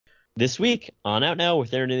This week on Out Now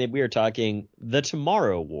with Aaron and Abe, we are talking The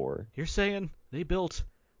Tomorrow War. You're saying they built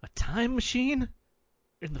a time machine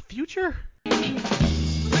in the future?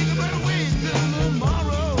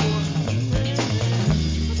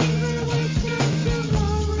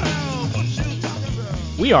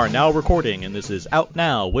 We are now recording, and this is Out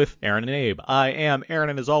Now with Aaron and Abe. I am Aaron,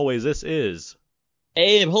 and as always, this is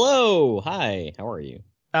Abe, hello! Hi, how are you?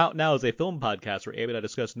 Out Now is a film podcast where Abe and I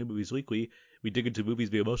discuss new movies weekly. We dig into movies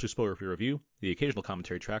via mostly spoiler-free review, the occasional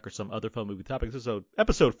commentary track, or some other fun movie topics. So,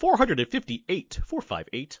 episode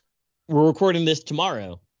 458. We're recording this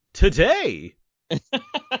tomorrow. Today! I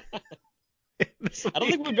don't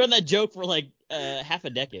think we've done that joke for like half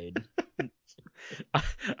a decade.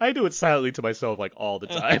 I do it silently to myself like all the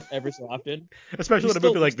time. Every so often. Especially when a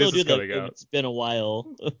movie like this is coming out. It's been a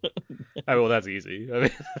while. I mean, well, that's easy. I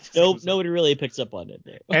mean, nope, nobody really picks up on it.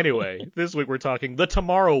 Anyway, this week we're talking The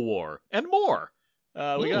Tomorrow War and more.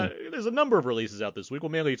 There's a number of releases out this week.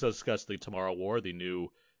 We'll mainly discuss The Tomorrow War, the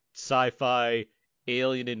new sci-fi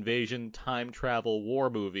alien invasion time travel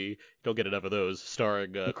war movie. Don't get enough of those,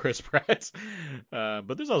 starring Chris Pratt.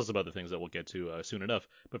 But there's also some other things that we'll get to soon enough.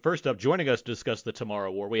 But first up, joining us to discuss The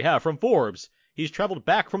Tomorrow War, we have from Forbes. He's traveled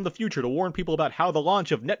back from the future to warn people about how the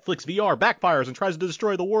launch of Netflix VR backfires and tries to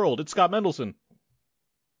destroy the world. It's Scott Mendelson.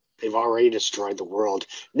 They've already destroyed the world.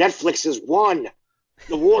 Netflix has won.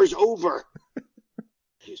 The war's over.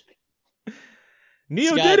 Excuse me.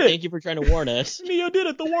 Neo Scott, did it! Thank you for trying to warn us. Neo did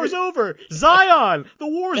it! The war's over! Zion! The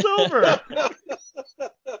war's over!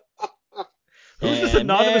 Who's this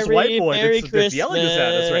anonymous white boy that's yelling this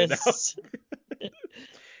at us right now?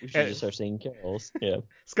 We should just start singing carols. Yeah.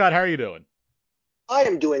 Scott, how are you doing? I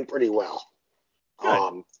am doing pretty well.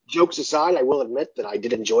 Jokes aside, I will admit that I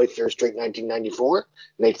did enjoy Fair Street 1994,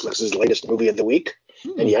 Netflix's latest movie of the week.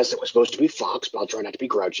 And yes, it was supposed to be Fox, but I'll try not to be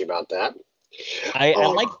grouchy about that. I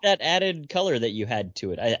liked that added color that you had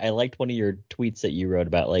to it. I liked one of your tweets that you wrote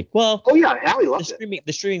about, like, oh yeah, Allie loved it.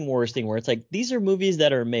 The streaming wars thing, where it's like, these are movies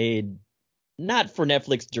that are made not for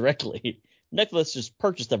Netflix directly. Netflix just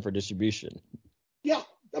purchased them for distribution. Yeah,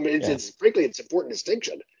 I mean, it's frankly, it's an important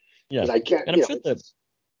distinction. Yeah, I can't. And I'm sure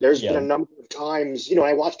there's been a number of times,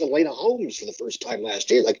 I watched Elena Holmes for the first time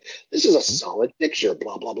last year. Like, this is a solid picture.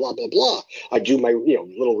 Blah blah blah blah blah. I do my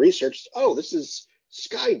little research. Oh, this is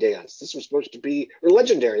Skydance. This was supposed to be, or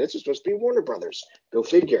Legendary. This was supposed to be Warner Brothers. Go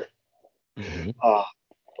figure. Mm-hmm.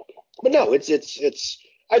 But no, it's.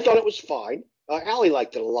 I thought it was fine. Allie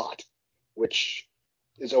liked it a lot, which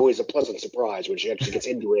is always a pleasant surprise when she actually gets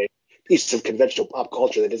into a piece of conventional pop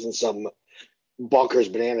culture that isn't some bonkers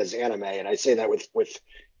bananas anime. And I say that with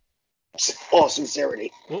all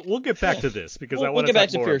sincerity. We'll get back to this because I want to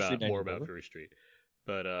talk more about Fury Street.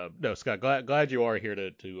 But no, Scott, glad you are here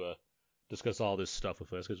to discuss all this stuff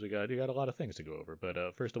with us because you got a lot of things to go over.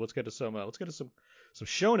 But first, let's get to some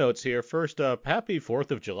show notes here. First up, happy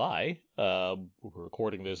 4th of July. We're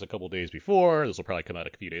recording this a couple days before. This will probably come out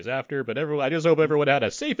a few days after. But I just hope everyone had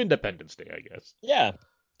a safe Independence Day, I guess. Yeah.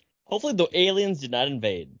 Hopefully the aliens did not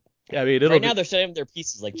invade. Yeah, I mean, right now they're setting up their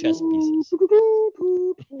pieces like chess pieces.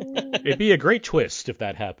 It'd be a great twist if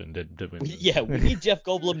that happened. Yeah, we need Jeff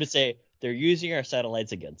Goldblum to say they're using our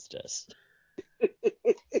satellites against us.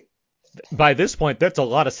 By this point, that's a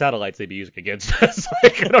lot of satellites they'd be using against us.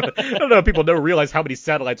 Like, I don't know if people realize how many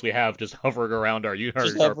satellites we have just hovering around our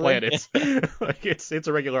planets. Like it's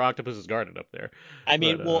a regular octopus's garden up there. I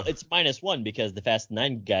mean, it's -1 because the Fast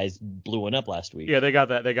 9 guys blew one up last week. Yeah, they got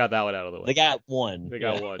that one out of the way. They got one.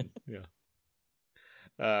 Yeah.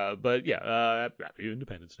 But yeah, happy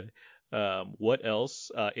Independence Day. What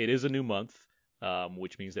else? It is a new month.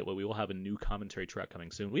 Which means that we will have a new commentary track coming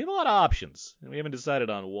soon. We have a lot of options, and we haven't decided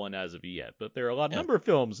on one as of yet. But there are a number of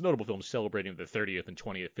notable films celebrating the 30th and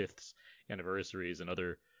 25th anniversaries and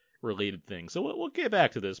other related things. So we'll get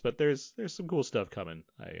back to this, but there's some cool stuff coming.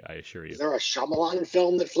 I assure you. Is there a Shyamalan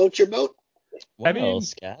film that floats your boat? I mean,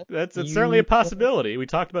 Scott, that's certainly a possibility. We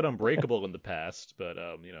talked about Unbreakable in the past, but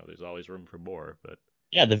there's always room for more. But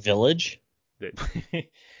yeah, The Village.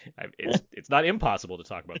 It's not impossible to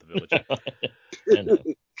talk about The Village.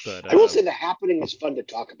 But I will say The Happening is fun to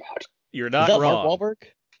talk about. You're not wrong. Mark Wahlberg?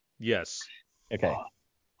 Yes. Okay.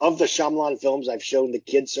 Of the Shyamalan films I've shown the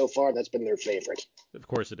kids so far, that's been their favorite. Of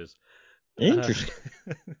course it is. Interesting.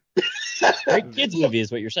 Great kids movie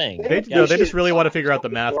is what you're saying. They just really want to figure out the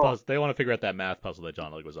math puzzle. They want to figure out that math puzzle that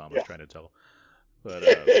John Leguizamo was trying to tell. But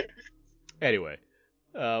anyway,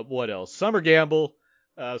 what else? Summer Gamble.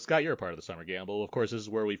 Scott, you're a part of the Summer Gamble. Of course, this is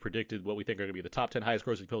where we predicted what we think are going to be the top 10 highest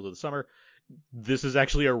grossing films of the summer. This is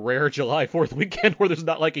actually a rare July 4th weekend where there's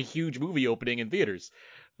not like a huge movie opening in theaters.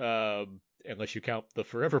 Unless you count The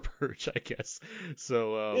Forever Purge, I guess.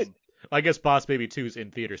 So I guess Boss Baby 2 is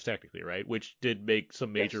in theaters technically, right? Which did make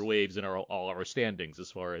some major waves in all our standings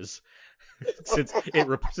as far as since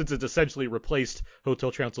it essentially replaced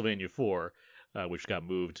Hotel Transylvania 4, which got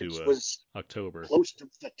moved Which to was October. close to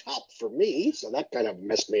the top for me, so that kind of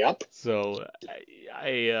messed me up. So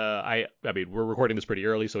I mean, we're recording this pretty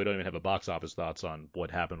early, so we don't even have a box office thoughts on what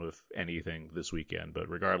happened with anything this weekend. But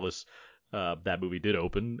regardless, that movie did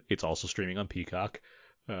open. It's also streaming on Peacock,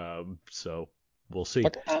 so we'll see.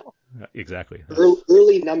 Exactly.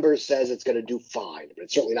 Early numbers says it's going to do fine, but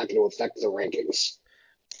it's certainly not going to affect the rankings.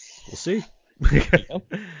 We'll see.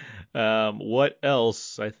 What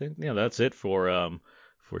else? I think that's it for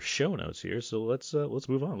show notes here. So let's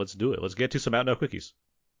move on. Let's do it. Let's get to some out now quickies.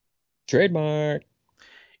 Trademark.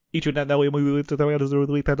 Trademark.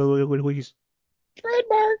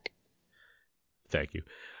 Thank you.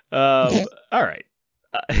 All right.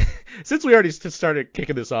 Since we already started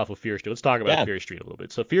kicking this off with Fear Street, let's talk about Fear Street a little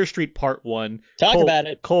bit. So Fear Street Part 1, about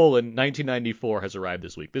it. 1994 has arrived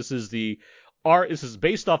this week. This is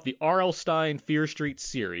based off the R.L. Stine Fear Street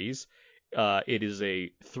series. It is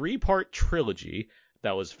a 3-part trilogy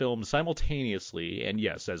that was filmed simultaneously, and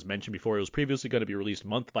yes, as mentioned before, it was previously going to be released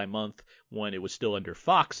month by month when it was still under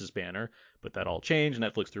Fox's banner, but that all changed.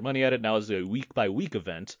 Netflix threw money at it. Now it's a week-by-week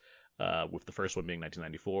event, with the first one being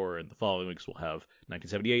 1994, and the following weeks we'll have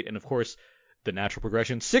 1978, and of course, the natural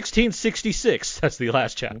progression, 1666. That's the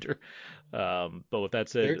last chapter. But with that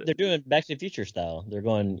said, they're doing Back to the Future style. They're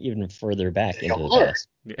going even further back into the past.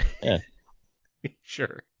 Yeah.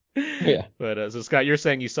 Sure. Yeah. But so Scott, you're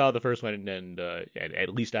saying you saw the first one and at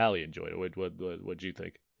least Allie enjoyed it. What'd you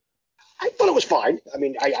think? I thought it was fine. I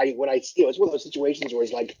mean, it's one of those situations where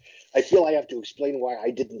it's like I feel I have to explain why I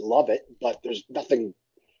didn't love it, but there's nothing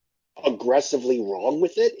aggressively wrong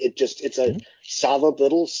with it. It's a solid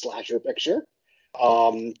little slasher picture.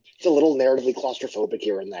 It's a little narratively claustrophobic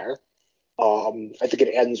here and there. I think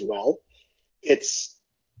it ends well. It's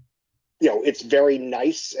very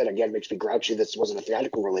nice, and again, makes me grouchy this wasn't a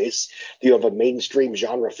theatrical release. You have a mainstream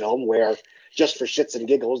genre film where, just for shits and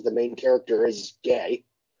giggles, the main character is gay,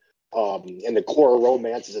 and the core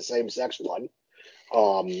romance is a same-sex one.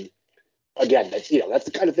 Again, that's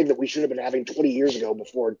the kind of thing that we should have been having 20 years ago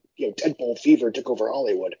before tentpole fever took over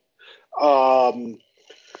Hollywood.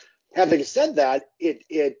 Having said that,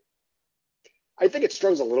 I think it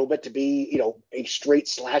struggles a little bit to be a straight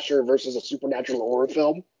slasher versus a supernatural horror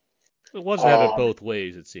film. It wants to have it both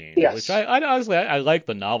ways, it seems. Yes. Which I honestly I like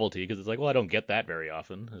the novelty because it's like, well, I don't get that very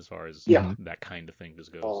often as far as that kind of thing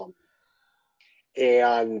just goes.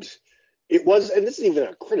 And it was, and this isn't even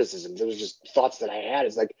a criticism. There was just thoughts that I had.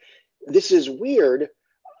 It's like, this is weird.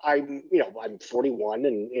 I'm 41,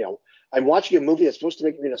 and I'm watching a movie that's supposed to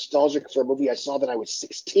make me nostalgic for a movie I saw that I was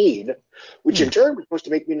 16, which in turn was supposed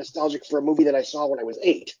to make me nostalgic for a movie that I saw when I was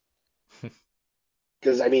 8.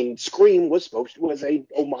 Because Scream was a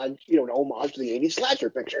homage, an homage to the '80s slasher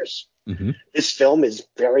pictures. Mm-hmm. This film is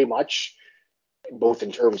very much, both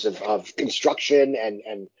in terms of construction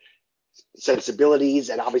and sensibilities,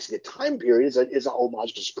 and obviously the time period is a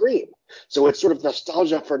homage to Scream. So it's sort of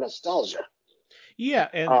nostalgia for nostalgia. Yeah,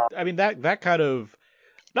 and that kind of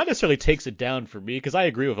not necessarily takes it down for me because I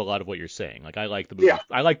agree with a lot of what you're saying. Like I like the movie,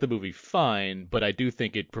 I like the movie fine, but I do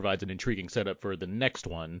think it provides an intriguing setup for the next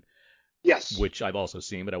one. Yes, which I've also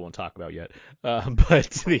seen, but I won't talk about yet.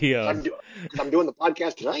 But I'm doing the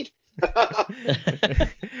podcast tonight.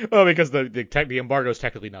 Well, because the embargo is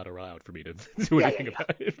technically not allowed for me to do anything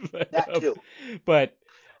about it. But, that too. But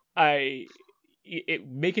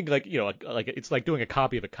making like it's like doing a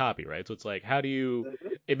copy of a copy, right? So it's like, how do you? Mm-hmm.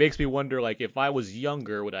 It makes me wonder, like, if I was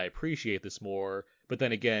younger, would I appreciate this more? But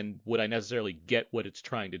then again, would I necessarily get what it's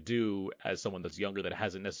trying to do as someone that's younger that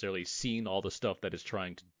hasn't necessarily seen all the stuff that it's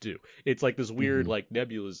trying to do? It's like this weird like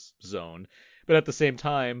nebulous zone. But at the same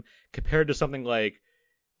time, compared to something like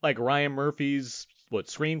Ryan Murphy's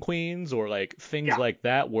Scream Queens or like things like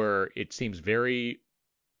that where it seems very,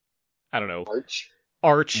 I don't know,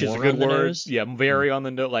 arch is a good word. Nose? Yeah, very on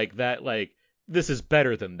the note, like that. Like this is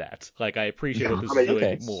better than that. Like I appreciate what this is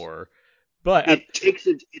doing more. But it takes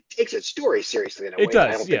its story seriously in a way it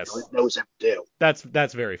does, I don't yes. think it knows how to do. That's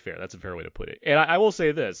very fair. That's a fair way to put it. And I will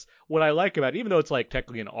say this: what I like about it, even though it's like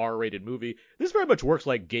technically an R-rated movie, this very much works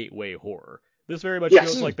like gateway horror. This very much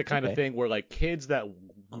feels like the kind of thing where like kids that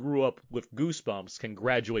grew up with Goosebumps can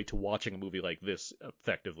graduate to watching a movie like this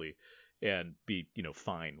effectively and be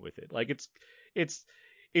fine with it. Like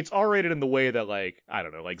it's R-rated in the way that, like, I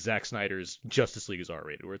don't know, like Zack Snyder's Justice League is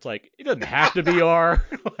R-rated, where it's like it doesn't have to be R.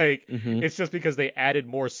 Like it's just because they added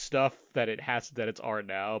more stuff that it's R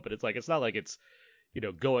now. But it's like it's not like it's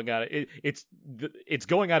going out it's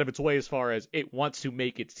going out of its way as far as it wants to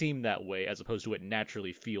make it seem that way, as opposed to it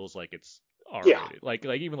naturally feels like it's R-rated. Yeah. Like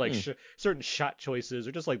even like certain shot choices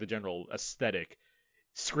or just like the general aesthetic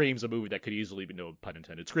screams a movie that could easily be, no pun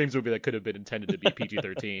intended, screams a movie that could have been intended to be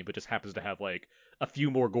PG-13, but just happens to have like a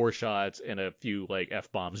few more gore shots and a few like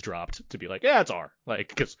F-bombs dropped to be like, yeah, it's R. Like,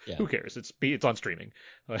 because who cares? It's on streaming.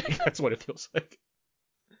 Like, that's what it feels like.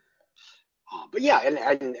 But yeah, and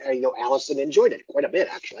Allison enjoyed it quite a bit,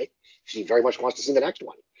 actually. She very much wants to see the next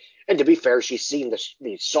one. And to be fair, she's seen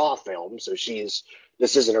the Saw film, so this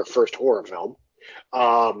isn't her first horror film.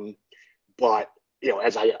 But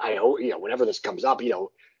as I whenever this comes up,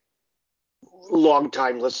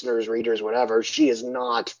 longtime listeners, readers, whatever, she is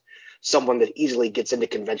not someone that easily gets into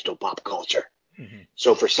conventional pop culture. Mm-hmm.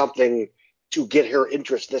 So for something to get her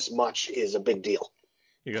interest this much is a big deal.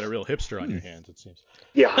 You got a real hipster on your hands, it seems.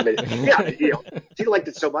 Yeah, I mean, she liked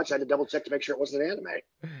it so much I had to double check to make sure it wasn't an anime.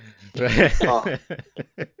 Is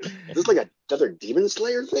this like another Demon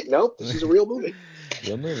Slayer thing? Nope, this is a real movie.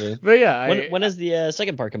 Real movie. But yeah, when does the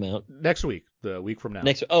second part come out? Next week, the week from now.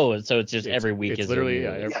 So it's just every week. It's is literally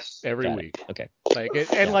every Got week. It. Okay.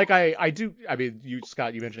 I mean, you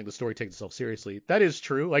Scott, you mentioning the story takes itself seriously. That is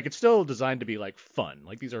true. Like, it's still designed to be like fun.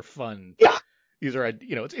 Like, these are fun. Yeah. These are,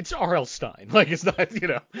 it's R.L. Stein. Like, it's not,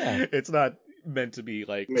 it's not meant to be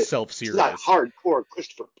like self-serious. It's not hardcore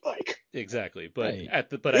Christopher Pike. Exactly, but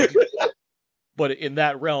right. but in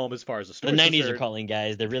that realm, as far as the story, the '90s are calling,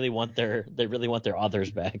 guys. They really want their authors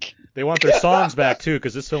back. They want their songs back too,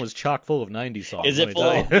 because this film is chock full of '90s songs. Is it full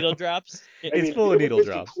of needle drops? It's full of needle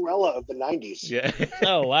drops. Cruella of the '90s. Yeah.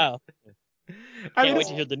 Oh wow. Can't wait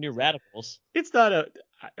to hear the New Radicals. It's not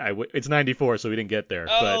it's 94, so we didn't get there.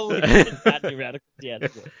 Oh, but it's not New Radicals yet.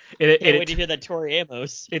 Can't wait to hear that Tori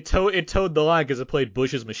Amos. It towed the line because it played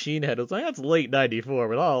Bush's Machine Head. It was like, that's late '94,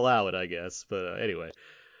 but I'll allow it, I guess. But anyway.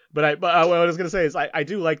 But what I was going to say is I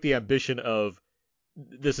do like the ambition of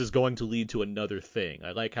this is going to lead to another thing.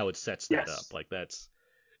 I like how it sets that up. Like, that's,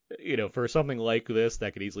 for something like this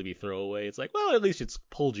that could easily be throwaway, it's like, well, at least it's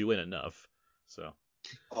pulled you in enough. So.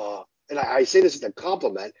 And I say this as a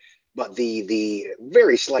compliment, but the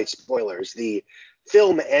very slight spoilers, the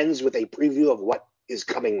film ends with a preview of what is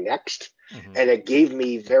coming next, and it gave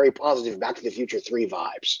me very positive Back to the Future 3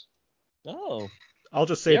 vibes. Oh. I'll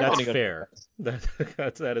just say that's fair.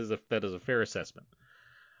 That is a fair assessment.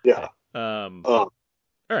 Yeah. All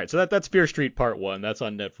right, so that's Fear Street Part 1. That's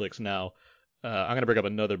on Netflix now. I'm gonna bring up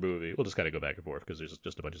another movie. We'll just kind of go back and forth because there's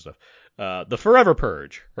just a bunch of stuff. The Forever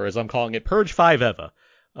Purge, or as I'm calling it, Purge 5 Eva.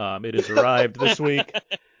 It has arrived this week.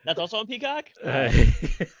 That's also on Peacock? Yeah,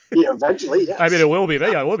 eventually, yes. I mean, it will be.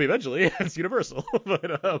 Yeah, it will be eventually. It's Universal.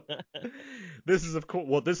 But this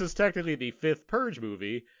is technically the 5th Purge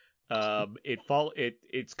movie.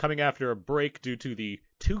 It's coming after a break due to the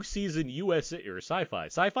 2-season USA or sci-fi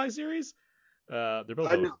series. They're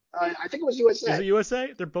both owned. I think it was USA. Is it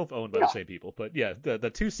USA? They're both owned by the same people. But yeah, the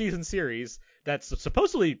 2-season series that's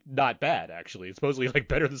supposedly not bad, actually. It's supposedly like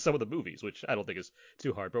better than some of the movies, which I don't think is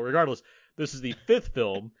too hard. But regardless, this is the 5th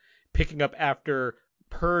film, picking up after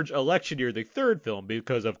Purge Election Year, the 3rd film,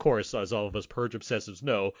 because of course, as all of us Purge obsessives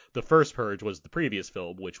know, the first Purge was the previous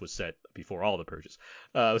film, which was set before all the Purges.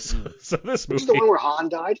 So this movie. This is the one where Han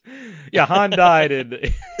died? Yeah, Han died, and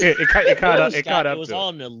it caught up to it. It was all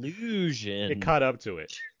an illusion. It caught up to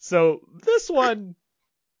it. So this one,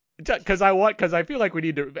 because I feel like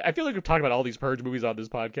we've talked about all these Purge movies on this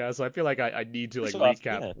podcast, so I feel like I need to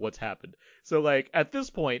recap what's happened. So like at this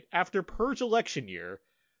point, after Purge Election Year,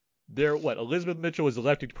 Elizabeth Mitchell was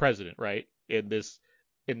elected president, right? In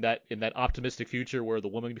that optimistic future where the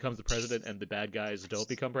woman becomes the president and the bad guys don't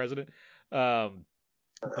become president. It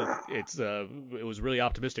was really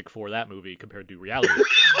optimistic for that movie compared to reality.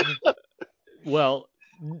 Well,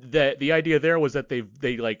 the idea there was that they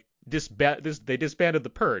disbanded the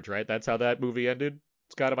Purge, right? That's how that movie ended.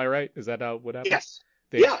 Scott, am I right? Is that what happened? Yes.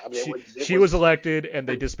 She was elected, and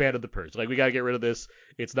they disbanded the Purge. Like, we gotta get rid of this.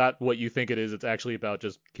 It's not what you think it is. It's actually about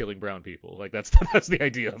just killing brown people. Like, that's the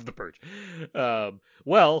idea of the Purge.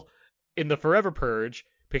 Well, in the Forever Purge,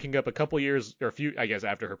 picking up a couple years or a few, I guess,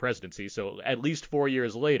 after her presidency, so at least 4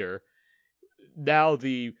 years later, now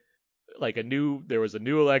there was a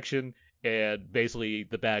new election, and basically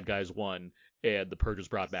the bad guys won, and the Purge was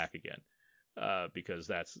brought back again.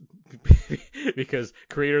 Because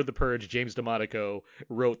creator of the Purge, James DeMonico,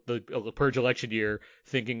 wrote the Purge Election Year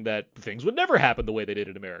thinking that things would never happen the way they did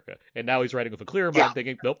in America, and now he's writing with a clearer mind,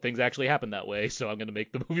 thinking, nope, things actually happen that way, so I'm going to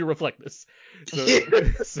make the movie reflect this.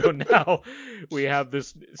 So now we have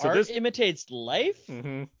this. So Art this imitates life.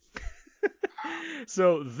 Mm-hmm.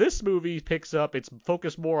 So this movie picks up. It's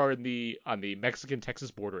focused more on the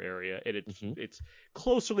Mexican-Texas border area, and it's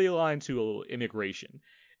closely aligned to immigration.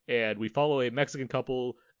 And we follow a Mexican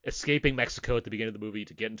couple escaping Mexico at the beginning of the movie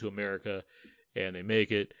to get into America, and they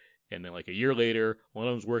make it. And then like a year later, one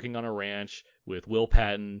of them's working on a ranch with Will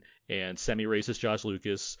Patton and semi-racist Josh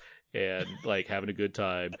Lucas, and like having a good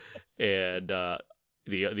time. And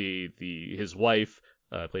his wife,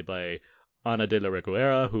 played by Ana de la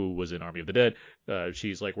Reguera, who was in Army of the Dead,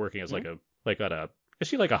 she's like working as is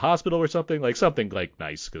she like a hospital or something? Like something like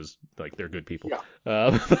nice, because like they're good people.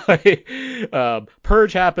 Yeah.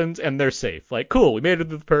 Purge happens and they're safe. Like cool, we made it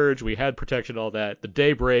to the purge, we had protection, all that. The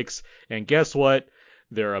day breaks, and guess what?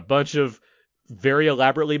 There are a bunch of very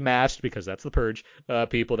elaborately masked, because that's the purge,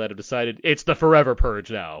 people that have decided it's the forever purge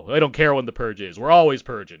now. I don't care when the purge is. We're always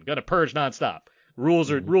purging. Gonna purge nonstop. Rules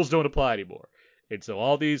don't apply anymore. And so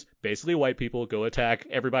all these basically white people go attack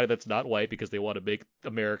everybody that's not white because they want to make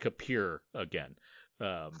America pure again.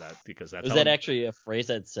 That's that actually a phrase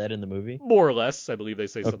that's said in the movie? More or less, I believe they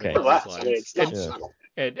say something Okay. along those lines. I mean, it's not subtle.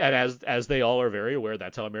 And as they all are very aware,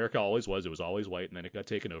 that's how America always was. It was always white, and then it got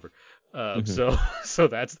taken over. So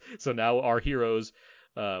now our heroes,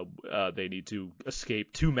 they need to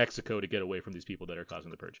escape to Mexico to get away from these people that are causing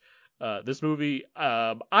the purge. This movie,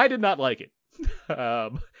 I did not like it.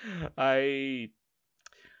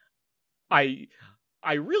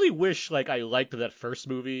 I really wish like I liked that first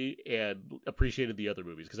movie and appreciated the other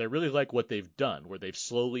movies, because I really like what they've done, where they've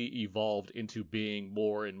slowly evolved into being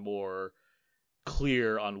more and more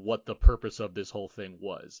clear on what the purpose of this whole thing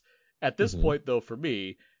was. At this point, though, for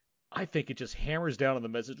me, I think it just hammers down on the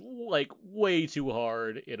message like way too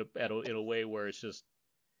hard in a way where it's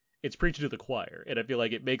preaching to the choir, and I feel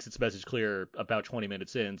like it makes its message clear about 20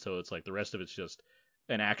 minutes in, so it's like the rest of it's just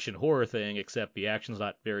an action horror thing, except the action's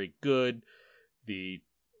not very good. The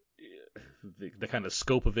kind of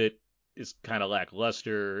scope of it is kind of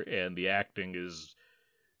lackluster, and the acting is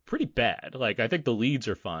pretty bad. Like, I think the leads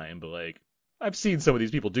are fine, but like I've seen some of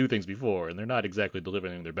these people do things before, and they're not exactly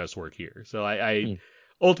delivering their best work here. So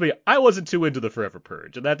ultimately, I wasn't too into the Forever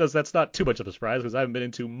Purge, and that's not too much of a surprise, because I haven't been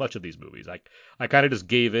into much of these movies. I kind of just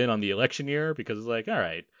gave in on the election year, because it's like, all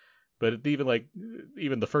right. But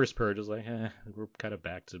even the first Purge was like, we're kind of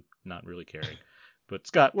back to not really caring. But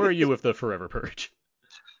Scott, where are you with the Forever Purge?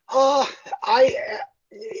 I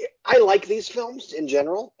like these films in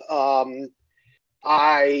general.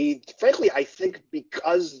 I think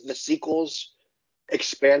because the sequels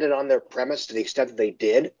expanded on their premise to the extent that they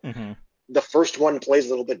did, the first one plays a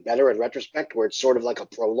little bit better in retrospect, where it's sort of like a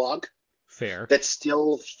prologue. Fair. That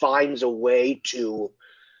still finds a way to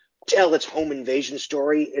tell its home invasion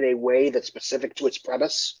story in a way that's specific to its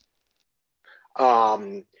premise.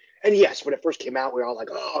 And yes, when it first came out, we were all like,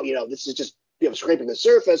 oh, this is just, scraping the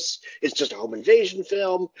surface. It's just a home invasion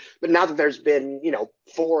film. But now that there's been,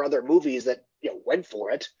 4 other movies that, went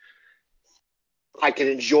for it, I can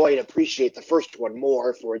enjoy and appreciate the first one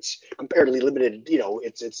more for its comparatively limited,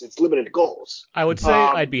 its limited goals. I would say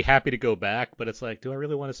I'd be happy to go back, but it's like, do I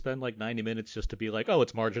really want to spend like 90 minutes just to be like, oh,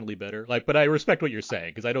 it's marginally better? Like, but I respect what you're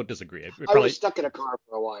saying, because I don't disagree. I was stuck in a car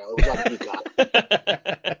for a while. It was on Peacock.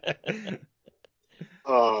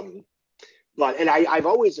 And I've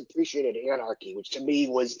always appreciated Anarchy, which to me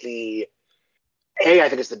was I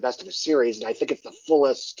think it's the best of the series, and I think it's the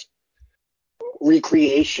fullest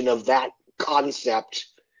recreation of that concept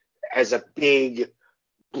as a big,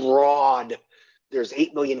 broad, there's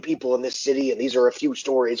 8 million people in this city, and these are a few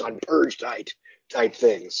stories on purge type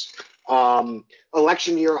things.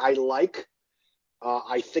 Election year, I like.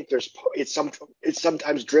 I think it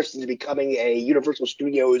sometimes drifts into becoming a Universal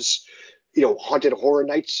Studios, haunted horror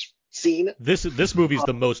nights scene. This movie's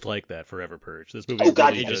the most like that, Forever Purge. This movie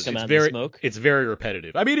really does. It's very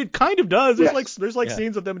repetitive. I mean, it kind of does. There's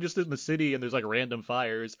scenes of them just in the city, and there's like random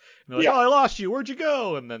fires. And they're like, oh, I lost you. Where'd you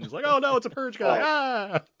go? And then it's like, oh no, it's a purge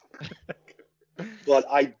guy. But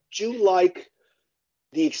I do like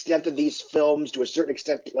the extent that these films, to a certain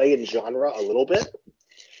extent, play in genre a little bit.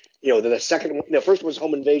 The second one, the first one was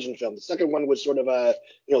home invasion film. The second one was sort of a,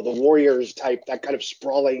 the Warriors type, that kind of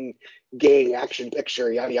sprawling gang action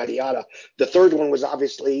picture, yada, yada, yada. The third one was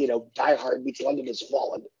obviously, Die Hard meets London Has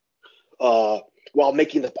Fallen, while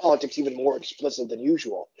making the politics even more explicit than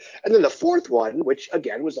usual. And then the fourth one, which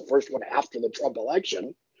again was the first one after the Trump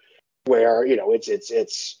election, where,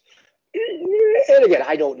 it's and again,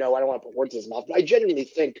 I don't know. I don't want to put words in his mouth, but I genuinely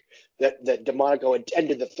think that DeMonico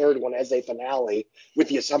intended the third one as a finale with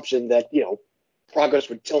the assumption that, progress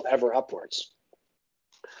would tilt ever upwards.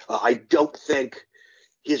 I don't think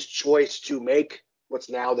his choice to make what's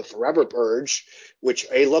now the Forever Purge, which,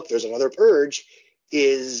 hey, look, there's another purge,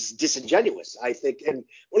 is disingenuous, I think. And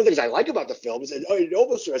one of the things I like about the film is that it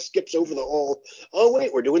almost sort of skips over the whole, oh,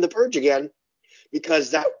 wait, we're doing the Purge again,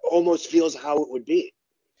 because that almost feels how it would be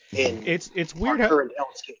in It's our weird how current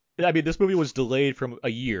hellscape. I mean, this movie was delayed from a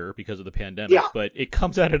year because of the pandemic, Yeah. but it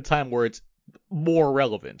comes out at a time where it's more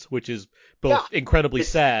relevant, which is both Yeah. incredibly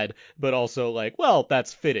sad, but also like, well,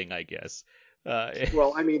 that's fitting, I guess.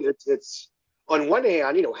 Well, I mean, it's on one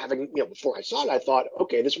hand, having, before I saw it, I thought,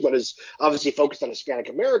 okay, this one is obviously focused on Hispanic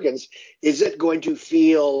Americans. Is it going to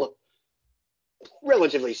feel,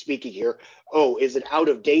 relatively speaking here, oh, is it out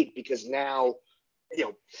of date because now,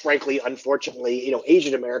 frankly, unfortunately,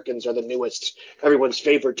 Asian Americans are the newest, everyone's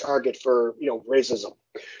favorite target for, racism.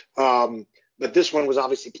 But this one was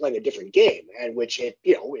obviously playing a different game, and which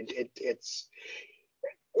it's,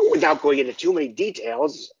 without going into too many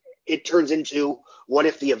details, it turns into what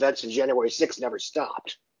if the events in January 6th never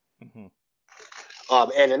stopped? Mhm.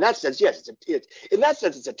 And in that sense, yes,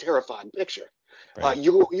 it's a terrifying picture. Right.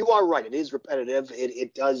 You are right. It is repetitive.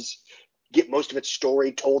 It does get most of its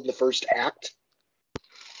story told in the first act.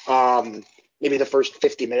 Maybe the first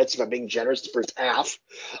 50 minutes, if I'm being generous, the first half.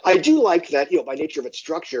 I do like that, by nature of its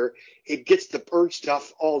structure, it gets the Purge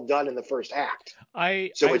stuff all done in the first act.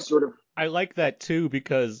 So it's sort of, I like that too,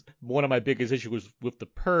 because one of my biggest issues with the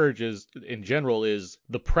Purge is, in general, is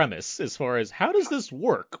the premise as far as how does this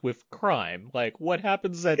work with crime? Like, what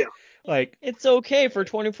happens at yeah. like It's okay for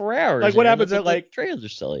 24 hours. Like, what Aaron. happens That's at, what like- the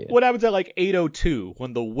trailers tell you? what happens at like 8:02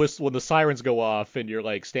 when the sirens go off and you're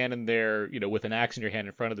like standing there, with an axe in your hand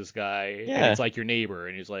in front of this guy, and Yeah. it's like your neighbor,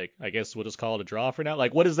 and he's like, I guess we'll just call it a draw for now.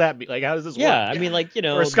 Like, what does that mean? Like, how does this Yeah, work? I mean, like,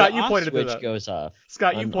 Or Scott, the you off pointed to switch that. goes off.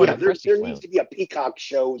 Scott, you on pointed- the there Krusty needs Clown. to be a Peacock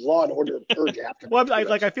show, Law and Order Purge after. Well,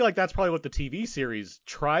 I feel like that's probably what the TV series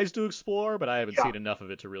tries to explore, but I haven't Yeah. seen enough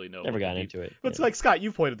of it to really know. Never what gotten the into it. But it's yeah. like, Scott,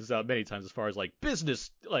 you've pointed this out many times as far as like business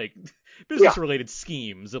related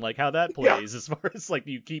schemes and like how that Yeah. plays as far as like,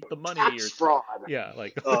 do you keep the money Tax or fraud, yeah,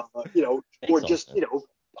 like or Makes all just sense.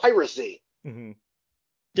 piracy. mhm.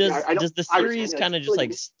 Does the I was series saying, kind of just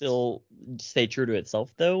like still stay true to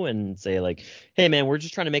itself though, and say like, hey man, we're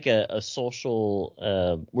just trying to make a social,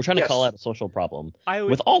 we're trying to Yes. call out a social problem I would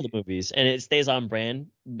with all the movies, and it stays on brand.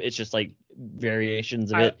 It's just like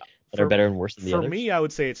variations of I- it that are better and worse than the For others. me, I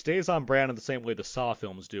would say it stays on brand in the same way the Saw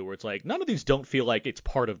films do, where it's like none of these don't feel like it's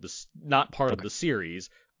not part of Okay. the series.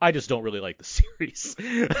 I just don't really like the series.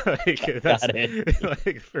 Like, that's Got it.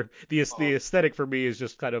 like for the aesthetic for me is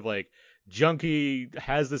just kind of like junky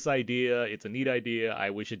has this idea. It's a neat idea. I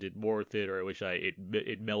wish it did more with it, or I wish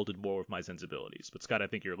it melded more with my sensibilities. But Scott, I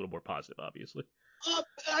think you're a little more positive, obviously.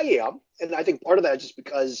 I am, and I think part of that is just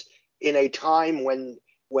because in a time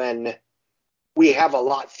when we have a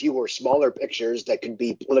lot fewer smaller pictures that can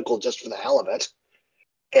be political just for the hell of it,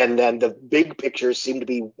 and then the big pictures seem to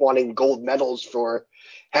be wanting gold medals for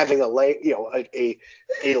having a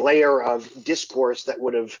layer of discourse that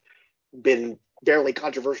would have been barely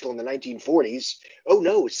controversial in the 1940s. Oh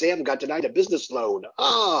no, Sam got denied a business loan.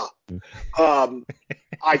 I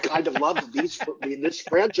kind of love that this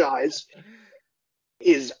franchise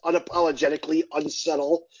is unapologetically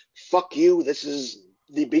unsubtle. Fuck you. This is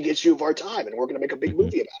the big issue of our time, and we're going to make a big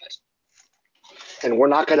movie about it. And we're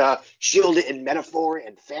not going to shield it in metaphor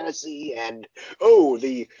and fantasy and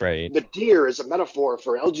Right. the deer is a metaphor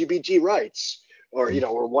for LGBT rights or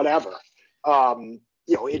whatever.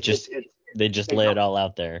 They just lay it all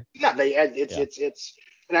out there. Yeah, it's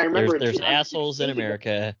and I remember There's in assholes in 2016,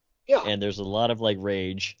 America, Yeah, and there's a lot of like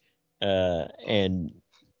rage, and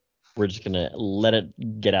we're just gonna let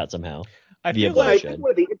it get out somehow. I via feel Well, I like bloodshed. think one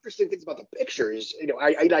of the interesting things about the pictures,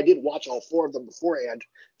 I did watch all four of them beforehand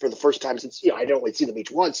for the first time since, I'd only seen them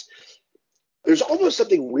each once. There's almost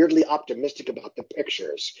something weirdly optimistic about the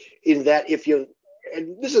pictures in that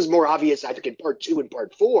and this is more obvious, I think, in part 2 and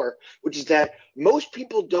part 4, which is that most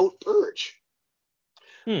people don't purge.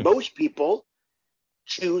 Most people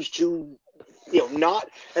choose to, not,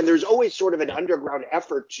 and there's always sort of an underground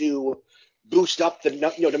effort to boost up to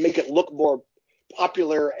make it look more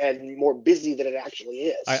popular and more busy than it actually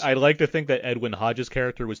is. I like to think that Edwin Hodges'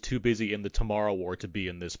 character was too busy in the Tomorrow War to be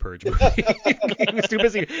in this Purge movie. He was too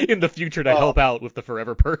busy in the future to help out with the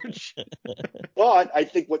Forever Purge. But I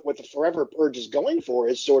think what the Forever Purge is going for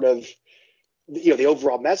is sort of, the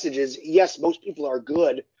overall message is, yes, most people are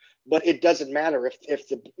good, but it doesn't matter if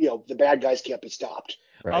the bad guys can't be stopped.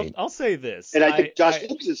 Right. I'll say this. And I think Josh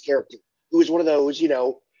Lucas's character, who is one of those,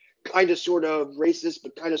 kind of sort of racist,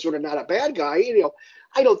 but kind of sort of not a bad guy,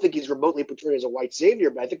 I don't think he's remotely portrayed as a white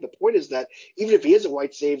savior, but I think the point is that even if he is a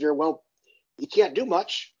white savior, well, he can't do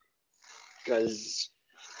much because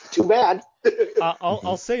too bad.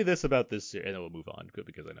 I'll say this about this series, and then we'll move on, good,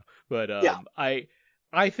 because I know. But Yeah.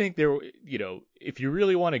 I think if you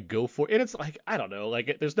really want to go for it, and it's like, I don't know,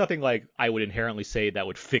 like there's nothing like I would inherently say that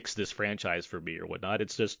would fix this franchise for me or whatnot.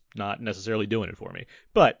 It's just not necessarily doing it for me.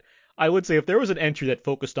 But I would say if there was an entry that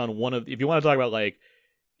focused on if you want to talk about like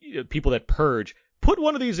people that purge, put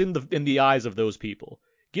one of these in the eyes of those people.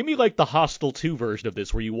 Give me like the Hostel 2 version of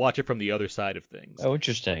this, where you watch it from the other side of things. Oh,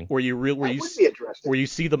 interesting. Where you That would be interesting. where you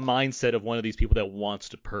see the mindset of one of these people that wants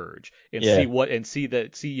to purge and Yeah. see like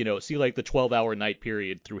the 12-hour night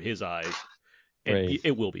period through his eyes. And Right.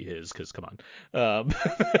 it will be his, because come on.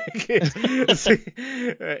 Give me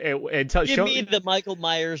the Michael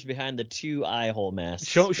Myers behind the 2 eye hole masks.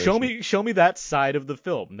 Show me that side of the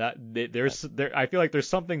film. I feel like there's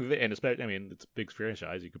something, and especially, I mean, it's a big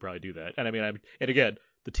franchise. You could probably do that. And I mean, and again,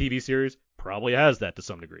 the TV series probably has that to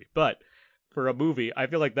some degree. But for a movie, I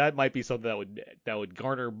feel like that might be something that would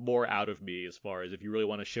garner more out of me, as far as if you really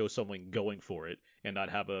want to show someone going for it and not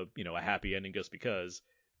have a happy ending just because.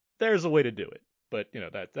 There's a way to do it. But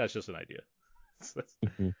that's just an idea.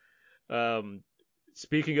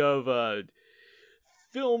 Speaking of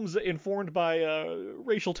films informed by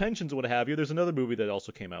racial tensions and what have you, there's another movie that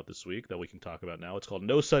also came out this week that we can talk about now. It's called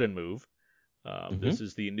No Sudden Move. This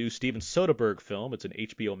is the new Steven Soderbergh film. It's an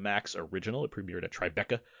HBO Max original. It premiered at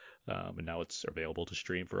Tribeca, and now it's available to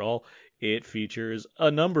stream for all. It features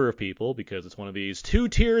a number of people, because it's one of these 2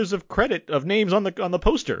 tiers of credit of names on the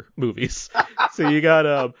poster movies. So you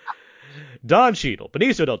got Don Cheadle,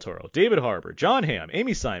 Benicio del Toro, David Harbour, John Hamm,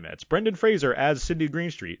 Amy Seimetz, Brendan Fraser as Sidney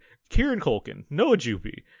Greenstreet, Kieran Culkin, Noah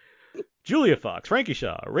Jupe, Julia Fox, Frankie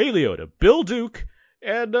Shaw, Ray Liotta, Bill Duke,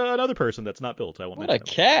 and another person that's not Bill. I won't mention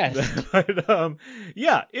cast! But,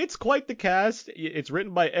 yeah, it's quite the cast. It's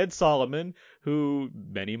written by Ed Solomon, who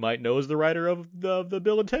many might know as the writer of the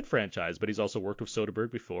Bill and Ted franchise, but he's also worked with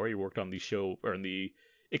Soderbergh before. He worked on in the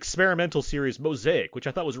experimental series Mosaic, which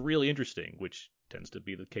I thought was really interesting, which tends to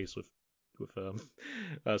be the case with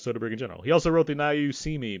Soderbergh in general. He also wrote the Now You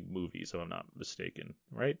See Me movies, if I'm not mistaken,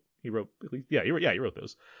 right? He wrote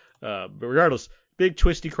those. But regardless, big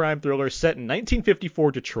twisty crime thriller set in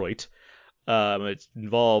 1954 Detroit. It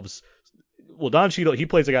involves, Don Cheadle. He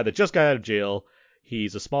plays a guy that just got out of jail.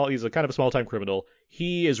 He's a kind of a small time criminal.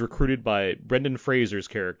 He is recruited by Brendan Fraser's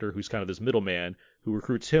character, who's kind of this middleman, who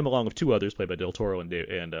recruits him along with 2 others, played by Del Toro and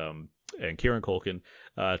Kieran Culkin,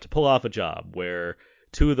 to pull off a job where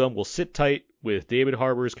 2 of them will sit tight with David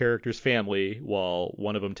Harbour's character's family, while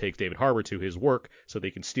one of them takes David Harbour to his work so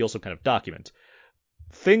they can steal some kind of document.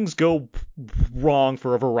 Things go wrong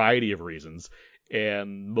for a variety of reasons,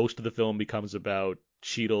 and most of the film becomes about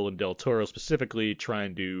Cheadle and Del Toro specifically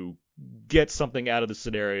trying to get something out of the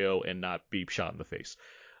scenario and not be shot in the face.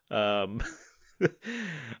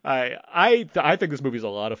 I think this movie's a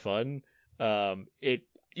lot of fun.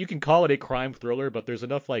 You can call it a crime thriller, but there's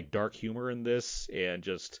enough like dark humor in this and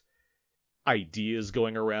just ideas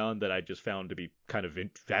going around that I just found to be kind of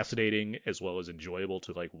fascinating, as well as enjoyable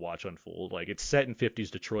to like watch unfold. Like, it's set in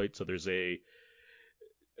 50s Detroit, so there's a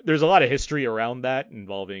lot of history around that,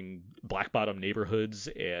 involving black bottom neighborhoods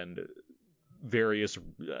and various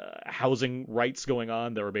housing rights going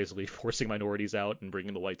on that were basically forcing minorities out and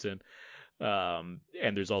bringing the whites in.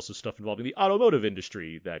 And there's also stuff involving the automotive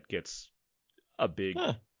industry that gets a big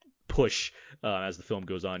push as the film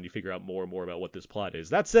goes on. You figure out more and more about what this plot is.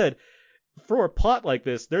 That said, for a plot like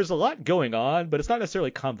this, there's a lot going on, but it's not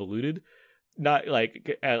necessarily convoluted. Not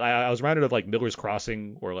like, I was reminded of like Miller's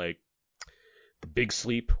Crossing or like The Big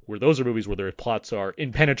Sleep, where those are movies where their plots are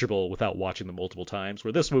impenetrable without watching them multiple times.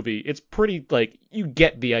 Where this movie, it's pretty like, you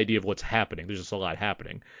get the idea of what's happening. There's just a lot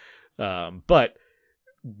happening. But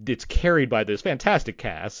it's carried by this fantastic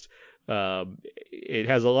cast. It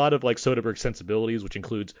has a lot of like Soderbergh sensibilities, which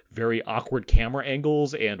includes very awkward camera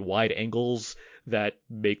angles and wide angles that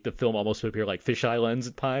make the film almost appear like fisheye lens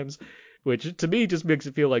at times, which to me just makes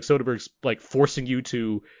it feel like Soderbergh's like forcing you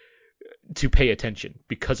to pay attention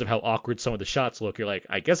because of how awkward some of the shots look. You're like,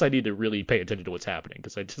 I guess I need to really pay attention to what's happening,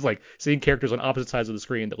 because I just like seeing characters on opposite sides of the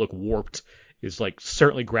screen that look warped is like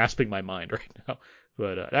certainly grasping my mind right now.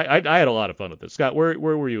 But I had a lot of fun with this. Scott, where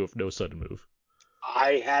were you with No Sudden Move?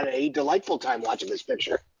 I had a delightful time watching this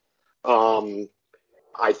picture.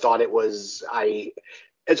 I thought it was,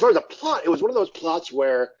 as far as the plot, it was one of those plots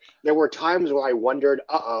where there were times where I wondered,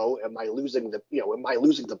 am I losing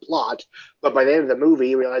the plot? But by the end of the movie,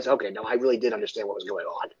 you realize, okay, no, I really did understand what was going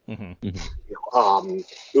on. Mm-hmm.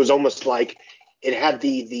 It was almost like it had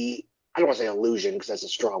the I don't want to say illusion, because that's a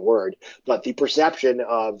strong word, but the perception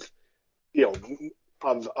of,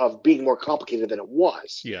 of being more complicated than it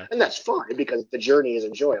was. Yeah. And that's fine, because the journey is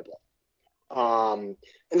enjoyable. And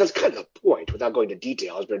that's kind of the point, without going into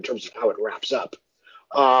details, but in terms of how it wraps up.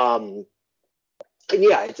 And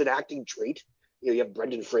yeah, it's an acting treat. You have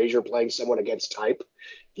Brendan Fraser playing someone against type.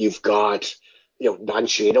 You've got Don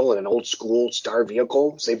Cheadle in an old school star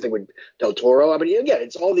vehicle. Same thing with Del Toro. I mean, again,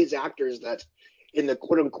 it's all these actors that in the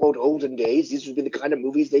quote unquote olden days, these would be the kind of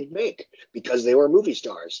movies they'd make because they were movie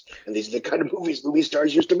stars, and these are the kind of movies movie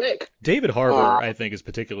stars used to make. David Harbour, I think, is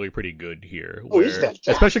particularly pretty good here. He's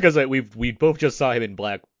fantastic. Especially because we both just saw him in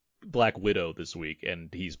Black Widow this week, and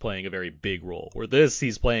he's playing a very big role. Where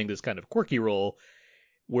he's playing this kind of quirky role,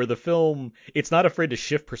 where the film, it's not afraid to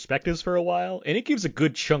shift perspectives for a while, and it gives a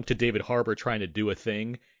good chunk to David Harbour trying to do a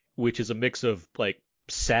thing, which is a mix of like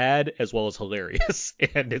sad as well as hilarious,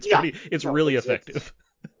 and it's really effective.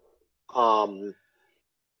 No,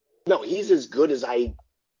 he's as good as I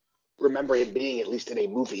remember him being, at least in a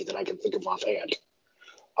movie that I can think of offhand.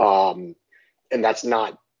 And that's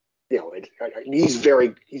not, he's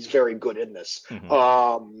very good in this.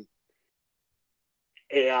 Mm-hmm.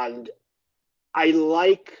 And I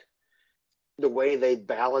like the way they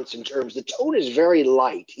balance in terms, the tone is very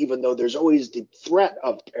light, even though there's always the threat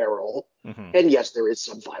of peril. Mm-hmm. And yes, there is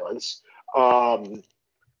some violence. But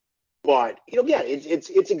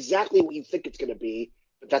it's exactly what you think it's going to be,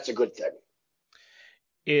 but that's a good thing.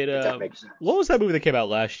 That makes sense. What was that movie that came out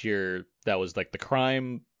last year that was like the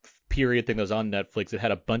crime period thing that was on Netflix? It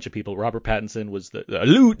had a bunch of people. Robert Pattinson was the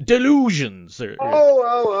Delusions. That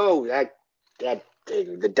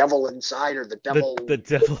thing, the devil inside, or the devil. The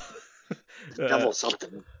devil. The devil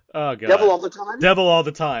something. Oh god. Devil all the time. Devil all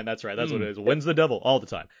the time. That's right. That's what it is. When's the devil? All the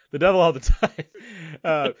time. The devil all the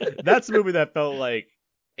time. That's a movie that felt like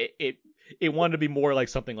it wanted to be more like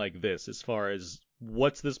something like this, as far as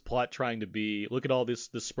what's this plot trying to be? Look at all this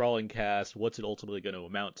sprawling cast. What's it ultimately going to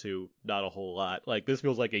amount to? Not a whole lot. Like, this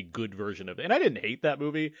feels like a good version of it. And I didn't hate that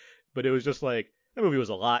movie, but it was just like, that movie was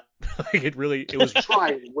a lot. Like, it was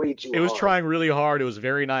trying way too hard. It was trying really hard. It was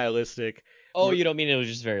very nihilistic. Oh, you don't mean it was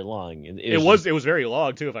just very long? It was very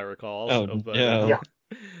long too, if I recall. Oh, but, no. Yeah.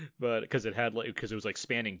 But because it was like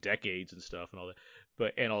spanning decades and stuff and all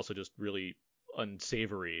that, and also just really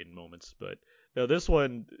unsavory in moments. But no, this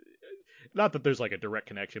one, not that there's like a direct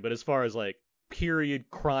connection, but as far as like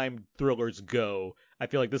period crime thrillers go, I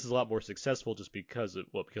feel like this is a lot more successful just because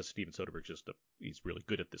Steven Soderbergh's he's really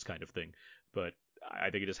good at this kind of thing. But I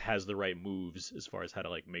think it just has the right moves as far as how to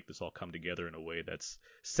like make this all come together in a way that's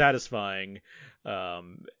satisfying,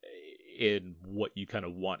 in what you kind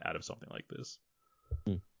of want out of something like this.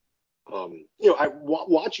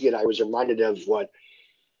 Watching it, I was reminded of what,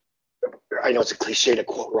 I know it's a cliche to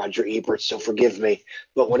quote Roger Ebert, so forgive me,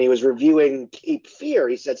 but when he was reviewing Cape Fear,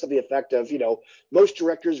 he said something to the effect of, most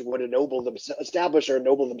directors would establish or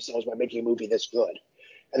ennoble themselves by making a movie this good.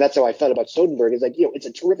 And that's how I felt about Soderbergh. It's like, it's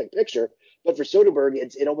a terrific picture, but for Soderbergh,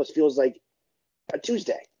 it almost feels like a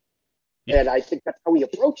Tuesday. Yeah. And I think that's how he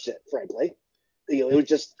approached it, frankly. It was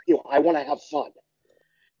just, I want to have fun.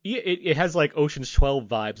 Yeah, it has like Ocean's 12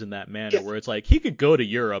 vibes in that manner, where it's like he could go to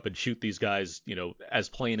Europe and shoot these guys, as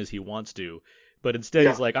plain as he wants to, but instead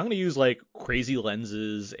he's like, I'm going to use like crazy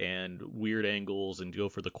lenses and weird angles and go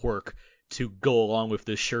for the quirk to go along with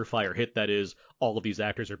this surefire hit that is all of these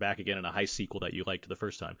actors are back again in a high sequel that you liked the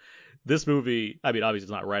first time. This movie, I mean, obviously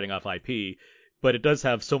it's not writing off IP, but it does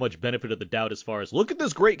have so much benefit of the doubt as far as, look at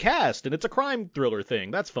this great cast, and it's a crime thriller thing.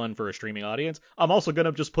 That's fun for a streaming audience. I'm also going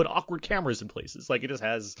to just put awkward cameras in places. Like, it just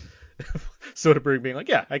has Soderbergh being like,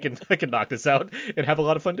 yeah, I can knock this out and have a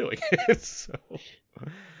lot of fun doing it.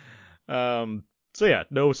 So yeah,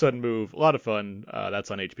 No Sudden Move, a lot of fun. That's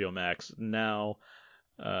on HBO Max now.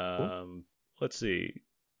 Let's see.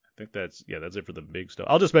 I think that's it for the big stuff.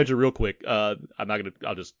 I'll just mention real quick. I'll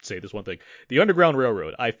just say this one thing. The Underground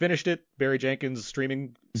Railroad. I finished it. Barry Jenkins'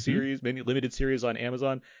 streaming series, limited series on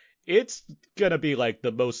Amazon. It's gonna be like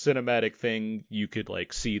the most cinematic thing you could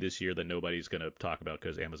like see this year that nobody's gonna talk about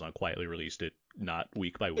because Amazon quietly released it, not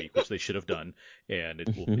week by week, which they should have done, and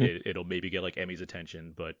it'll maybe get like Emmy's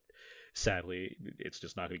attention, but sadly, it's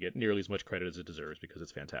just not going to get nearly as much credit as it deserves because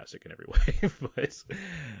it's fantastic in every way.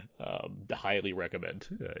 But highly recommend.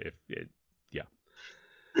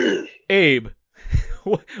 Abe,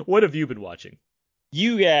 what have you been watching?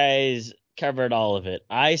 You guys covered all of it.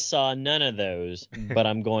 I saw none of those, but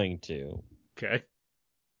I'm going to. Okay.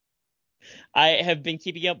 I have been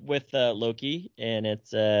keeping up with Loki, and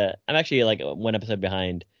it's I'm actually like one episode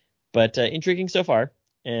behind, but intriguing so far.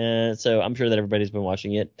 And so I'm sure that everybody's been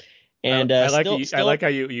watching it. And I like how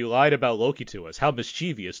you lied about Loki to us. How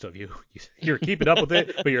mischievous of you! You're keeping up with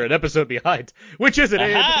it, but you're an episode behind. Which is it,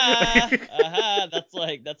 Abe?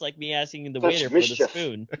 That's like me asking the waiter for the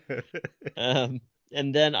spoon. And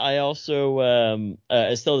then I also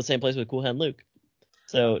still the same place with Cool Hand Luke.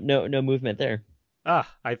 So no movement there.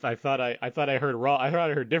 I thought I heard wrong. I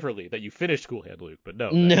thought I heard differently that you finished Cool Hand Luke, but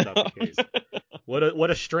no, that No, is not the case.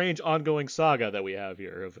 What a strange ongoing saga that we have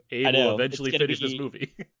here of I Abe will know it's eventually gonna finish this be.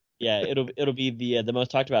 movie. Yeah, it'll be the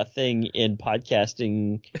most talked about thing in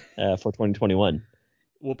podcasting for 2021.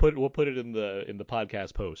 We'll put it in the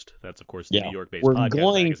podcast post. That's of course the New Yeah, York based we're podcast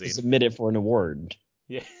going to magazine. submit it for an award.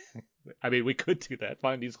 Yeah, I mean we could do that.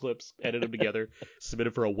 Find these clips, edit them together, submit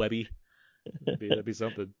it for a Webby. That'd be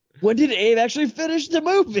something. When did Abe actually finish the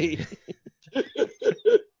movie?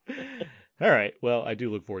 All right. Well, I do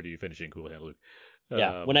look forward to you finishing Cool Hand Luke.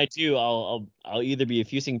 Yeah, when I do, I'll either be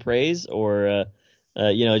effusing praise or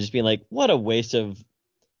just being like, what a waste of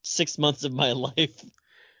 6 months of my life.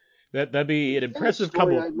 that'd be an impressive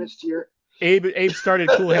story couple. I missed here. Abe started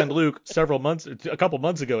Cool Hand Luke a couple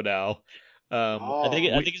months ago now. Oh, I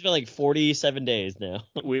think it's been like 47 days now.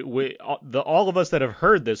 All of us that have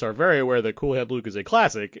heard this are very aware that Cool Hand Luke is a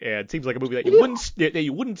classic, and it seems like a movie that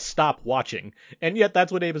you wouldn't stop watching, and yet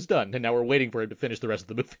that's what Abe has done, and now we're waiting for him to finish the rest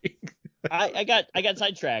of the movie. I got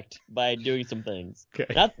sidetracked by doing some things.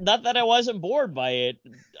 Okay. Not that I wasn't bored by it.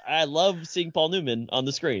 I love seeing Paul Newman on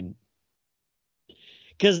the screen.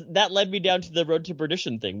 Because that led me down to the Road to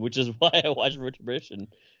Perdition thing, which is why I watched Road to Perdition,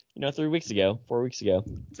 4 weeks ago.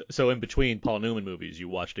 So in between Paul Newman movies, you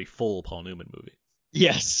watched a full Paul Newman movie.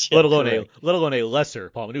 Yes. Let alone a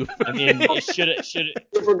lesser Paul Newman movie. I mean, it should.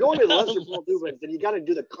 if we're going to lesser Paul Newman, then you got to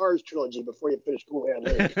do the Cars trilogy before you finish Cool Hand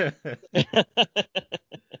Luke.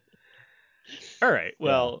 All right.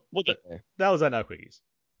 Well, we'll get there. That was on Now Quickies.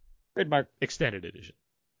 Trademark. Extended edition.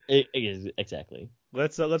 Exactly.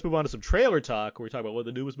 Let's move on to some trailer talk, where we talk about one of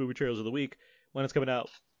the newest movie trailers of the week, when it's coming out,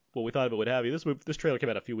 what we thought of it, what have you. This trailer came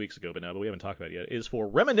out a few weeks ago, but we haven't talked about it yet. It is for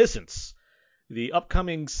Reminiscence, the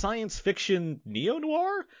upcoming science fiction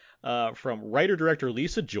neo-noir from writer-director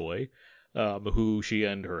Lisa Joy, who she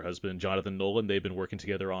and her husband Jonathan Nolan, they've been working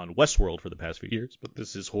together on Westworld for the past few years, but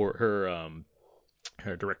this is her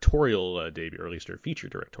directorial debut, or at least her feature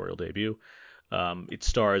directorial debut. It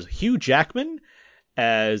stars Hugh Jackman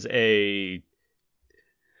as I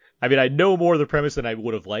know more of the premise than I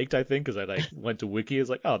would have liked, I think, because I went to Wiki. It's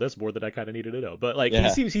like, oh, that's more than I kind of needed to know. But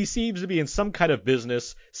he seems to be in some kind of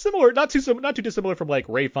business similar, not too dissimilar from like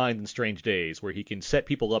Ray Fiennes in Strange Days, where he can set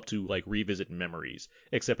people up to like revisit memories,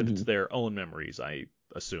 except that it's their own memories, I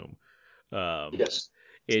assume. Yes,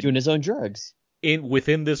 he's doing his own drugs.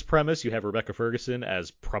 Within this premise, you have Rebecca Ferguson as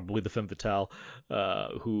probably the femme fatale,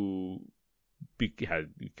 who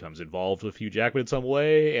becomes involved with Hugh Jackman in some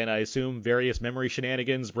way, and I assume various memory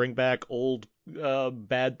shenanigans bring back old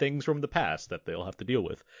bad things from the past that they'll have to deal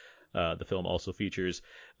with. The film also features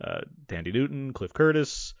Tandy Newton, Cliff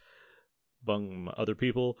Curtis, among other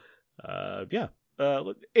people. Abe,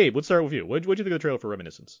 let's start with you. What'd you think of the trailer for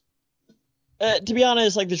Reminiscence? To be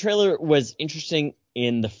honest, like the trailer was interesting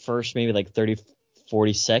in the first maybe like 30,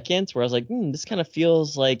 40 seconds, where I was like, this kind of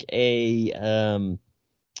feels like a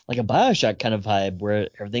BioShock kind of vibe where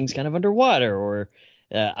everything's kind of underwater, or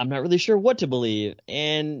I'm not really sure what to believe.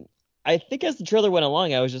 And I think as the trailer went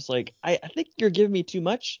along, I was just like, I think you're giving me too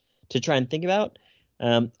much to try and think about.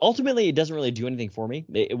 Ultimately, it doesn't really do anything for me.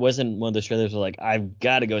 It wasn't one of those trailers where like, I've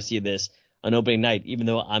got to go see this on opening night, even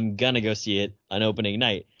though I'm going to go see it on opening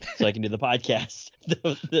night so I can do the podcast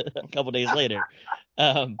a couple days later.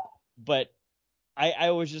 But I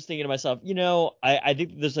was just thinking to myself, I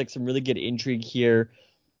think there's like some really good intrigue here.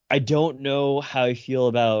 I don't know how I feel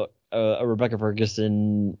about a Rebecca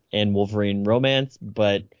Ferguson and Wolverine romance,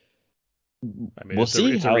 but we'll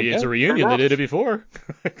see how it goes. It's a reunion. They did it before.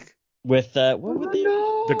 With what would they?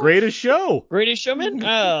 The Greatest Show. Greatest Showman?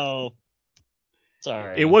 Oh,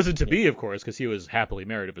 sorry. It wasn't to be, of course, because he was happily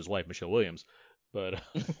married to his wife Michelle Williams, but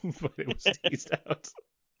it was teased out.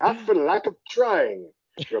 Not for lack of trying,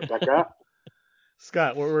 Rebecca.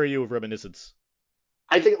 Scott, where were you with Reminiscence?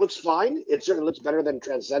 I think it looks fine. It certainly looks better than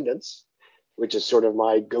Transcendence, which is sort of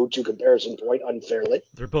my go-to comparison point, unfairly.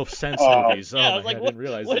 They're both Sense movies. Yeah, I was like, I didn't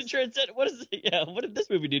realize what this. what did this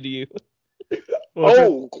movie do to you?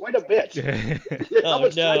 Well, quite a bit. How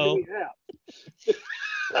much time do we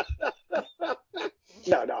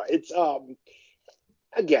have? No, it's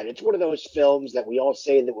again, it's one of those films that we all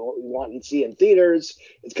say that we want and see in theaters.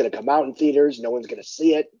 It's going to come out in theaters. No one's going to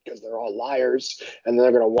see it because they're all liars, and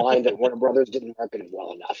they're going to whine that Warner Brothers didn't market it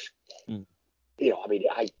well enough.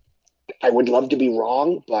 I would love to be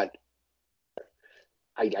wrong, but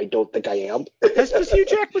I don't think I am. Does Hugh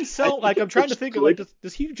Jackman sell? Like, I'm trying to think of like,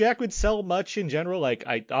 does Hugh Jackman sell much in general? Like,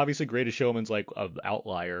 obviously Greatest Showman's like an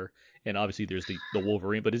outlier, and obviously there's the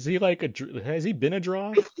Wolverine. But is he like has he been a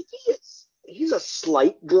draw? He's a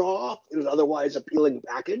slight draw in an otherwise appealing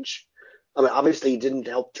package. I mean, obviously, he didn't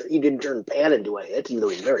turn Pan into a hit, even though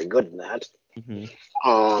he's very good in that. Hmm.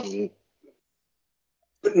 Um,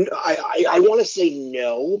 but I want to say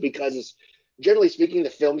no because generally speaking, the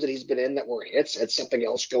films that he's been in that were hits had something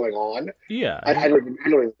else going on. Yeah, I don't even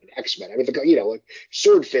mean X-Men. I mean, like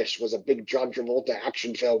Swordfish was a big John Travolta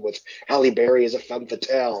action film with Halle Berry as a femme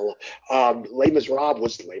fatale. Les Miserables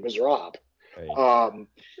was Les Miserables. Right.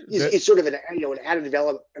 that, It's sort of an added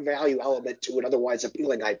value element to an otherwise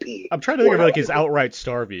appealing IP. I'm trying to think of like his outright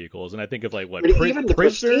star vehicles, and I think of like what But even the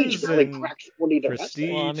Prestige Prisoners barely and cracked 20 domestic.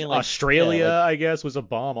 Well, I Prestige. mean, like, Australia, yeah, like, I guess, was a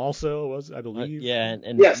bomb. Also, was I believe. yeah,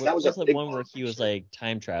 and Yes, that was a what's the big one where he was blockbuster. like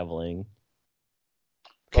time traveling?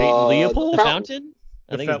 Kate and The Leopold. The Fountain. Fountain?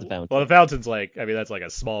 I think it's the Well, Fountain. the Fountain's like, I mean, that's like a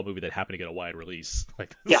small movie that happened to get a wide release.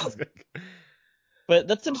 Like, Yeah. But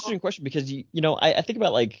that's an interesting question because I think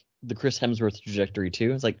about like the Chris Hemsworth trajectory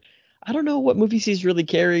too. It's like I don't know what movies he's really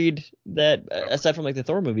carried that aside from like the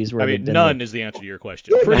Thor movies where I they've mean, been none like is the answer to your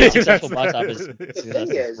question. Yeah, really successful box office The thing successes,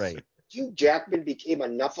 is, right? Hugh Jackman became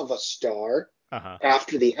enough of a star Uh-huh.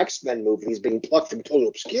 after the X-Men movies being plucked from total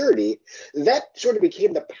obscurity. That sort of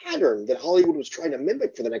became the pattern that Hollywood was trying to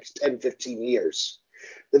mimic for the next 10, 15 years.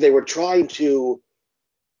 That they were trying to,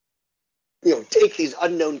 take these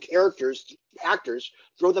unknown actors,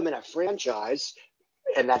 throw them in a franchise,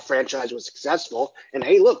 and that franchise was successful. And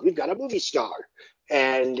hey, look, we've got a movie star.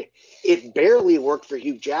 And it barely worked for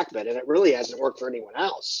Hugh Jackman, and it really hasn't worked for anyone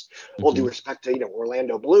else. All due Mm-hmm. respect to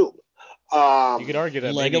Orlando Bloom, You could argue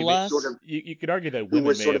that maybe Legolas. you could argue that who women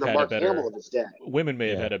was may sort of have the had a Mark Hamill better of his day.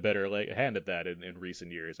 Yeah. like hand at that in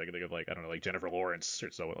recent years. I can think of like I don't know like Jennifer Lawrence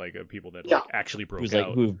or so like people that Yeah. like actually broke Who's like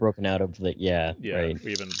out. who've broken out of the right.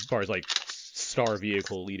 Even as far as like star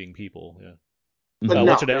vehicle leading people. Yeah. But Mhm. no,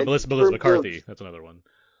 What's her name? in Melissa terms McCarthy. That's another one.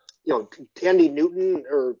 of, Tandy Newton,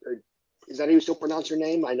 or is that how you still pronounce her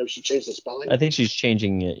name? I know she changed the spelling. I think she's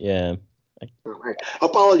changing it. Yeah. All right.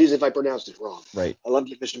 Apologies if I pronounced it wrong. Right. I love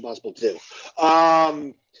Mission Impossible too.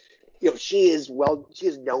 She is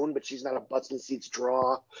known, but she's not a butts and seats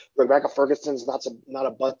draw. Rebecca Ferguson's not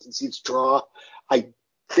a butts and seats draw. I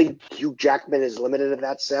think Hugh Jackman is limited in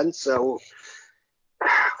that sense. So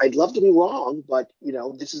I'd love to be wrong, but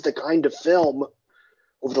this is the kind of film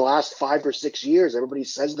over the last 5 or 6 years everybody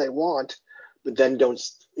says they want, but then don't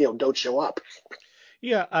show up.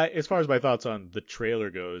 Yeah, as far as my thoughts on the trailer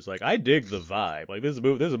goes, like I dig the vibe. Like this is a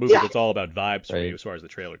movie Yeah. that's all about vibes for me Right. as far as the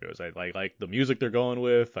trailer goes. I like the music they're going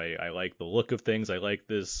with. I like the look of things. I like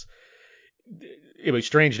this.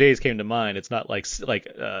 Strange Days came to mind. It's not like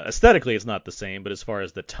aesthetically it's not the same, but as far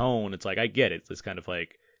as the tone, it's like I get it. It's kind of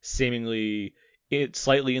like seemingly it's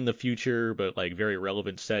slightly in the future, but like very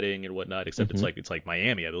relevant setting and whatnot. Except Mhm. it's like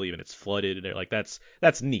Miami, I believe, and it's flooded and like that's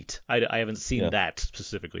neat. I haven't seen Yeah. that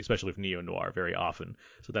specifically, especially with neo noir very often.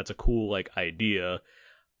 So that's a cool like idea.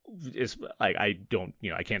 It's like I don't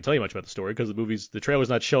I can't tell you much about the story because the trailer's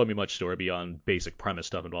not showing me much story beyond basic premise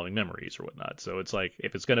stuff involving memories or whatnot. So it's like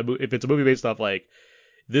if it's a movie based off like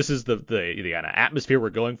this is the kind of atmosphere we're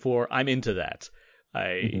going for, I'm into that.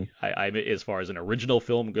 Mhm. I'm as far as an original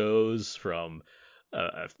film goes from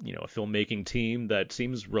a filmmaking team that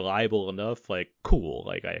seems reliable enough. Like cool.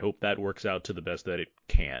 Like I hope that works out to the best that it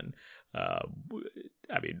can. Uh,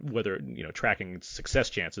 I mean, whether tracking success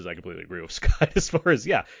chances, I completely agree with Scott. As far as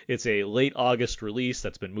it's a late August release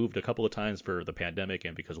that's been moved a couple of times for the pandemic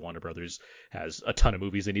and because Warner Brothers has a ton of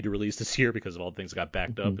movies they need to release this year because of all the things that got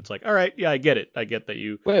backed up. Mhm. It's like, all right, yeah, I get it. I get that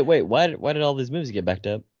you. Wait. Why did all these movies get backed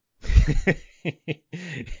up?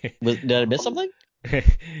 Did I miss something?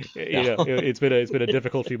 It's been a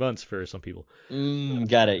difficult few months for some people.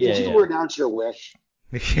 Got it. If you Yeah. were announced your wish.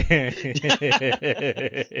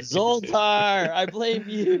 Zoltar, I blame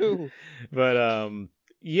you. But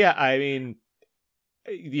yeah, I mean,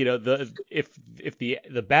 if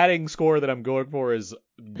the batting score that I'm going for is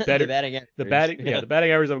better, The batting average. the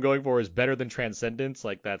batting average I'm going for is better than Transcendence.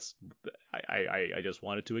 Like that's, I just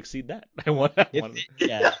wanted to exceed that. If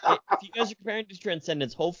you guys are comparing to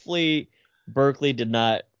Transcendence, hopefully Berkeley did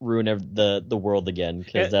not ruin the world again,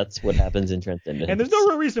 because that's what happens in Transcendence. And there's no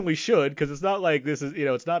real reason we should, because it's not like this is,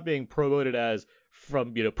 it's not being promoted as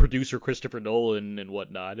from producer Christopher Nolan and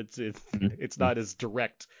whatnot. It's not as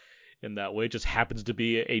direct in that way. It just happens to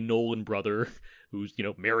be a Nolan brother who's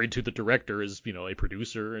married to the director as a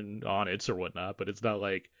producer and on it or whatnot. But it's not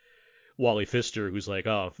like Wally Pfister who's like,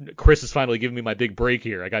 oh, Chris is finally giving me my big break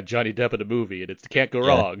here. I got Johnny Depp in a movie and it can't go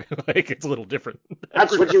wrong. Like it's a little different.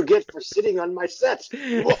 That's what you get for sitting on my set.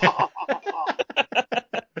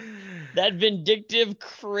 That vindictive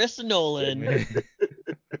Chris Nolan.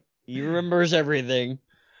 He remembers everything.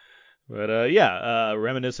 But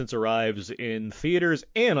Reminiscence arrives in theaters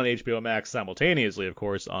and on HBO Max simultaneously, of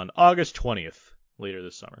course, on August 20th, later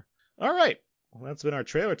this summer. All right, well, that's been our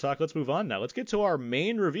trailer talk. Let's move on now. Let's get to our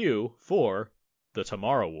main review for The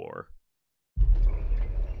Tomorrow War.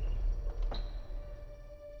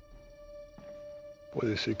 Boy,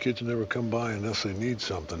 they say kids never come by unless they need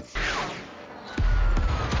something.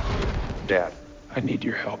 Dad, I need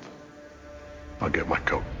your help. I'll get my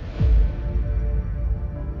coat.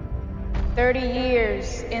 30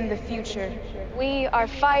 years in the future. We are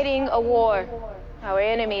fighting a war. Our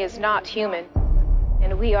enemy is not human,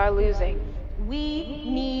 and we are losing. We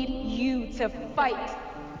need you to fight.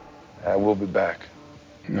 I will be back.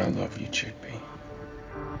 And I love you, Chickpea.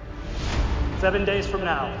 7 days from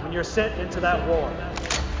now, when you're sent into that war,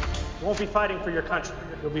 you won't be fighting for your country.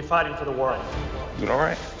 You'll be fighting for the world. Is it all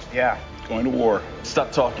right? Yeah, going to war.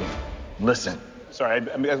 Stop talking. Listen. Sorry,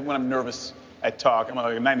 when I'm nervous, I talk. I'm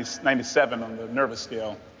like a 97 on the nervous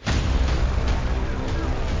scale.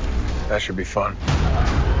 That should be fun.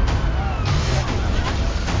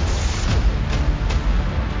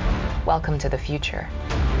 Welcome to the future.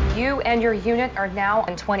 You and your unit are now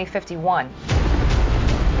in 2051.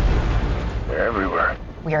 They're everywhere.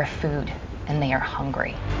 We are food, and they are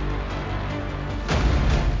hungry.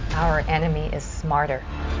 Our enemy is smarter,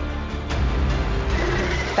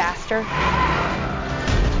 faster,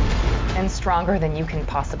 and stronger than you can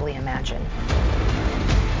possibly imagine.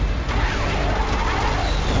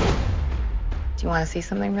 Do you want to see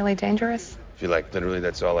something really dangerous? I feel like literally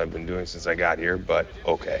that's all I've been doing since I got here, but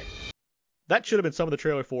okay. That should have been some of the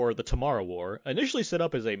trailer for The Tomorrow War. Initially set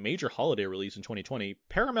up as a major holiday release in 2020,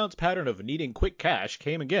 Paramount's pattern of needing quick cash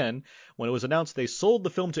came again when it was announced they sold the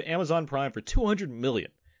film to Amazon Prime for $200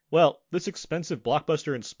 million. Well, this expensive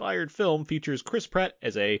blockbuster-inspired film features Chris Pratt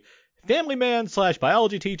as a family man /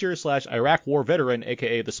 biology teacher / Iraq war veteran,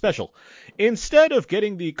 aka The Special. Instead of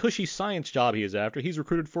getting the cushy science job he is after, he's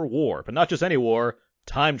recruited for war, but not just any war.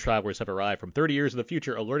 Time travelers have arrived from 30 years in the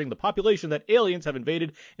future, alerting the population that aliens have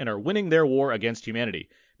invaded and are winning their war against humanity.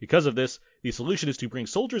 Because of this, the solution is to bring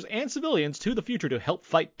soldiers and civilians to the future to help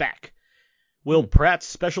fight back. Will Pratt's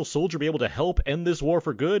special soldier be able to help end this war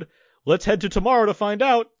for good? Let's head to tomorrow to find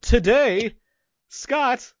out. Today,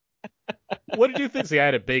 Scott, what did you think? See, I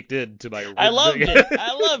had it baked into my... I loved it.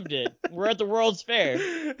 I loved it. We're at the World's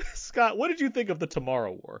Fair. Scott, what did you think of The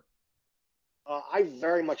Tomorrow War? I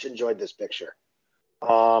very much enjoyed this picture.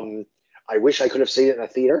 I wish I could have seen it in a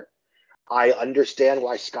theater. I understand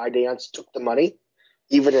why Skydance took the money,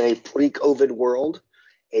 even in a pre-COVID world.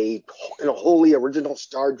 In a wholly original,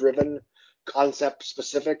 star-driven,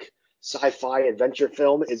 concept-specific sci-fi adventure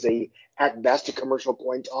film is at best a commercial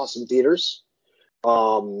coin toss in theaters.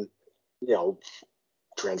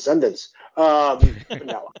 Transcendence. Having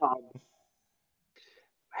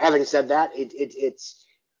said that, it's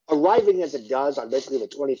arriving as it does on basically the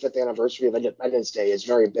 25th anniversary of Independence Day is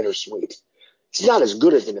very bittersweet. It's not as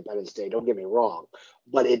good as Independence Day, don't get me wrong,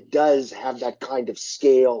 but it does have that kind of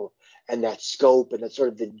scale and that scope and that sort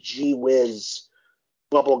of the gee whiz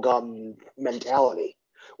bubblegum mentality,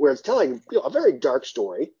 where it's telling a very dark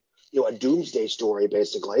story, a doomsday story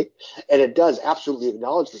basically, and it does absolutely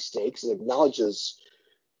acknowledge the stakes and acknowledges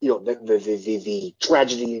the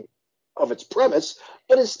tragedy of its premise,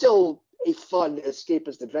 but it's still a fun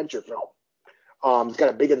escapist adventure film. It's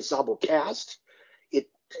got a big ensemble cast. It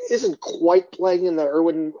isn't quite playing in the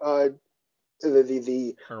Irwin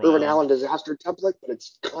Allen disaster template, but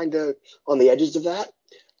it's kind of on the edges of that.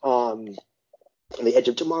 On the edge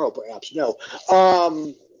of tomorrow, perhaps. No.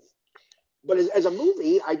 But as a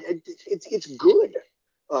movie, it's good.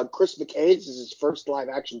 Chris McKay, this is his first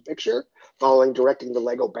live-action picture following directing the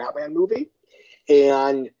Lego Batman movie.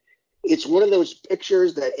 And it's one of those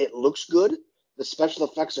pictures that it looks good. The special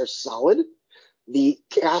effects are solid. The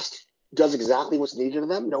cast does exactly what's needed of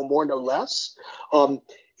them, no more, no less.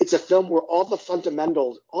 It's a film where all the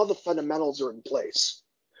fundamentals are in place.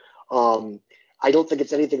 I don't think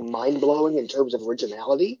it's anything mind-blowing in terms of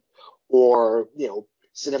originality or,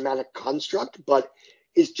 cinematic construct, but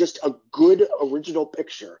it's just a good original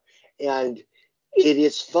picture. And it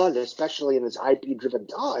is fun, especially in this IP-driven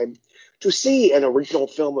time, to see an original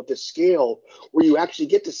film of this scale where you actually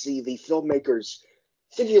get to see the filmmakers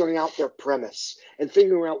figuring out their premise and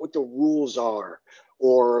figuring out what the rules are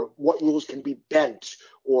or what rules can be bent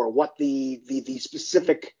or what the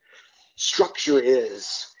specific structure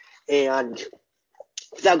is. And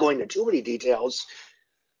without going into too many details,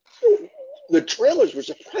 the trailers were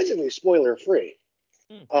surprisingly spoiler-free.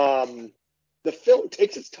 The film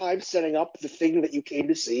takes its time setting up the thing that you came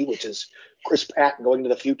to see, which is Chris Pratt going to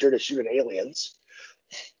the future to shoot at aliens.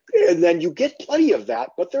 And then you get plenty of that,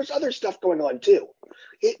 but there's other stuff going on too.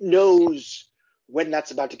 It knows when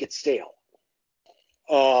that's about to get stale.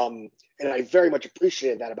 And I very much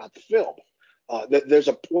appreciated that about the film. There's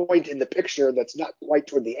a point in the picture that's not quite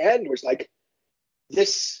toward the end where it's like,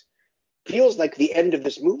 this feels like the end of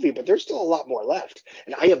this movie, but there's still a lot more left.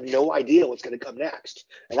 And I have no idea what's going to come next.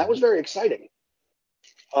 And that was very exciting.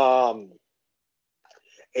 And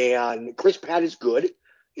Chris Pratt is good.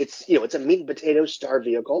 It's a meat and potatoes star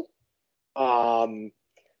vehicle.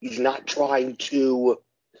 He's not trying to,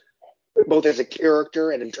 both as a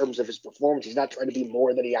character and in terms of his performance, he's not trying to be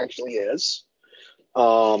more than he actually is.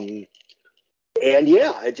 And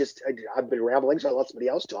yeah, I've been rambling, so I'll let somebody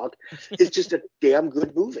else talk. It's just a damn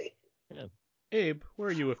good movie. Yeah. Abe, where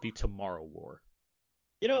are you with the Tomorrow War?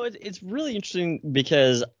 It's really interesting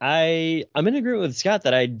because I'm in agreement with Scott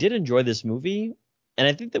that I did enjoy this movie, and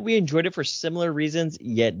I think that we enjoyed it for similar reasons,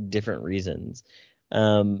 yet different reasons.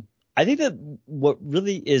 I think that what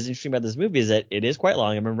really is interesting about this movie is that it is quite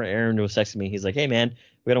long. I remember Aaron was texting me. He's like, "Hey, man,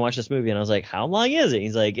 we're going to watch this movie." And I was like, "How long is it?"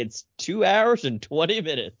 He's like, "It's 2 hours and 20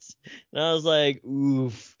 minutes." And I was like,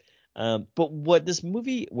 oof. But what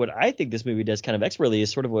I think this movie does kind of expertly is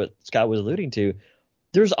sort of what Scott was alluding to.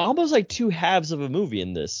 There's almost like two halves of a movie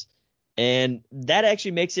in this. And that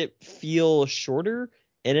actually makes it feel shorter.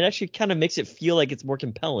 And it actually kind of makes it feel like it's more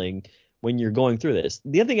compelling when you're going through this.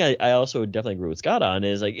 The other thing I also definitely agree with Scott on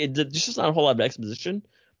is like there's just not a whole lot of exposition.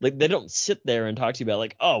 Like they don't sit there and talk to you about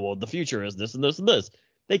like, oh, well, the future is this and this and this.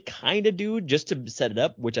 They kind of do just to set it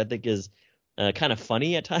up, which I think is kind of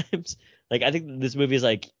funny at times. Like I think this movie is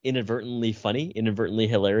like inadvertently funny, inadvertently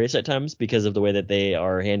hilarious at times because of the way that they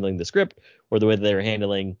are handling the script or the way that they're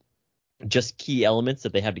handling just key elements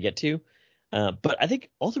that they have to get to. But I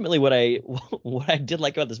think ultimately what I did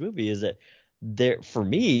like about this movie is that for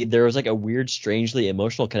me there was like a weird, strangely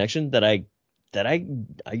emotional connection that I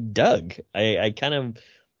dug. I kind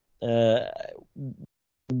of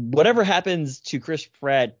whatever happens to Chris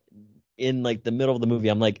Pratt in like the middle of the movie,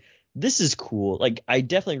 I'm like, this is cool. Like I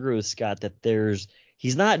definitely agree with Scott that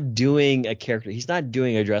he's not doing a character. He's not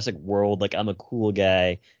doing a Jurassic World like I'm a cool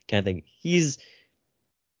guy kind of thing. He's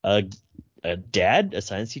a dad, a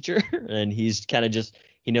science teacher, and he's kind of just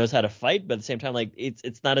he knows how to fight, but at the same time, like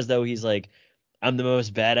it's not as though he's like I'm the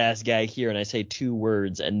most badass guy here, and I say 2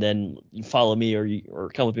 words, and then you follow me or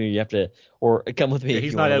come with me. You have to or come with me. Yeah, if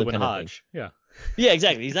he's you not want Edwin Hodge. Yeah. Yeah,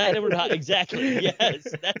 exactly. He's not Edward Hodge. Exactly. Yes,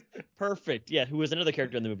 that's perfect. Yeah, who was another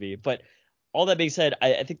character in the movie. But all that being said,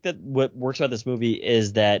 I think that what works about this movie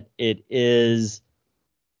is that it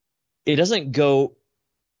doesn't go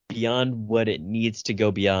beyond what it needs to go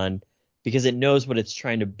beyond because it knows what it's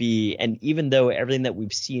trying to be. And even though everything that we're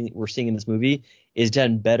seeing in this movie is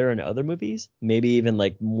done better in other movies, maybe even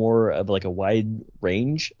like more of like a wide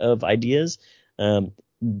range of ideas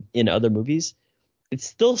in other movies, it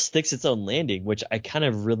still sticks its own landing, which I kind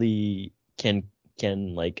of really can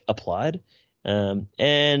like applaud.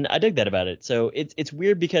 And I dig that about it. So it's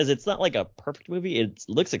weird because it's not like a perfect movie. It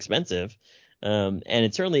looks expensive. And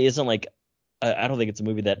it certainly isn't like I don't think it's a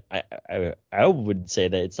movie that I would say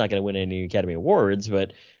that it's not going to win any Academy Awards,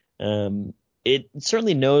 but it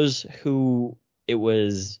certainly knows who it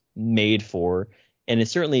was made for. And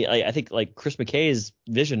it's certainly I think like Chris McKay's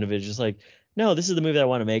vision of it is just like, no, this is the movie that I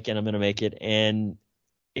want to make and I'm going to make it. And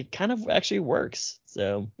it kind of actually works.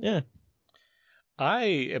 So, yeah. I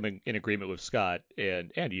am in agreement with Scott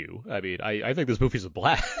and you. I mean, I think this movie's a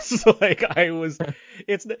blast. Like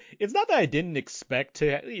it's not that I didn't expect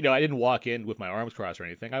to, I didn't walk in with my arms crossed or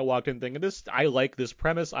anything. I walked in thinking I like this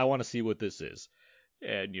premise. I want to see what this is.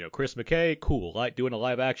 And Chris McKay, cool. Like doing a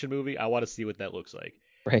live action movie. I want to see what that looks like.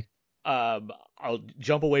 Right. I'll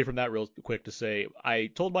jump away from that real quick to say I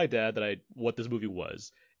told my dad what this movie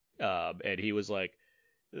was, and he was like.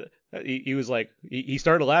 He was like he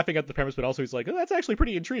started laughing at the premise, but also he's like, oh, that's actually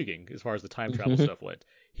pretty intriguing as far as the time travel stuff went.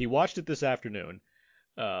 He watched it this afternoon.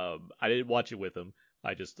 I didn't watch it with him.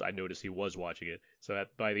 I noticed he was watching it. So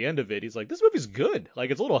by the end of it, he's like, this movie's good. Like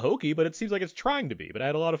it's a little hokey, but it seems like it's trying to be. But I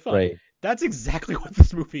had a lot of fun. Right. That's exactly what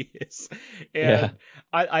this movie is. And yeah.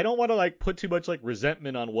 I don't want to like put too much like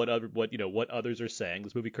resentment on what others are saying.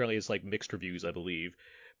 This movie currently has like mixed reviews, I believe.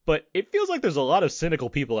 But it feels like there's a lot of cynical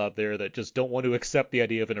people out there that just don't want to accept the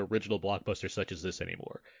idea of an original blockbuster such as this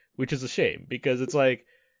anymore, which is a shame because it's like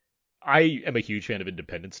I am a huge fan of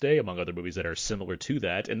Independence Day, among other movies that are similar to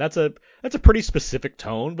that, and that's a pretty specific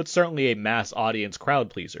tone, but certainly a mass audience crowd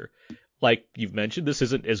pleaser. Like you've mentioned, this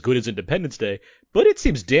isn't as good as Independence Day, but it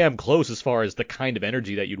seems damn close as far as the kind of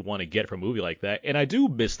energy that you'd want to get from a movie like that. And I do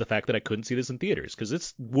miss the fact that I couldn't see this in theaters, because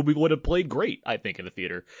this movie would have played great, I think, in a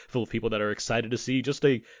theater full of people that are excited to see just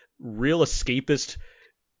a real escapist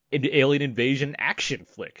alien invasion action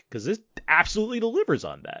flick, because this absolutely delivers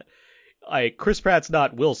on that. Like, Chris Pratt's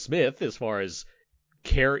not Will Smith as far as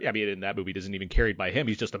in that movie, it isn't even carried by him.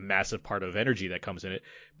 He's just a massive part of energy that comes in it.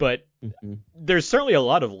 But there's certainly a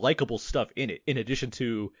lot of likable stuff in it, in addition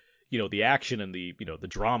to, the action and the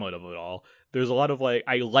drama of it all. There's a lot of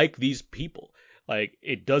I like these people. Like,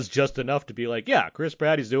 it does just enough to be like, yeah, Chris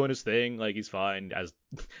Pratt, he's doing his thing. Like, he's fine as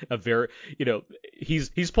a very,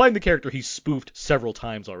 he's playing the character he's spoofed several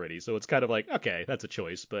times already. So it's kind of like, okay, that's a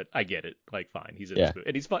choice, but I get it. Like, fine, he's in this movie,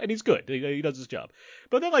 and he's fine, and he's good. He does his job.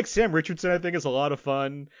 But then, Sam Richardson, I think, is a lot of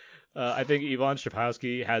fun. I think Yvonne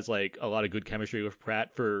Strahovski has, a lot of good chemistry with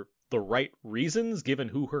Pratt for the right reasons, given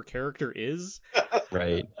who her character is.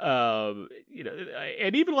 Right. And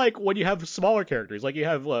even when you have smaller characters, like you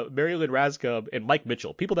have Mary Lynn Razcub and Mike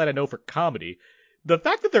Mitchell, people that I know for comedy, the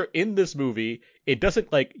fact that they're in this movie, it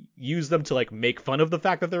doesn't use them to make fun of the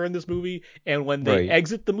fact that they're in this movie. And when they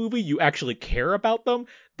exit the movie, you actually care about them.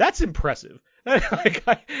 That's impressive.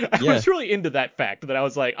 I was really into that fact that I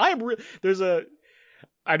was like,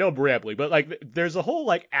 I know I'm rambling, but there's a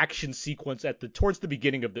whole action sequence towards the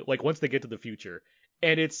beginning of the once they get to the future,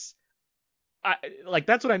 and it's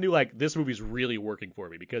that's when I knew this movie's really working for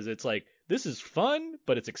me, because it's this is fun,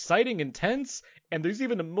 but it's exciting, intense, and there's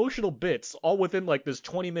even emotional bits all within this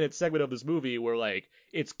 20-minute segment of this movie where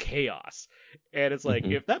it's chaos, and it's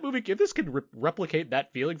if this can replicate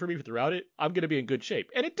that feeling for me throughout it, I'm gonna be in good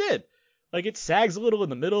shape, and it did. It sags a little in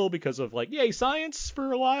the middle because of yay, science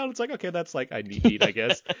for a while. It's okay, that's I need, I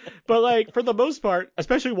guess. But for the most part,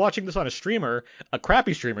 especially watching this on a streamer, a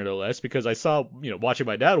crappy streamer no less, because I saw, watching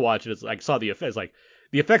my dad watch it, I saw the effects.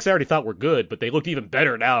 The effects I already thought were good, but they looked even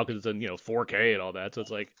better now because it's in 4K and all that. So it's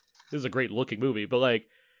this is a great looking movie. But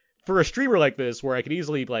for a streamer like this, where I could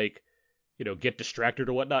easily get distracted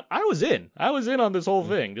or whatnot, I was in on this whole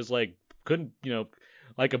thing. Just couldn't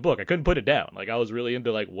like a book. I couldn't put it down. I was really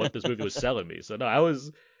into what this movie was selling me. So no, I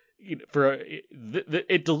was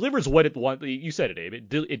it delivers what it wants. You said it, Abe.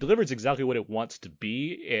 It delivers exactly what it wants to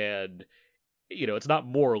be, and it's not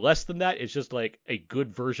more or less than that. It's just a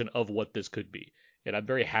good version of what this could be, and I'm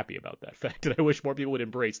very happy about that fact. And I wish more people would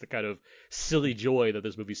embrace the kind of silly joy that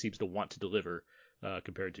this movie seems to want to deliver,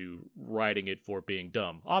 compared to writing it for being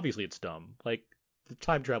dumb. Obviously, it's dumb. The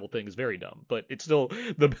time travel thing is very dumb, but it's still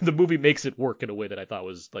the movie makes it work in a way that I thought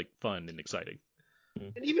was fun and exciting.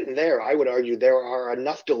 And even there, I would argue there are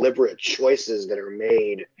enough deliberate choices that are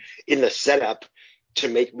made in the setup to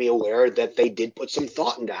make me aware that they did put some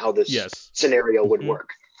thought into how this scenario would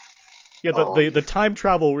work. Yeah, the time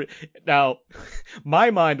travel. Now,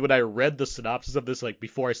 my mind when I read the synopsis of this,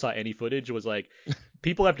 before I saw any footage, was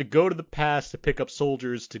people have to go to the past to pick up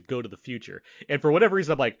soldiers to go to the future. And for whatever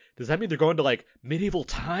reason, I'm does that mean they're going to medieval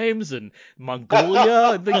times and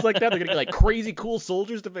Mongolia and things like that? They're gonna get crazy cool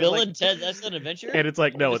soldiers to Bill and Ted's Excellent Adventure. And it's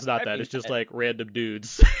no, it's not that. It's just random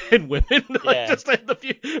dudes and women, just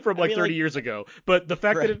from 30 years ago. But the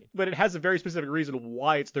fact that it has a very specific reason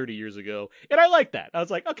why it's 30 years ago, and I like that. I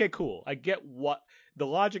was okay, cool. I get what the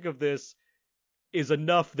logic of this is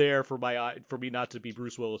enough there for me not to be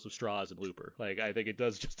Bruce Willis with straws and Looper. I think it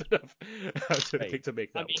does just enough to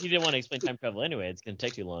make that. I mean, you didn't want to explain time travel anyway. It's going to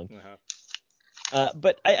take too long.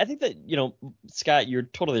 But I think that Scott, you're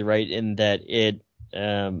totally right in that it,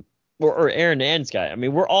 or Aaron and Scott. I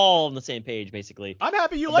mean, we're all on the same page basically. I'm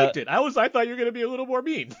happy you liked it. I thought you were going to be a little more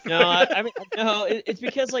mean. No, no, it's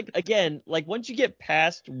because again, once you get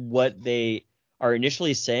past what they are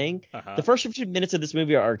initially saying, the first 15 minutes of this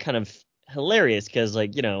movie are kind of hilarious because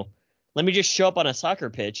let me just show up on a soccer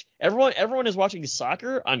pitch. Everyone is watching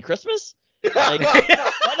soccer on Christmas. That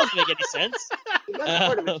doesn't make any sense. That's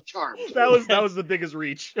part of its charm. That was the biggest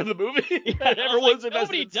reach of the movie. Yeah, everyone's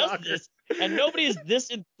nobody does soccer. This, and nobody is this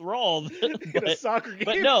enthralled in a soccer game.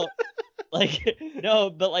 But no,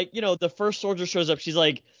 the first soldier shows up. She's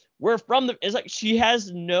we're from the. It's she has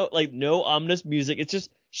no ominous music. It's just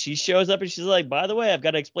she shows up and she's by the way, I've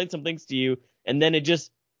got to explain some things to you, and then it just.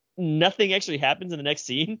 Nothing actually happens in the next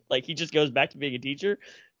scene. He just goes back to being a teacher,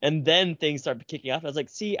 and then things start kicking off. I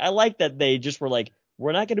was see, I like that they just were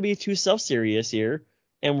we're not going to be too self-serious here,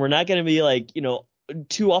 and we're not going to be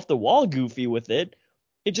too off the wall goofy with it.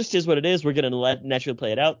 It just is what it is. We're going to let naturally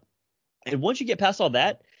play it out. And once you get past all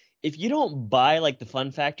that, if you don't buy the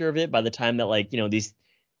fun factor of it by the time that these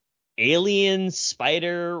alien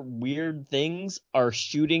spider weird things are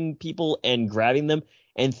shooting people and grabbing them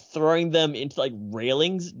and throwing them into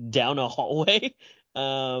railings down a hallway,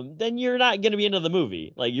 then you're not going to be into the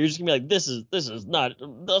movie. You're just gonna be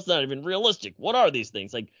that's not even realistic. What are these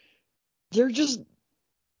things? They're just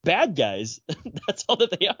bad guys. That's all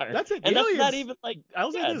that they are. That's it. And Aliens, that's not even like.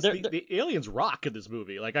 I'll say Yeah, this: the aliens rock in this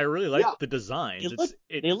movie. Like I really like the designs.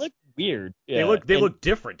 They look weird. They Yeah. look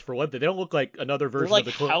different for one thing. They don't look like another They're version like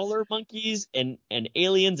of the howler monkeys and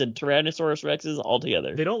aliens and Tyrannosaurus Rexes all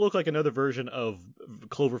together. They don't look like another version of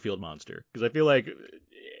Cloverfield monster because I feel like,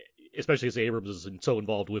 especially as Abrams is so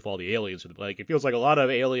involved with all the aliens, like it feels like a lot of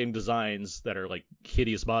alien designs that are like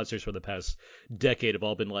hideous monsters for the past decade have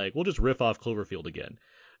all been like, we'll just riff off Cloverfield again.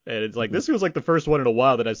 And it's like, this feels like the first one in a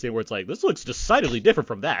while that I've seen where it's like, this looks decidedly different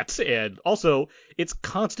from that. And also, it's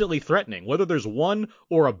constantly threatening. Whether there's one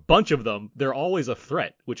or a bunch of them, they're always a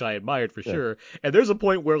threat, which I admired for sure. And there's a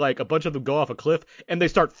point where, like, a bunch of them go off a cliff and they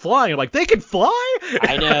start flying. I'm like, they can fly?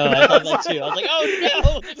 I know, I thought that too. I was like, oh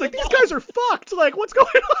no! It's like, these guys are fucked. Like, what's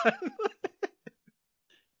going on?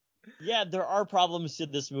 Yeah, there are problems to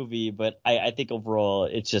this movie, but I think overall,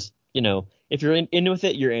 it's just, if you're in with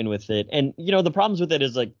it, you're in with it. And, the problems with it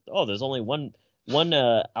is like, oh, there's only one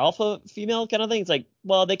alpha female kind of thing. It's like,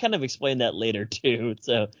 well, they kind of explain that later too.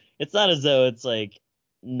 So it's not as though it's like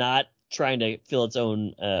not trying to fill its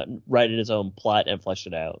own, write in its own plot and flesh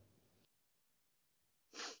it out.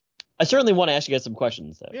 I certainly want to ask you guys some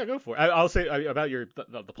questions, though. Yeah, go for it. I'll say about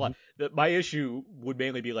the plot. My issue would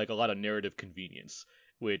mainly be like a lot of narrative convenience,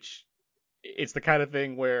 which it's the kind of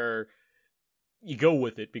thing where you go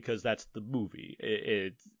with it because that's the movie.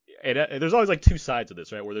 And there's always like two sides of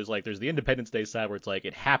this, right? Where there's the Independence Day side where it's like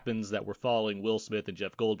it happens that we're following Will Smith and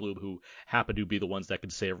Jeff Goldblum, who happen to be the ones that can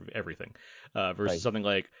say everything, versus something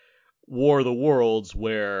like War of the Worlds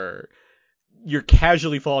where you're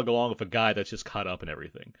casually following along with a guy that's just caught up in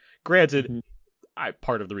everything. Granted,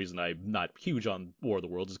 part of the reason I'm not huge on War of the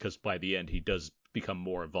Worlds is because by the end he does become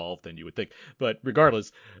more involved than you would think. But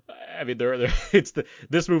regardless, I mean,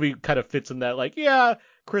 this movie kind of fits in that, like, yeah,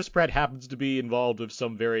 Chris Pratt happens to be involved with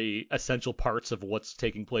some very essential parts of what's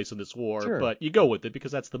taking place in this war, but you go with it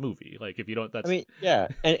because that's the movie. Like, if you don't, that's. I mean, yeah,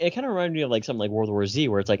 and it kind of reminded me of like something like World War Z,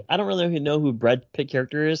 where it's like I don't really know who Brad Pitt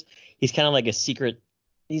character is. He's kind of like a secret.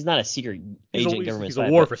 He's not a secret agent government. He's a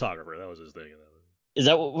war photographer. That was his thing. Is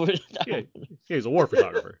that what? Yeah, he's a war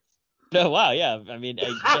photographer. No, wow, yeah. I mean,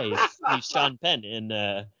 he's Sean Penn in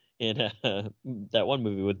that one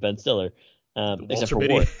movie with Ben Stiller, except for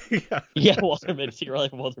war. Yeah, Walter Mitty. Secret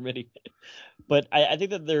Life of Walter Mitty. But I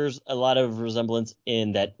think that there's a lot of resemblance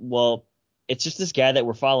in that. Well, it's just this guy that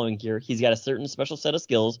we're following here. He's got a certain special set of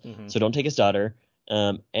skills, so don't take his daughter.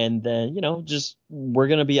 And then just we're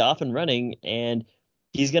gonna be off and running, and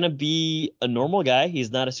he's gonna be a normal guy.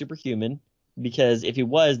 He's not a superhuman. Because if he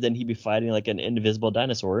was, then he'd be fighting like an invisible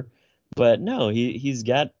dinosaur. But no, he's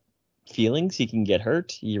got feelings. He can get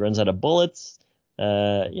hurt. He runs out of bullets.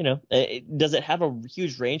 Does it have a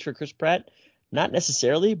huge range for Chris Pratt? Not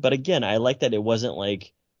necessarily. But again, I like that it wasn't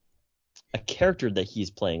like a character that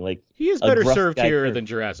he's playing. Like he is better served here than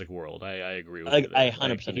Jurassic World. I agree with you. I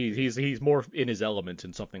 100%. Like, he's more in his element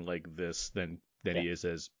in something like this than he is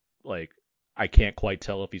as like I can't quite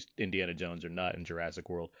tell if he's Indiana Jones or not in Jurassic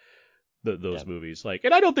World. Those movies, like,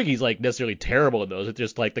 and I don't think he's like necessarily terrible in those. It's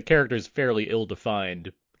just like the character is fairly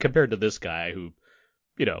ill-defined compared to this guy who,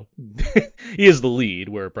 he is the lead,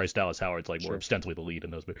 where Bryce Dallas Howard's like more ostensibly the lead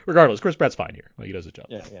in those movies. Regardless, Chris Pratt's fine here. Like, he does his job.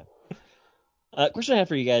 Yeah. Question I have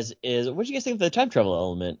for you guys is, what do you guys think of the time travel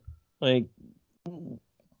element? Like,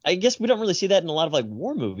 I guess we don't really see that in a lot of like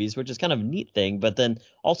war movies, which is kind of a neat thing. But then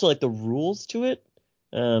also like the rules to it,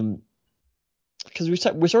 because we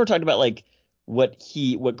sort of talked about like what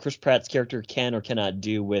Chris Pratt's character can or cannot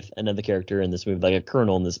do with another character in this movie, like a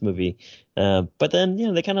colonel in this movie. But then,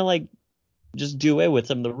 they kind of like just do away with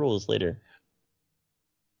some of the rules later.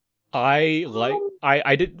 I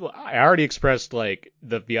already expressed like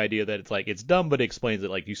the idea that it's like it's dumb, but it explains it,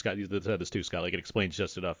 like you said this too, Scott. Like, it explains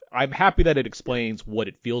just enough. I'm happy that it explains what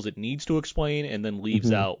it feels it needs to explain, and then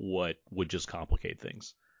leaves out what would just complicate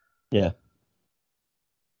things. Yeah.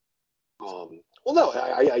 Well, no,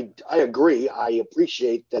 I agree. I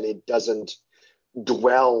appreciate that it doesn't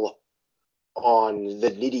dwell on the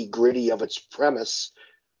nitty-gritty of its premise.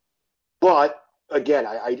 But, again,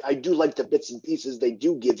 I do like the bits and pieces they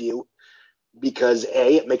do give you because,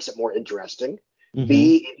 A, it makes it more interesting.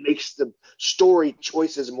 B, it makes the story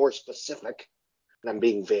choices more specific. And I'm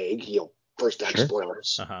being vague, first act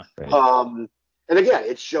spoilers. And, again,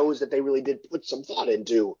 it shows that they really did put some thought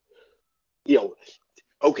into,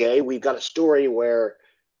 okay, we've got a story where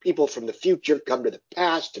people from the future come to the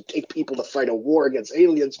past to take people to fight a war against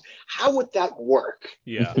aliens. How would that work?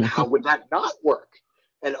 Yeah. And how would that not work?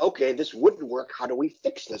 And okay, this wouldn't work. How do we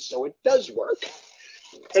fix this so it does work?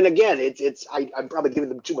 And again, I'm probably giving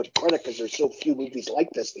them too much credit because there's so few movies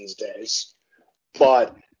like this these days.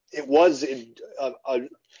 But it was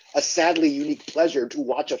a sadly unique pleasure to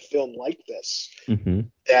watch a film like this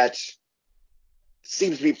that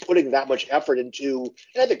seems to be putting that much effort into.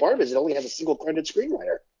 And I think part of it is it only has a single credited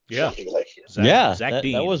screenwriter. Yeah. Shockingly. Zach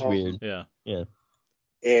Dean. That was weird. Yeah.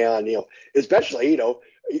 And especially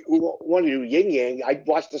one to do Yin Yang. I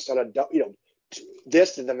watched this on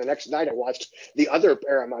this, and then the next night I watched the other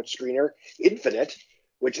Paramount screener, Infinite,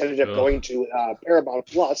 which ended up going to Paramount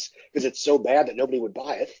Plus because it's so bad that nobody would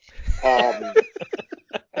buy it.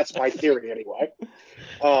 That's my theory anyway.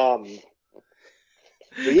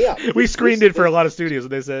 We screened it for a lot of studios,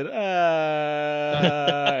 and they said,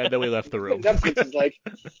 and then we left the room. Netflix is like,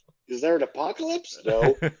 is there an apocalypse?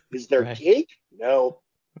 No. Is there cake? No.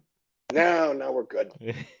 No, we're good.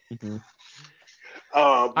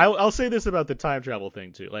 I'll say this about the time travel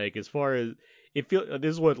thing too. Like, as far as this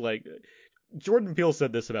is what like Jordan Peele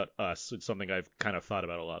said this about Us. It's something I've kind of thought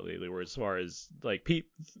about a lot lately. Where as far as like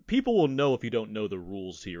people will know if you don't know the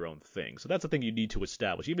rules to your own thing. So that's the thing you need to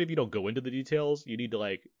establish. Even if you don't go into the details, you need to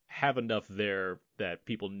like have enough there that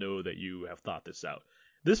people know that you have thought this out.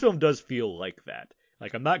 This film does feel like that.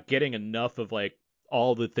 Like, I'm not getting enough of like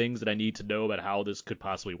all the things that I need to know about how this could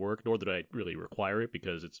possibly work, nor that I really require it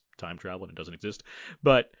because it's time travel and it doesn't exist.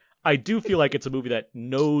 But I do feel like it's a movie that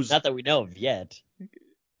knows. Not that we know of yet.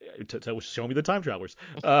 Show me the time travelers.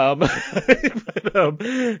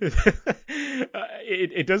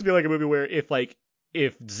 It does feel like a movie where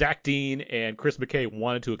if Zach Dean and Chris McKay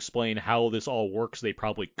wanted to explain how this all works, they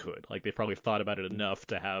probably could. Like, they probably thought about it enough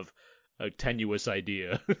to have a tenuous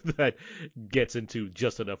idea that gets into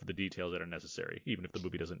just enough of the details that are necessary, even if the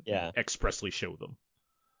movie doesn't expressly show them.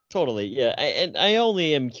 Totally, yeah. And I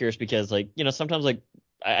only am curious because, like, sometimes, like,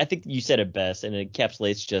 I think you said it best, and it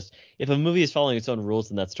encapsulates just, if a movie is following its own rules,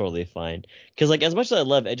 then that's totally fine. Because, like, as much as I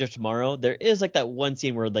love Edge of Tomorrow, there is, like, that one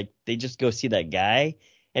scene where, like, they just go see that guy,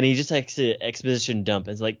 and he just likes to exposition dump.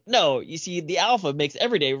 And it's like, no, you see, the Alpha makes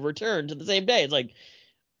every day return to the same day. It's like,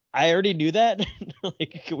 I already knew that.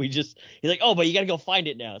 Like, can we just? He's like, oh, but you gotta go find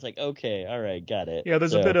it now. It's like, okay, all right, got it. Yeah,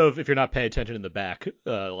 there's a bit of, if you're not paying attention in the back,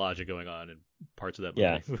 logic going on in parts of that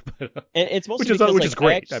movie. Yeah, and it's mostly which is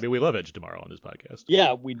great. I mean, we love Edge of Tomorrow on this podcast.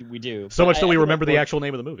 Yeah, we do. So much that we remember the actual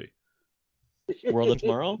name of the movie. World of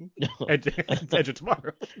Tomorrow? No. Edge of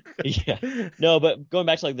Tomorrow. Yeah. No, but going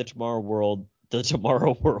back to like the Tomorrow World, the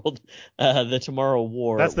Tomorrow War.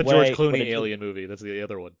 That's the George Clooney alien movie. That's the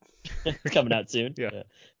other one. It's coming out soon. Yeah.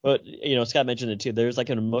 But, Scott mentioned it too. There's like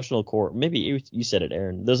an emotional core. Maybe you said it,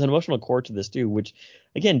 Aaron. There's an emotional core to this too, which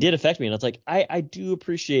again did affect me. And I was like, I do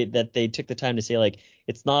appreciate that they took the time to say, like,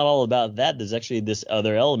 it's not all about that. There's actually this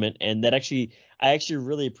other element. And that I actually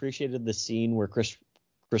really appreciated the scene where Chris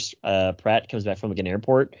Pratt comes back from like an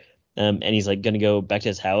airport, and he's like going to go back to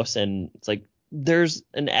his house. And it's like, there's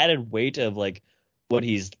an added weight of like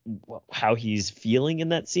how he's feeling in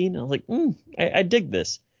that scene. I was like, I dig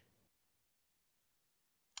this.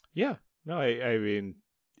 Yeah, no, I mean,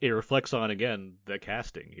 it reflects on, again, the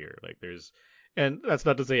casting here. Like, and that's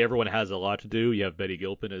not to say everyone has a lot to do. You have Betty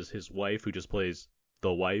Gilpin as his wife, who just plays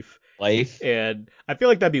the wife. And I feel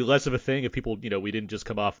like that'd be less of a thing if people, we didn't just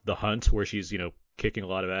come off The Hunt, where she's, kicking a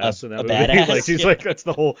lot of ass in that movie. Badass, like, she's like, that's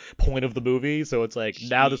the whole point of the movie. So it's like,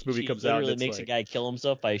 now this movie comes out. She literally makes a guy kill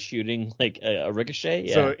himself by shooting like a ricochet.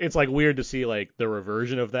 Yeah. So it's like weird to see like the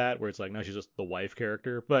reversion of that, where it's like, now she's just the wife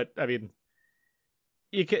character. But I mean,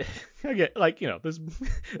 you can, I get, like, this,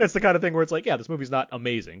 that's the kind of thing where it's like, yeah, this movie's not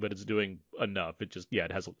amazing, but it's doing enough. It just,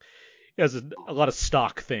 it has a lot of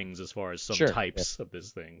stock things as far as some types of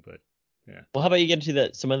this thing, but yeah. Well, how about you get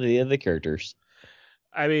into some of the other characters?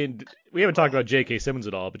 I mean, we haven't talked about J.K. Simmons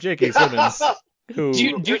at all, but J.K. Simmons, who... Do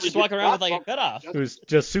you just walk around with like a cutoff? Who's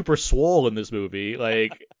just super swole in this movie,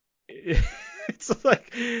 like... It's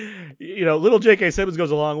like, little J.K. Simmons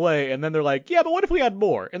goes a long way, and then they're like, yeah, but what if we had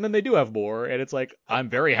more? And then they do have more, and it's like, I'm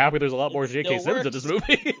very happy there's a lot more J.K. Simmons in this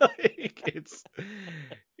movie. Like,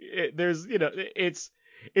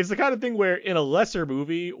 it's the kind of thing where in a lesser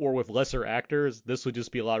movie or with lesser actors, this would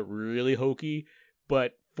just be a lot really hokey,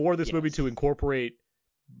 but for this movie to incorporate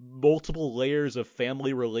multiple layers of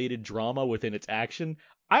family-related drama within its action,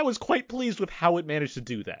 I was quite pleased with how it managed to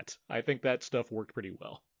do that. I think that stuff worked pretty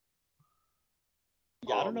well.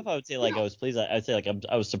 Yeah, I don't know if I would say like I was pleased. I'd say like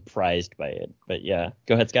I was surprised by it. But yeah,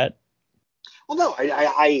 go ahead, Scott. Well, no,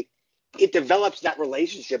 it develops that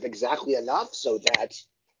relationship exactly enough so that,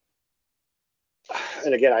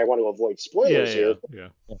 and again, I want to avoid spoilers here. Yeah.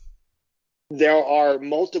 There are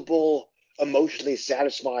multiple emotionally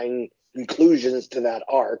satisfying conclusions to that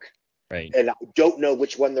arc, right? And I don't know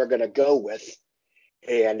which one they're going to go with,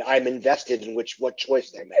 and I'm invested in what choice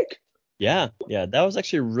they make. Yeah, that was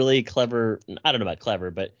actually really clever. I don't know about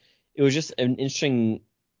clever, but it was just an interesting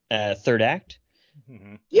third act.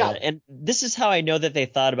 Mm-hmm. Yeah. And this is how I know that they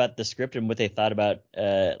thought about the script and what they thought about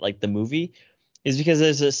like the movie, is because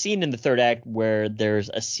there's a scene in the third act where there's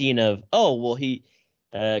a scene of, oh,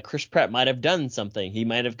 well, Chris Pratt might have done something. He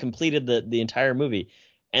might have completed the entire movie.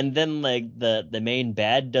 And then like the main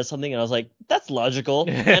bad does something, and I was like, that's logical.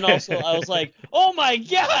 And also I was like, oh my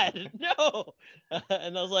god, no.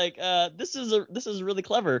 And I was like, this is really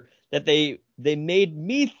clever that they made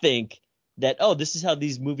me think that, oh, this is how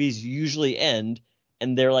these movies usually end.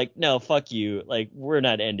 And they're like, no, fuck you. Like, we're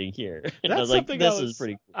not ending here. And I was like, this is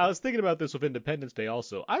pretty cool. I was thinking about this with Independence Day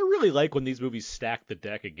also. I really like when these movies stack the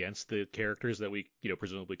deck against the characters that we,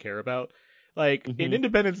 presumably care about. Like, in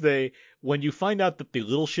Independence Day, when you find out that the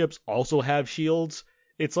little ships also have shields,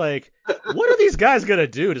 it's like, what are these guys gonna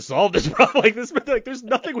do to solve this problem? Like, there's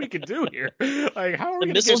nothing we can do here. Like, how are we The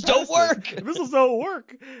gonna missiles get past don't work. this? The missiles don't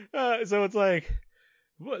work. So it's like,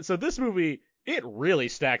 so this movie, it really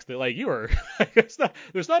stacks the, like, you are, there's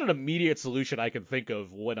not an immediate solution I can think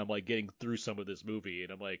of when I'm like getting through some of this movie,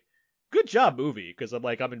 and I'm like, good job, movie, because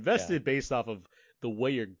I'm invested based off of the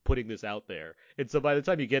way you're putting this out there. And so by the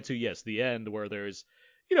time you get to, yes, the end, where there's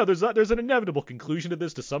an inevitable conclusion to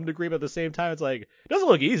this to some degree, but at the same time it's like, it doesn't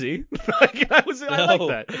look easy. Like, I like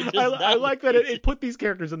that. I like that it put these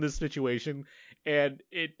characters in this situation, and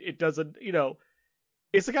it doesn't,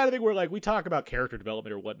 it's the kind of thing where, like, we talk about character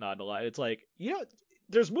development or whatnot a lot. It's like,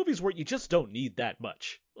 there's movies where you just don't need that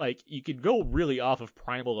much. Like, you can go really off of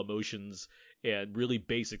primal emotions and really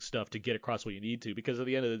basic stuff to get across what you need to, because at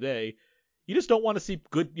the end of the day, you just don't want to see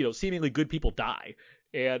good, seemingly good people die.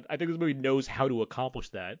 And I think this movie knows how to accomplish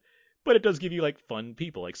that. But it does give you, like, fun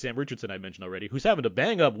people, like Sam Richardson I mentioned already, who's having a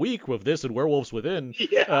bang up week with this and Werewolves Within.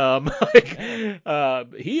 Yeah.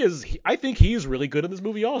 I think he's really good in this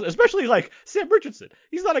movie also, especially, like, Sam Richardson.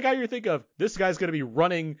 He's not a guy you think of, this guy's going to be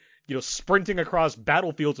running, sprinting across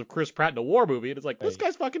battlefields of Chris Pratt in a war movie, and it's like, this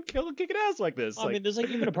guy's fucking kicking ass like this. I mean, there's like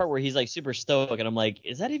even a part where he's like super stoic, and I'm like,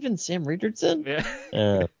 is that even Sam Richardson?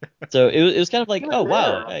 Yeah. So it was kind of like, oh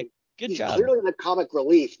wow, hey, good He's job. clearly the comic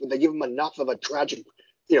relief, but they give him enough of a tragic,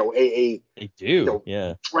 They do,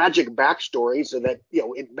 yeah. tragic backstory so that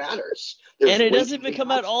it matters. And it doesn't even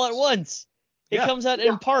come out all at once. It comes out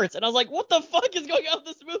in parts, and I was like, what the fuck is going on with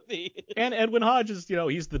this movie? And Edwin Hodge is,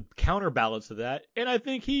 he's the counterbalance to that, and I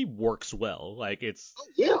think he works well. Like, it's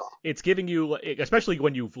giving you, especially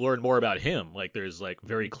when you learn more about him, like, there's, like,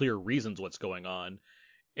 very clear reasons what's going on,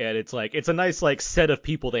 and it's like, it's a nice, like, set of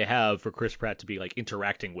people they have for Chris Pratt to be, like,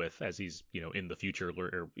 interacting with as he's, in the future,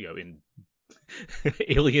 or, in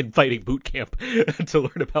alien fighting boot camp to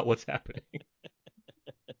learn about what's happening.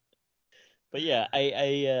 But yeah,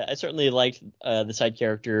 I certainly liked the side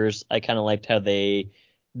characters. I kind of liked how they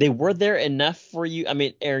were there enough for you. I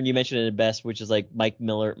mean, Aaron, you mentioned it best, which is like Mike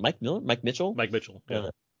Mitchell, yeah.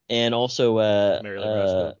 And also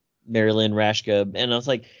Marilyn Rashka. And I was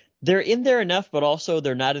like, they're in there enough, but also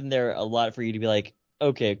they're not in there a lot for you to be like,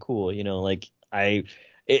 okay, cool, like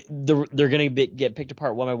they're gonna get picked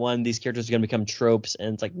apart one by one. These characters are gonna become tropes,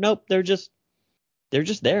 and it's like, nope, they're just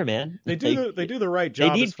there, man. They do the right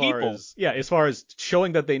job as far as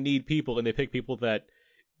showing that they need people, and they pick people that,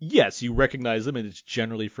 yes, you recognize them, and it's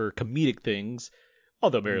generally for comedic things.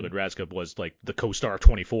 Although Marilyn Rashka was like the co-star of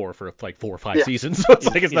 24 for like 4 or 5 seasons, so it's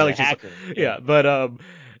like, it's not like she's but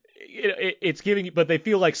it's giving, but they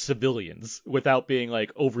feel like civilians without being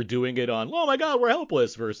like overdoing it on, oh my god, we're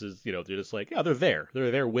helpless, versus they're just like, yeah, they're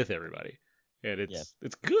there with everybody, and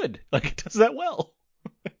it's good, like, it does that well.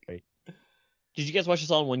 Right. Did you guys watch this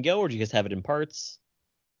all in one go, or did you guys have it in parts?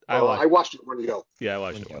 I watched it in one go. Yeah, I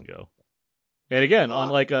watched it in one go. And again, on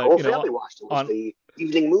like the whole family watched it. It was the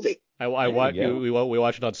evening movie. We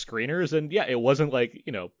watched it on screeners, and yeah, it wasn't like,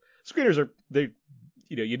 screeners are, they,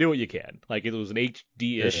 you do what you can. Like, it was an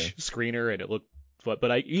HD-ish screener, and it looked,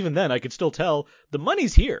 but even then I could still tell the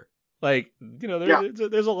money's here. Like,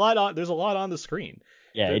 there's a lot on the screen.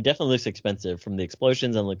 Yeah, it definitely looks expensive, from the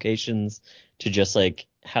explosions and locations to just like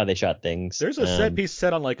how they shot things. There's a set piece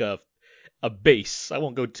set on like a base. I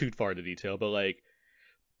won't go too far into detail, but like,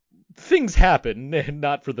 things happen, and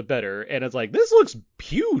not for the better. And it's like, this looks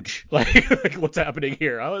huge. Like what's happening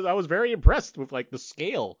here? I was very impressed with like the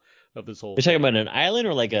scale of this whole. You're talking about an island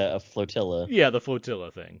or like a flotilla? Yeah, the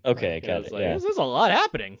flotilla thing. Okay, got it. Like, there's a lot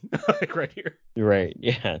happening like right here. Right.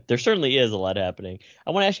 Yeah, there certainly is a lot happening.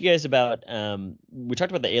 I want to ask you guys about. We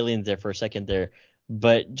talked about the aliens there for a second there,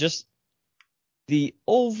 but just the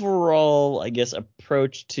overall, I guess,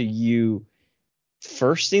 approach to you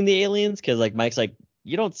first seeing the aliens, because like Mike's like,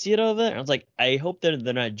 you don't see it over there. I was like, I hope they're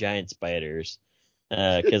not giant spiders.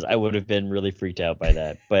 because I would have been really freaked out by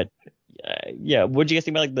that. But yeah, what do you guys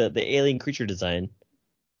think about like the alien creature design?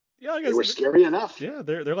 Yeah, I They guess were scary enough. yeah,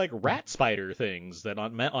 they're like rat spider things that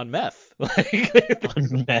on meth, like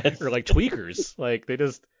On meth. or like tweakers. Like they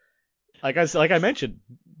just like I mentioned,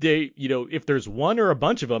 they if there's one or a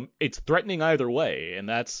bunch of them, it's threatening either way, and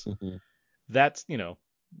that's Mm-hmm. that's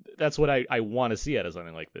that's what I want to see out of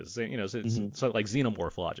something like this. It's Mm-hmm. sort of like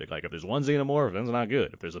xenomorph logic. Like if there's one xenomorph, then it's not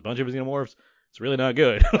good. If there's a bunch of xenomorphs, it's really not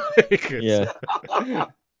good. Yeah.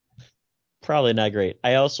 Probably not great.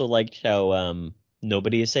 I also liked how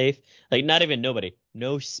nobody is safe. Like not even nobody.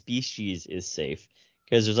 No species is safe.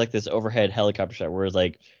 Because there's like this overhead helicopter shot where it's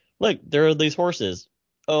like, look, there are these horses.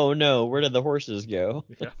 Oh no, where did the horses go?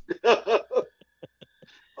 Yeah.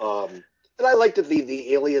 And I like that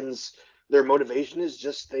the aliens, their motivation is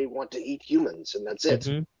just they want to eat humans, and that's it.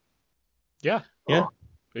 Mhm. Yeah. Yeah.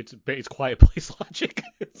 It's quiet place logic.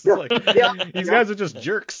 It's Yeah. like Yeah. these Yeah. guys are just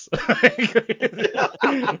jerks.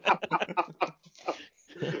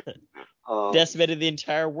 Decimated the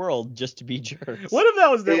entire world just to be jerks. What if that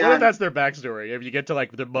was what if And- that's their backstory? If you get to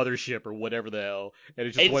like the mothership or whatever the hell, and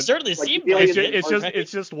it's just It one, certainly like seemed the like aliens it, right?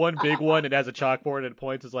 it's just one big one. It has a chalkboard and it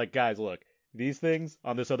points. It's like, guys, look, these things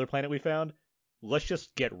on this other planet we found. Let's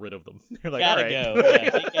just get rid of them. You're like, Gotta all right. go. Yeah,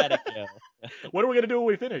 they gotta go. What are we gonna do when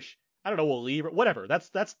we finish? I don't know. We'll leave. Whatever. That's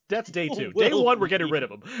day 2. Day We'll 1, we're getting leave. rid of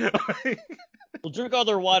them. We'll drink all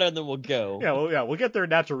their water and then we'll go. Yeah, we'll get their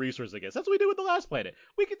natural resources, I guess. That's what we did with the last planet.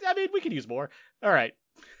 We could use more. All right,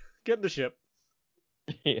 get in the ship.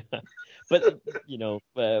 Yeah. But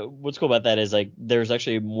what's cool about that is like there's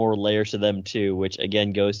actually more layers to them too, which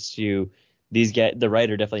again goes to these guys. The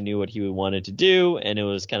writer definitely knew what he wanted to do, and it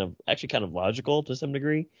was kind of logical to some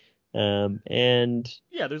degree. And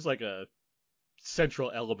Yeah, there's like a central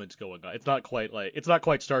element going on. It's not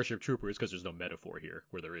quite Starship Troopers because there's no metaphor here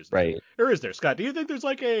where there is. right. Or is there, Scott? Do you think there's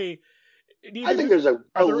like a? I think there's a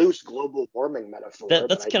are there- loose global warming metaphor.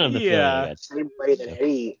 That's kind of the feeling I got. same way that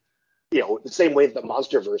any, the same way that the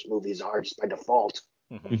MonsterVerse movies are just by default.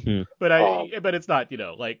 Mhm. But it's not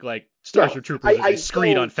like Starship Troopers I is a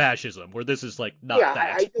screed don't- on fascism, where this is like not Yeah,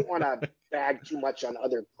 that. I don't want to bag too much on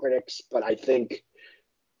other critics, but I think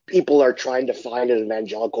people are trying to find an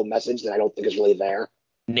evangelical message that I don't think is really there.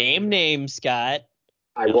 Name names, Scott.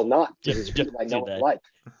 I will not, because it's Don't people I do know that. and like.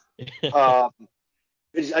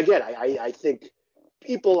 Again, I think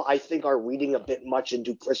people are reading a bit much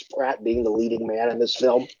into Chris Pratt being the leading man in this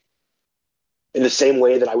film. In the same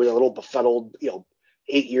way that I was a little befuddled,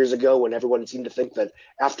 8 years ago when everyone seemed to think that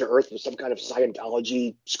After Earth was some kind of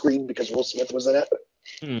Scientology scream because Will Smith was in it.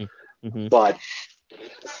 Mm-hmm. But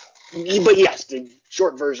yes, the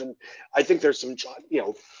short version, I think there's some,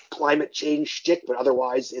 climate change shtick, but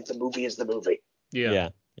otherwise it's a movie is the movie. Yeah.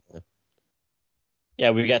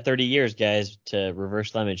 Yeah, we've got 30 years, guys, to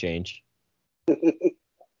reverse climate change.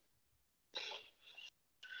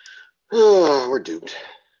 Oh, we're doomed.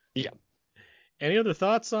 Yeah. Any other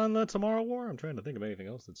thoughts on the Tomorrow War? I'm trying to think of anything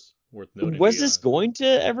else that's worth noting. Was this going to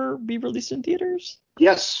ever be released in theaters?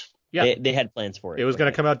 Yes. Yeah. They had plans for it. It was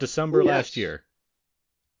going to come out December Yes. last year.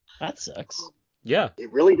 That sucks. Yeah,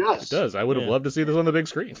 It really does. it does. I would have loved to see this on the big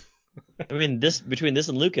screen. I mean, between this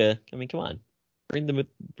and Luca, I mean, come on, bring the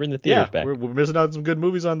theaters Yeah, back. we're missing out on some good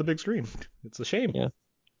movies on the big screen. It's a shame. Yeah.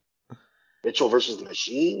 Mitchell versus the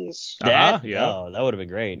Machines. That yeah. Oh, that would have been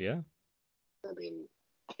great. Yeah. I mean,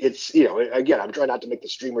 it's, again, I'm trying not to make the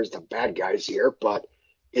streamers the bad guys here, but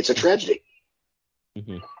it's a tragedy.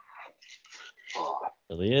 Mm-hmm. Uh,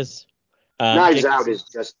 Really is. Knives Jake, Out is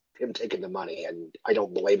just him taking the money, and I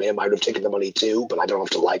don't blame him. I would have taken the money too, but I don't have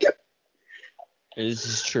to like it. This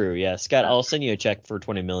is true. Yeah, Scott, I'll send you a check for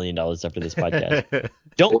 $20 million after this podcast.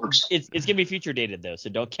 Don't. Works. It's gonna be future dated though, so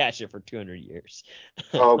don't cash it for 200 years.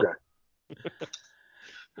 Oh, okay.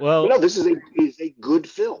 Well, But no, this is a good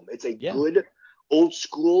film. It's a good old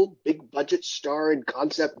school, big budget, starring,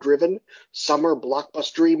 concept driven summer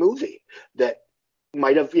blockbustery movie that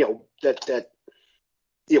might have,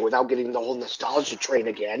 without getting the whole nostalgia train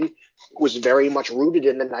again, was very much rooted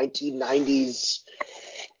in the 1990s,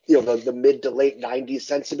 the mid to late 90s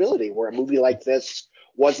sensibility, where a movie like this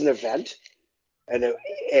was an event. And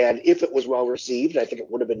if it was well received, I think it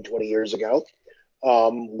would have been 20 years ago,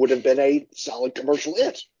 would have been a solid commercial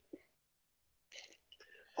hit.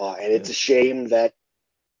 And it's a shame that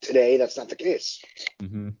today that's not the case.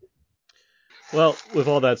 Mm-hmm. Well, with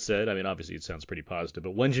all that said, I mean, obviously it sounds pretty positive,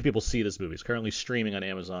 but when should people see this movie? It's currently streaming on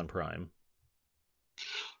Amazon Prime.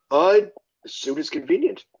 As soon as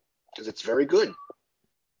convenient, because it's very good.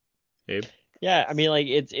 Abe? Yeah, I mean, like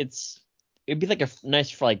it'd be like a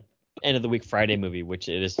nice like end of the week Friday movie, which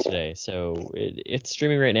it is today. So it's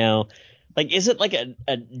streaming right now. Like, is it like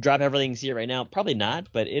a drop everything, see it right now? Probably not,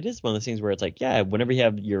 but it is one of those things where it's like, yeah, whenever you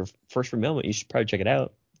have your first moment, you should probably check it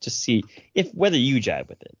out. Just see whether you jive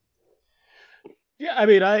with it. Yeah, I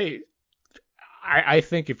mean, I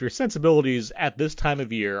think if your sensibilities at this time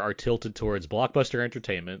of year are tilted towards blockbuster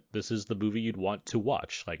entertainment, this is the movie you'd want to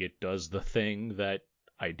watch. Like, it does the thing that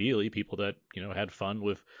ideally people that, had fun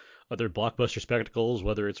with other blockbuster spectacles,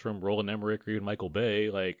 whether it's from Roland Emmerich or even Michael Bay,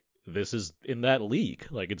 like, this is in that league.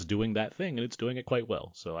 Like, it's doing that thing, and it's doing it quite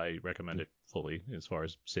well. So I recommend it fully as far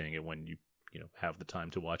as seeing it when you have the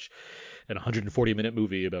time to watch an 140-minute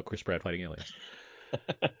movie about Chris Pratt fighting aliens.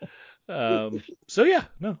 So yeah,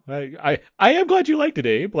 no, I am glad you liked it,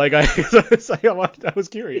 Abe. Like, I was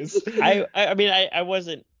curious. I mean, I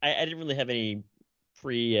wasn't, I didn't really have any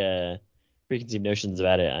preconceived notions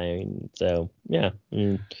about it. I mean, so yeah,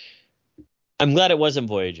 I'm glad it wasn't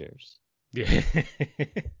Voyagers. Yeah.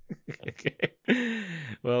 Okay.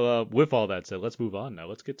 Well, with all that said, let's move on now.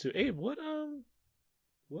 Let's get to Abe. What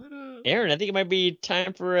Aaron, I think it might be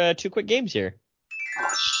time for 2 quick games here.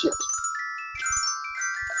 Oh shit.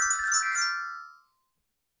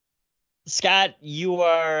 Scott, you're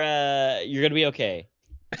gonna be okay.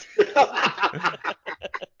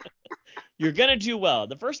 You're gonna do well.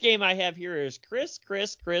 The first game I have here is Chris,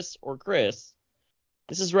 or Chris.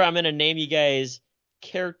 This is where I'm gonna name you guys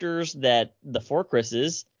characters that the 4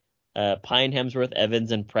 Chris's, Pine, Hemsworth,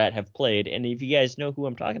 Evans, and Pratt have played, and if you guys know who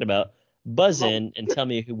I'm talking about, buzz in and tell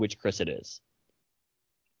me which Chris it is.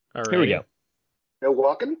 All right. Here we go. No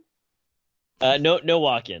walking? No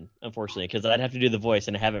walk-in, unfortunately, because I'd have to do the voice,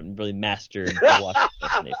 and I haven't really mastered the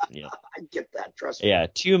walk-in. I get that, trust me. Yeah,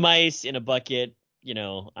 2 mice in a bucket.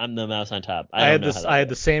 I'm the mouse on top. I had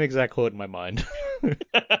the same exact quote in my mind. The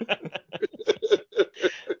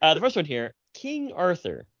first one here, King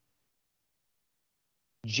Arthur,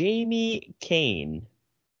 Jamie Kane,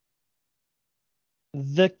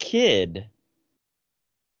 the Kid,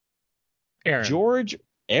 Aaron,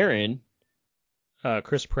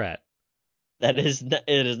 Chris Pratt. It is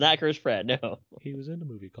not Chris Pratt. No, he was in a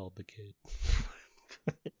movie called The Kid.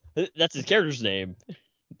 That's his character's name,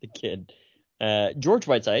 the Kid. George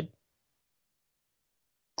Whiteside,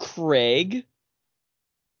 Craig,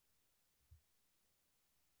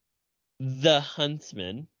 the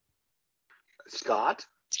Huntsman, Scott.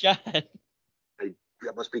 That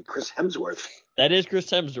must be Chris Hemsworth. That is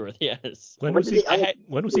Chris Hemsworth. Yes. When was he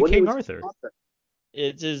King Arthur?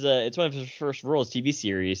 It's one of his first roles, TV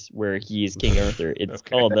series where he's King Arthur. It's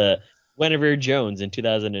called Guinevere Jones in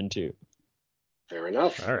 2002. Fair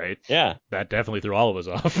enough. All right. Yeah. That definitely threw all of us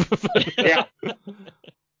off. Yeah.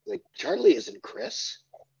 Like, Charlie isn't Chris.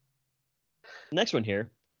 Next one here.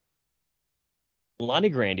 Lonnie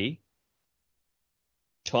Grandy,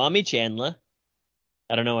 Tommy Chandler.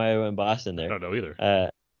 I don't know why I went Boston there. I don't know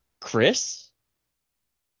either. Chris,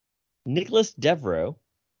 Nicholas Devereaux,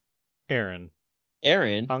 Aaron.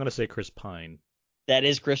 I'm gonna say Chris Pine. That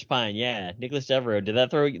is Chris Pine. Yeah, Nicholas Devereaux. Did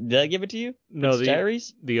I give it to you? No,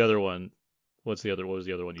 Diaries. The other one. What was the other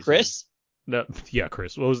one you Chris? said? No, yeah,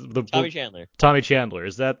 Chris. What was the Tommy Chandler? Tommy Chandler.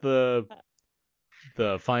 Is that the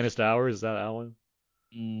Finest Hour? Is that one?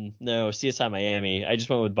 No, CSI Miami. I just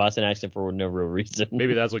went with Boston accent for no real reason.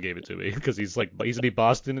 Maybe that's what gave it to me, because he's in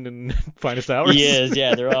Boston in Finest Hours. He is.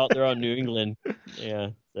 Yeah, they're all New England. Yeah.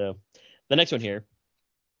 So the next one here.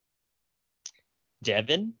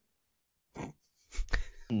 Devin,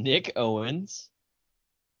 Nick Owens,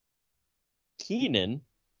 Keenan,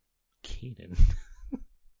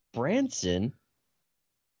 Branson,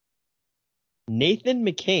 Nathan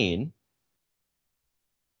McCain,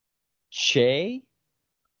 Shay,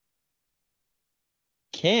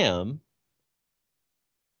 Cam,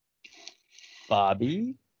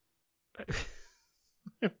 Bobby,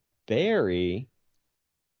 Barry,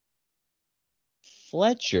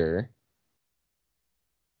 Fletcher,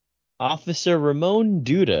 Officer Ramon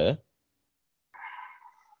Duda,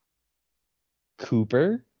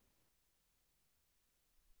 Cooper,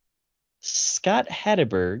 Scott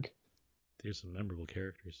Hatterberg. There's some memorable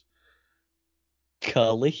characters.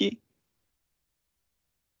 Cully,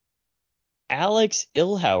 Alex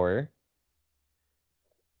Ilhauer,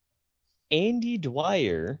 Andy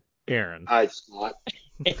Dwyer, Aaron. Hi, Scott.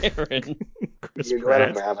 Aaron. Chris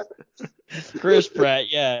Pratt. Chris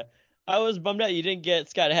Pratt, yeah. I was bummed out you didn't get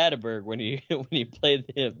Scott Hatterberg when he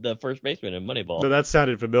played the first baseman in Moneyball. No, that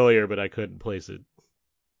sounded familiar, but I couldn't place it.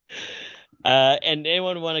 And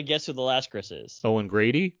anyone want to guess who the last Chris is? Owen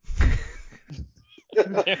Grady?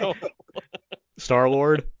 No.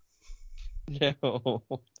 Star-Lord? No.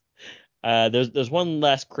 There's one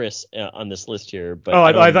last Chris on this list here, but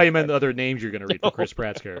I thought you meant the other names you're going to read for Chris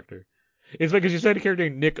Pratt's character. It's because you said a character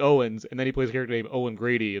named Nick Owens, and then he plays a character named Owen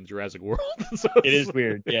Grady in Jurassic World. So It is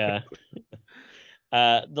weird, yeah.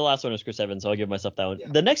 The last one was Chris Evans, so I'll give myself that one. Yeah.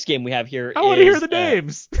 The next game we have here I want to hear is the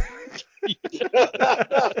names.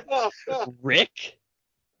 Rick,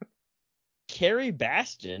 Carrie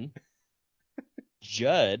Bastion,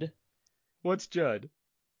 Judd. What's Judd?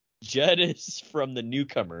 Judd is from The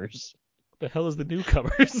Newcomers. What the hell is the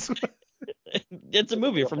Newcomers? It's a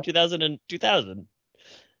movie from 2000.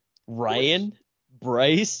 Ryan,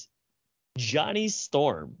 Bryce, Johnny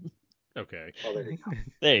Storm. Okay. Oh, there you go.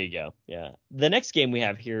 There you go. Yeah. The next game we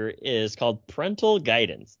have here is called Parental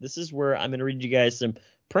Guidance. This is where I'm going to read you guys some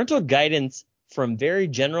parental guidance from very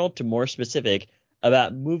general to more specific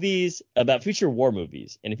about movies, about future war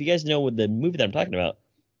movies. And if you guys know what the movie that I'm talking about,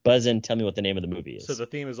 buzz in, tell me what the name of the movie is. So the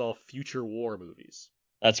theme is all future war movies.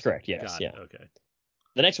 That's correct. Yes. Got Yeah. it. Okay.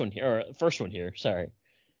 The next one here, or first one here, sorry.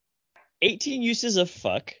 18 uses of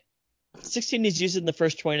fuck. 16 is used in the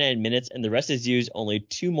first 29 minutes, and the rest is used only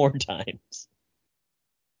 2 more times.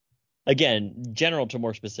 Again, general to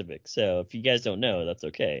more specific. So if you guys don't know, that's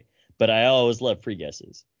okay. But I always love free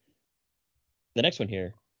guesses. The next one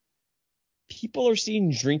here. People are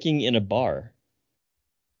seen drinking in a bar.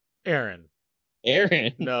 Aaron.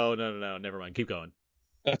 Aaron. No. Never mind. Keep going.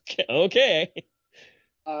 Okay.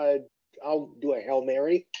 I'll do a Hail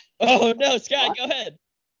Mary. Oh, no, Scott, go ahead.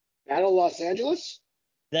 Battle Los Angeles?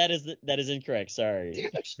 That is incorrect. Sorry.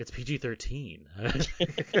 Damn it. It's PG-13.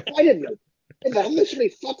 I didn't know. What the hell? There's so many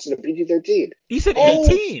fucks in a PG-13. He said Oh,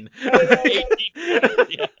 18. 18.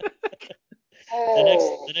 Yeah.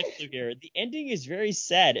 Oh. The next clue here. The ending is very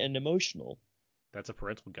sad and emotional. That's a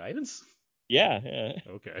parental guidance? Yeah.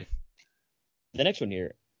 Okay. The next one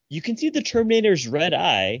here. You can see the Terminator's red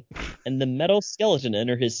eye and the metal skeleton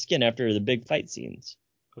under his skin after the big fight scenes.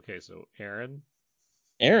 Okay, so Aaron,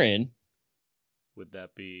 would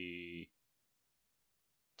that be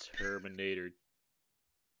Terminator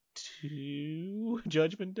 2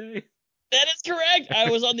 Judgment Day? That is correct. I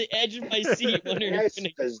was on the edge of my seat wondering Yes, if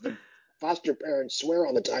because the foster parents swear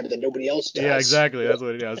all the time that nobody else does. Yeah, exactly. That's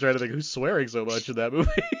what I was trying to think. Who's swearing so much in that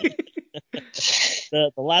movie?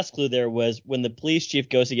 The last clue there was when the police chief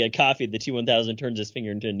goes to get coffee, the T-1000 turns his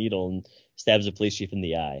finger into a needle and stabs the police chief in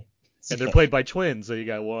the eye. And they're played by twins, so you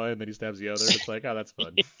got one, then he stabs the other. It's like, oh, that's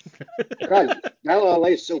fun. God, now LA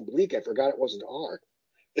is so bleak, I forgot it wasn't R.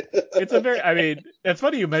 It's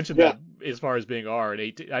funny you mentioned that as far as being R and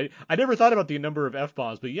 18. I never thought about the number of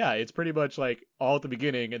F-bombs, but yeah, it's pretty much like all at the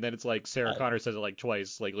beginning, and then it's like Sarah Connor says it like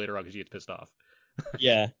twice, like later on because she gets pissed off.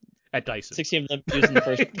 Yeah. At Dyson. 16 of them used in the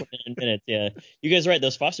first 29 minutes, yeah. You guys are right,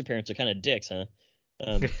 those foster parents are kind of dicks, huh?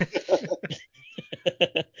 The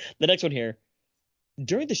next one here.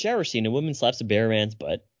 During the shower scene, a woman slaps a bare man's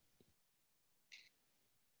butt.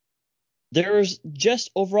 There's just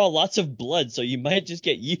overall lots of blood, so you might just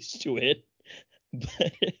get used to it.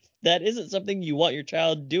 But if that isn't something you want your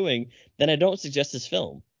child doing, then I don't suggest this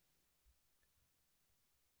film.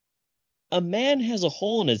 A man has a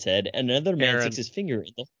hole in his head, and another man sticks his finger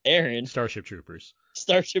in the Aaron. Starship Troopers.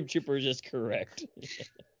 Starship Troopers is correct.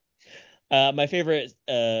 My favorite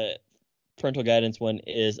parental guidance one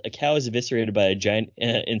is a cow is eviscerated by a giant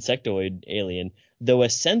insectoid alien. Though a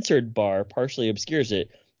censored bar partially obscures it,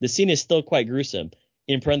 the scene is still quite gruesome.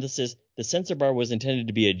 In parenthesis, the censor bar was intended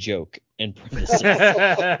to be a joke. In parenthesis.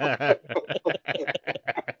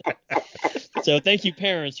 So thank you,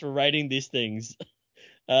 parents, for writing these things.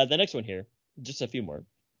 The next one here, just a few more.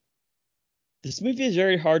 This movie is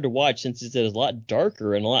very hard to watch since it is a lot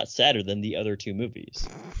darker and a lot sadder than the other 2 movies.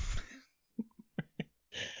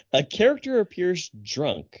 A character appears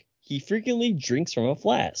drunk. He frequently drinks from a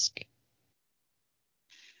flask.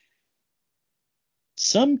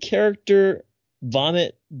 Some character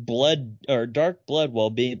vomit blood or dark blood while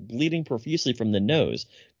bleeding profusely from the nose.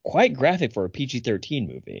 Quite graphic for a PG-13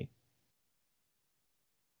 movie.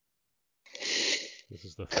 This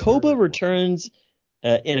is the Koba returns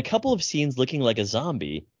in a couple of scenes looking like a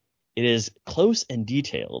zombie. It is close and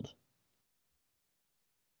detailed.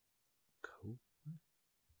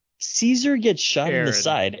 Caesar gets shot in the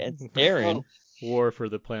side, and Aaron. War for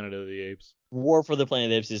the Planet of the Apes. War for the Planet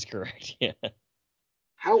of the Apes is correct. Yeah.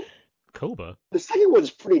 How? Koba. The second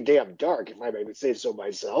one's pretty damn dark, if I may say so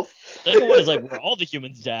myself. The second one is like where all the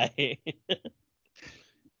humans die.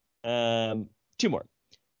 2 more.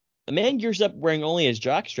 A man gears up wearing only his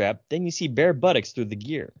jockstrap, then you see bare buttocks through the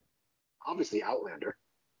gear. Obviously Outlander.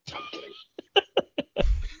 I'm kidding.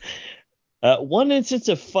 1 instance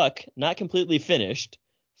of fuck, not completely finished.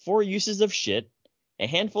 4 uses of shit. A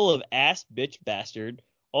handful of ass, bitch, bastard.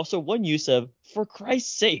 Also 1 use of for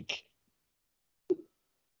Christ's sake.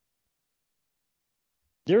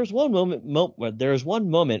 There's one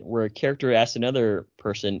moment where a character asks another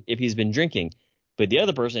person if he's been drinking, but the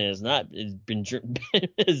other person is not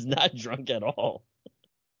drunk at all.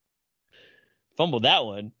 Fumbled that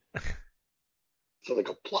one. So like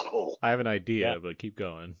a plot hole. I have an idea, Yeah. but keep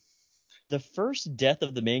going. The first death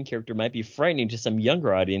of the main character might be frightening to some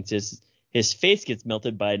younger audiences. His face gets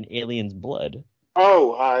melted by an alien's blood.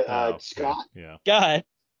 Oh, Scott? Yeah. God.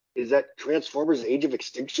 Is that Transformers Age of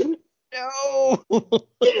Extinction? No.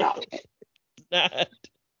 Yeah. Not.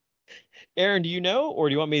 Aaron, do you know, or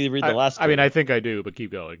do you want me to read the last I mean, clip? I think I do, but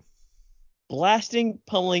keep going. Blasting,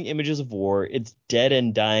 pummeling images of war, its dead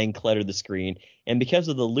and dying clutter the screen, and because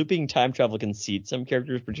of the looping time travel conceit, some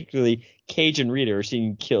characters, particularly Cage and Rita, are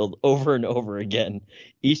seen killed over and over again.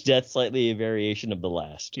 Each death slightly a variation of the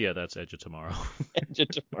last. Yeah, that's Edge of Tomorrow. Edge of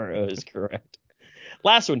Tomorrow is correct.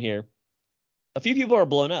 Last one here. A few people are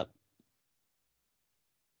blown up.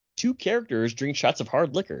 2 characters drink shots of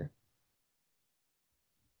hard liquor.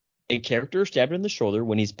 A character is stabbed in the shoulder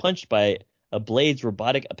when he's punched by a blade's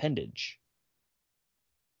robotic appendage.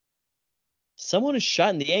 Someone is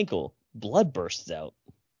shot in the ankle. Blood bursts out.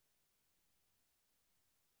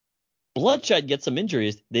 Bloodshot gets some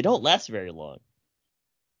injuries. They don't last very long.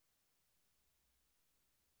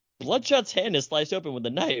 Bloodshot's hand is sliced open with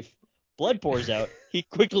a knife. Blood pours out. He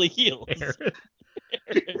quickly heals. Aaron.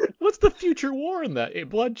 What's the future war in that?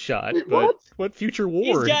 Bloodshot. Wait, but what? what future war?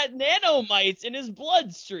 He's got nanomites in his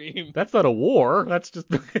bloodstream. That's not a war. That's just.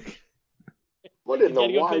 What in You the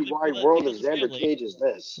gotta go wide, kill the wide blood- world kill of his Xander family. Cage is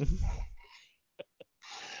this?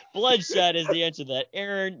 Bloodshot is the answer to that.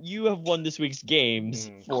 Aaron, you have won this week's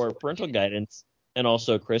games for parental guidance and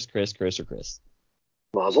also Chris.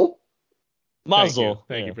 Mazel? Mazel.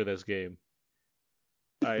 Thank you for this game.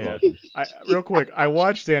 Real quick, I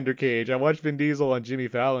watched Xander Cage. I watched Vin Diesel on Jimmy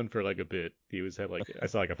Fallon for like a bit. I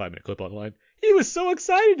saw like a 5-minute clip online. He was so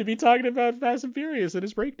excited to be talking about Fast and Furious and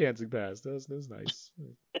his breakdancing past. That was nice.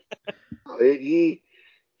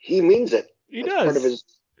 He means it. He That's does. part of his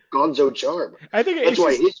gonzo charm. I think That's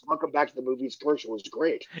why his Welcome Back to the Movies commercial was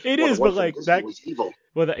great. It Well, is, the one but from like Disney that was evil.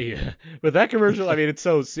 But that commercial, I mean, it's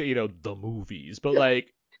so the movies, but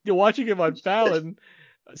like you're watching him on Fallon,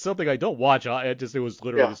 something I don't watch. It was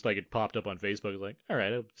literally just like it popped up on Facebook. It's like, all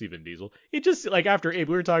right, I'll see Vin Diesel. It just like after we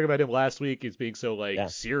were talking about him last week, he's being so like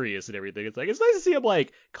serious and everything. It's like it's nice to see him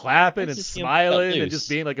like clapping and smiling and just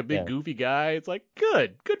being like a big goofy guy. It's like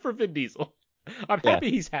good for Vin Diesel. I'm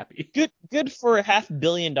happy he's happy. Good for $500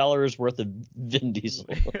 million worth of Vin Diesel.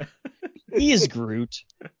 He is Groot.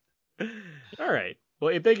 All right.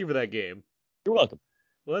 Well, thank you for that game. You're welcome.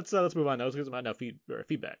 Well, let's move on now. Let's get some now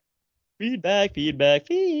feedback. Feedback.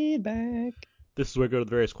 This is where we go to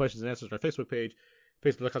the various questions and answers on our Facebook page,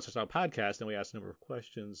 Facebook.com/podcast, and we ask a number of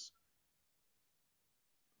questions.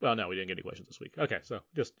 Well, no, we didn't get any questions this week. Okay, so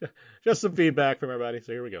just some feedback from everybody.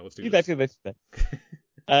 So here we go. Let's do this. Feedback.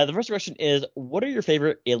 The first question is, what are your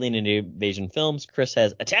favorite alien invasion films? Chris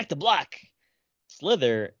has Attack the Block,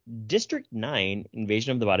 Slither, District 9,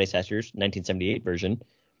 Invasion of the Body Snatchers, 1978 version,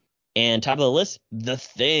 and top of the list, The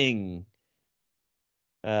Thing.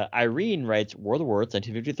 Irene writes War of the Worlds,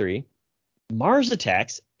 1953, Mars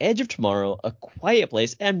Attacks, Edge of Tomorrow, A Quiet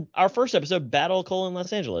Place, and our first episode, Battle: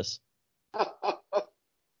 Los Angeles. You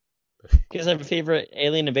guys have favorite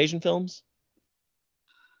alien invasion films?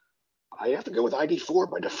 I have to go with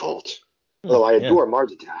ID4 by default. Although I adore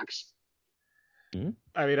Mars Attacks. I mean,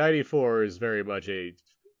 ID4 is very much is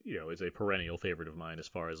a perennial favorite of mine as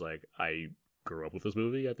far as like I grew up with this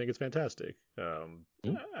movie. I think it's fantastic.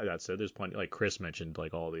 That said, there's plenty. Like Chris mentioned,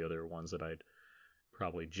 like all the other ones that I'd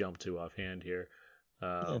probably jump to offhand here.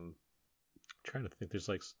 Trying to think. There's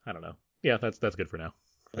like I don't know. Yeah, that's good for now.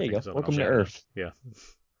 There you go. Welcome to Earth. Yeah.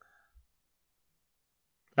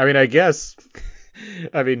 I mean, I guess.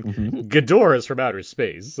 Ghidorah's from outer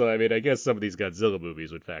space, so I mean, I guess some of these Godzilla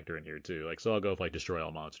movies would factor in here too. Like, so I'll go with like Destroy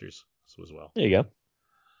All Monsters as well. There you go.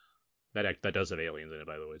 That does have aliens in it,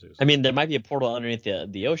 by the way, too. So. I mean, there might be a portal underneath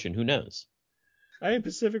the ocean. Who knows? I mean,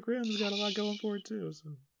 Pacific Rim's got a lot going for it too.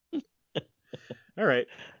 So. All right,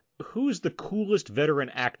 who's the coolest veteran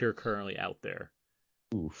actor currently out there?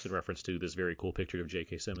 Oof. In reference to this very cool picture of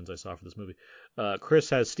J.K. Simmons I saw for this movie. Chris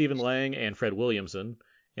has Stephen Lang and Fred Williamson.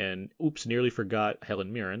 And oops, nearly forgot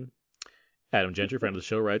Helen Mirren. Adam Gentry, friend of the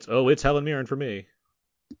show, writes, "Oh, it's Helen Mirren for me."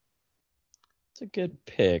 It's a good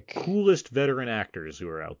pick. Coolest veteran actors who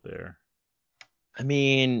are out there. I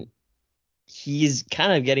mean, he's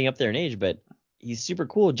kind of getting up there in age, but he's super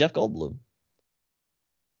cool. Jeff Goldblum.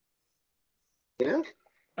 Yeah.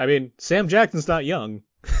 I mean, Sam Jackson's not young.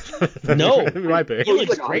 No, my pick. He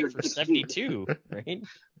looks great for 72, right?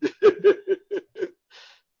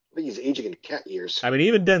 I think he's aging in cat years. I mean,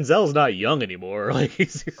 even Denzel's not young anymore. Like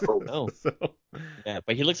he's Oh. so. Yeah,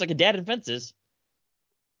 but he looks like a dad in Fences.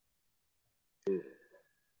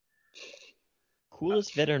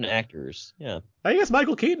 Coolest veteran actors. Yeah. I guess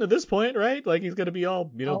Michael Keaton at this point, right? Like he's gonna be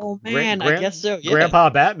all, Oh, man, I guess so, yeah. Grandpa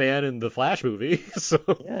Batman in the Flash movie. So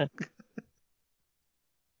Yeah.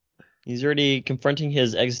 He's already confronting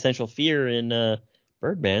his existential fear in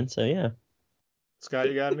Birdman, so yeah. Scott,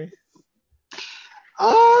 you got any?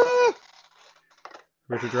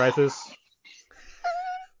 Richard Dreyfuss.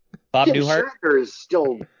 Bob Kim Newhart. Shatner is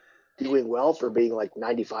still doing well for being like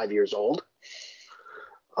 95 years old.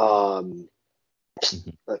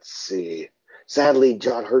 Let's see. Sadly,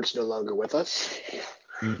 John Hurt's no longer with us.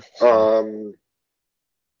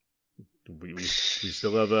 We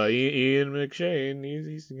still have Ian McShane.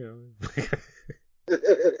 He's you know.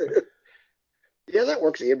 Yeah, that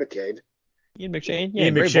works. Ian McCain. Ian McShane? Yeah,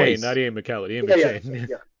 Ian great McShane, voice. not Ian McKellen. Ian Yeah, McShane.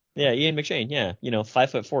 yeah. Yeah, Ian McShane, yeah.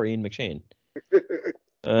 5'4" Ian McShane.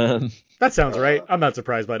 That sounds right. I'm not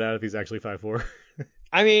surprised by that if he's actually 5'4".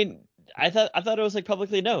 I mean, I thought it was like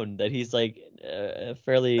publicly known that he's like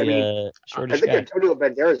fairly shortish I think guy. Antonio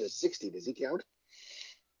Banderas is 60. Does he count?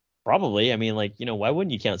 Probably. I mean, like, why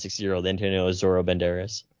wouldn't you count 60-year-old Antonio Zorro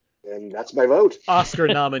Banderas? And that's my vote. Oscar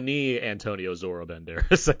nominee Antonio Zorro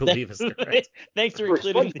Banderas, I believe is correct. Thanks for For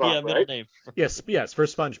including the SpongeBob, middle right? name. Yes, for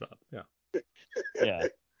SpongeBob. Yeah. Yeah.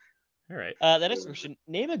 All right. The next question.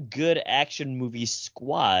 Name a good action movie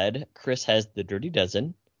squad. Chris has The Dirty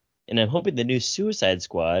Dozen. And I'm hoping the new Suicide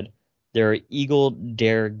Squad, there are Eagle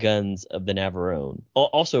Dare Guns of the Navarone.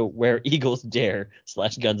 Also, where Eagles Dare /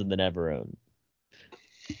 Guns of the Navarone.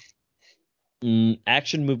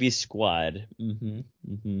 Action movie squad.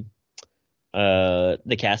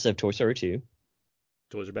 The cast of Toy Story 2.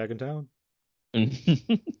 Toys are back in town.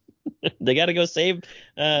 They gotta go save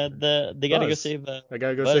They gotta go save. They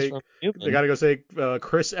gotta go Buzz say. from Newman. They gotta go say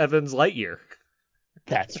Chris Evans Lightyear.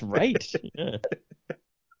 That's right. Yeah.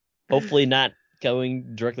 Hopefully not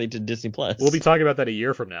going directly to Disney Plus. We'll be talking about that a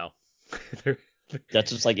year from now.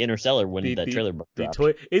 That's just like Interstellar when that trailer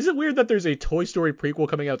dropped. Is it weird that there's a Toy Story prequel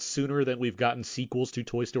coming out sooner than we've gotten sequels to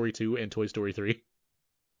Toy Story 2 and Toy Story 3?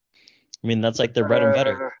 I mean, that's like their bread and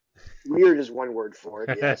butter. Weird is one word for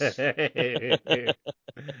it, yes.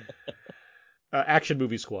 Action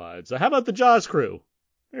movie squads. How about the Jaws crew?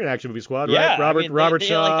 They're an action movie squad, Yeah, right? Robert they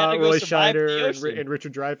Shaw, gotta go Roy survive the Scheider, ocean. and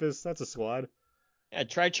Richard Dreyfuss. That's a squad. Yeah,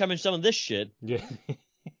 try chumming some of this shit. Yeah.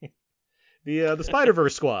 The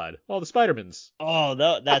Spider-Verse squad. All the Spider-Mans.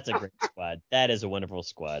 Oh, that's a great squad. That is a wonderful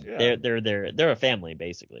squad. Yeah. They're a family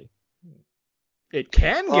basically. It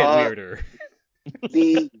can get weirder.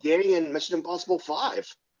 The gang in Mission Impossible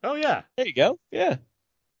 5. Oh yeah. There you go. Yeah.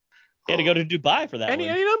 You had to go to Dubai for that Any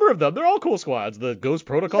one. number of them. They're all cool squads. The Ghost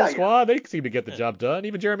Protocol Yeah, yeah. squad, they seem to get the job done.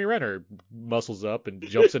 Even Jeremy Renner muscles up and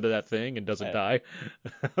jumps into that thing and doesn't die.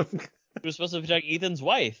 He was supposed to protect Ethan's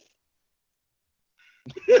wife.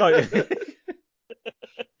 Oh, yeah.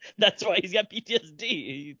 That's why he's got PTSD.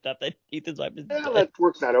 He thought that Ethan's wife is Yeah, dead. that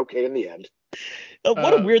works out okay in the end.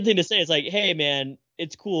 What a weird thing to say. It's like, hey, man,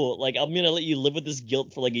 it's cool. Like, I'm going to let you live with this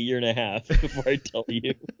guilt for like a year and a half before I tell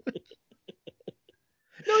you.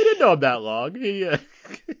 No, he didn't know him that long. He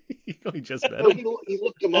only just met No, him. he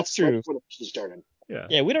looked him That's up true. right when it started. Yeah.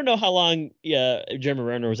 Yeah, we don't know how long Jeremy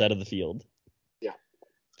Renner was out of the field.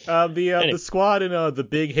 The squad in The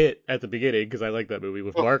Big Hit at the beginning, because I like that movie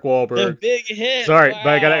with Mark The Wahlberg. Big Hit. Sorry, wow.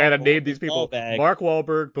 but I gotta name these people. Callback. Mark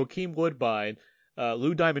Wahlberg, Bokeem Woodbine,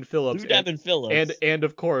 Lou Diamond Phillips, Lou Diamond Phillips. and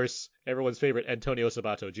of course everyone's favorite Antonio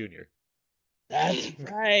Sabato Jr. That's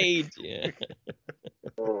right. Yeah.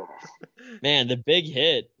 Oh. Man, The Big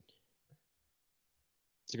Hit.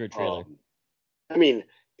 It's a great trailer. I mean,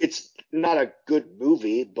 it's not a good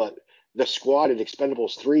movie, but the squad in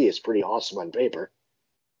Expendables 3 is pretty awesome on paper.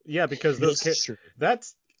 Yeah, because This is true.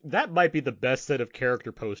 that might be the best set of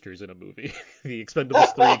character posters in a movie. The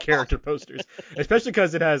Expendables 3 character posters. Especially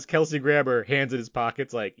because it has Kelsey Grammer, hands in his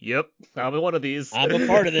pockets like, yep, I'm in one of these. I'm a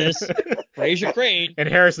part of this. Fraser Crane. And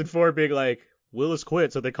Harrison Ford being like, Willis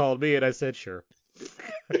quit, so they called me, and I said, sure.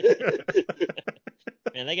 Man,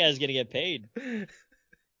 that guy's going to get paid.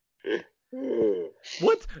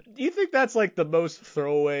 What? Do you think that's like the most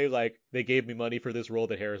throwaway, like, they gave me money for this role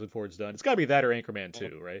that Harrison Ford's done? It's got to be that or Anchorman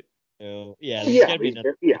 2, right? Yeah, there's Yeah, gotta be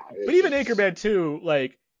another. yeah. But even Anchorman 2,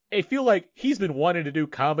 like, I feel like he's been wanting to do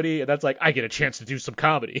comedy, and that's like, I get a chance to do some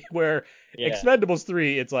comedy. Where Yeah. Expendables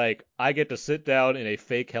 3, it's like, I get to sit down in a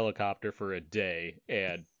fake helicopter for a day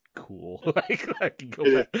and cool. Like I can go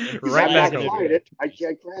back, He's right I'm back not over flying it. it. I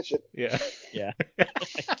can't crash it. Yeah. Yeah.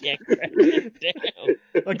 I can't crash it.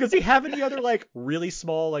 Damn. Like, does he have any other like really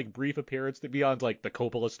small like brief appearance that beyond like the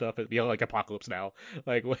Coppola stuff, beyond like Apocalypse Now?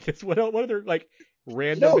 Like, what other like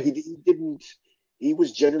random? No, he didn't. He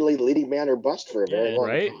was generally leading man or bust for a very long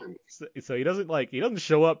right? time. So he doesn't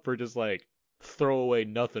show up for just like throwaway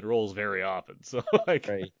nothing roles very often. So like,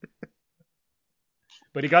 Right.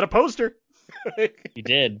 but he got a poster. He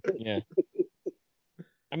did. Yeah.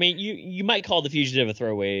 I mean, you might call The Fugitive a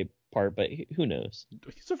throwaway part, but who knows?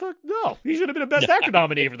 No, he should have been a Best Actor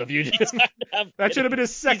nominee for The Fugitive. That should have been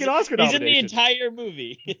his second Oscar nomination. He's in the entire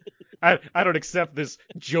movie. I don't accept this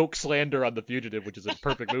joke slander on The Fugitive, which is a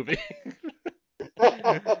perfect movie.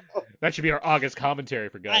 That should be our August commentary,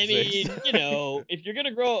 for God's sake. I mean, if you're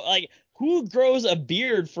gonna grow, like, who grows a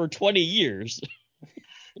beard for 20 years?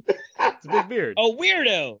 It's a big beard. A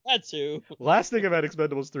weirdo. That's who. Last thing about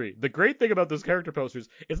Expendables 3. The great thing about those character posters,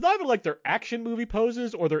 it's not even like they're action movie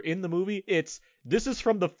poses or they're in the movie. This is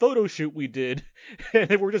from the photo shoot we did,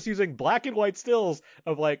 and we're just using black and white stills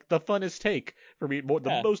of like the funnest take from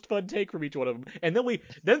the most fun take from each one of them. And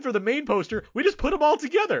then for the main poster, we just put them all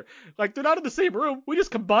together. Like, they're not in the same room. We just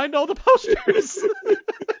combined all the posters.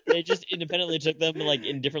 They just independently took them like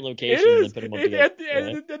in different locations and put them all together.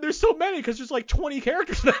 And there's so many because there's like 20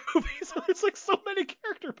 characters in that movie, so there's like so many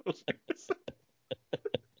character posters.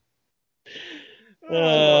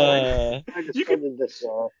 You could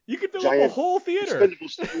fill up a whole theater.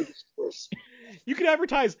 You could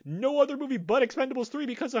advertise no other movie but Expendables 3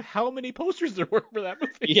 because of how many posters there were for that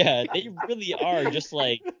movie. Yeah, they really are just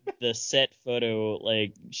like the set photo,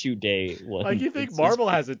 like, shoot day one. Like, you think Marvel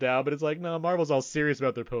has it down, but it's like, no, Marvel's all serious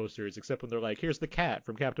about their posters, except when they're like, here's the cat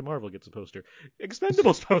from Captain Marvel gets a poster.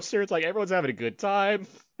 Expendables poster, it's like everyone's having a good time.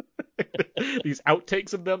 These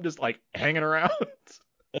outtakes of them just, like, hanging around.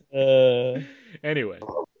 Anyway.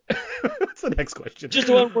 What's the next question? Just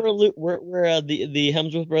the one where the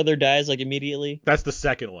Hemsworth brother dies, like, immediately? That's the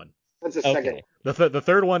second one. That's the second one. The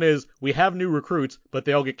third one is, we have new recruits, but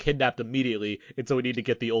they all get kidnapped immediately, and so we need to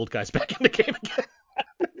get the old guys back in the game again.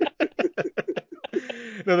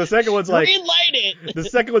 No, the second one's like, greenlight it. The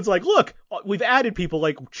second one's like, look, we've added people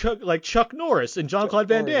like Chuck Norris and Jean-Claude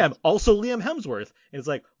Van Damme, also Liam Hemsworth. And it's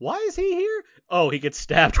like, why is he here? Oh, he gets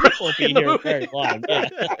stabbed right in the movie. Very long, yeah.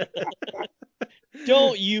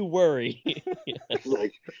 Don't you worry.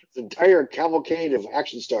 Like, this entire cavalcade of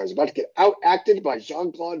action stars about to get out-acted by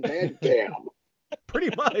Jean-Claude Van Damme.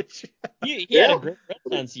 Pretty much. He had a great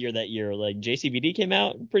Renaissance year that year. Like, JCVD came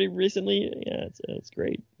out pretty recently. Yeah, it's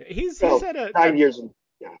great. He's had 9 years.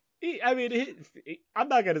 I'm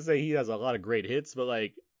not gonna say he has a lot of great hits, but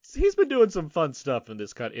like, he's been doing some fun stuff in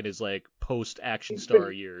his like post-action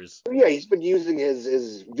star years. Yeah, he's been using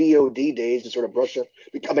his VOD days to sort of brush up,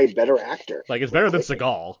 become a better actor. Like, it's better than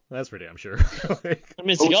Seagal, that's for damn sure. I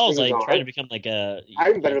mean, Seagal's like trying to become like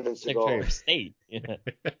I'm better than Seagal. Secretary of State. Yeah.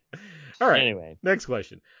 All right. Anyway, next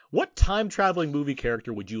question: what time-traveling movie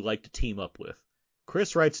character would you like to team up with?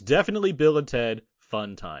 Chris writes, definitely Bill and Ted.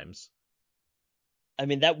 Fun times. I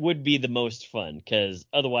mean, that would be the most fun, because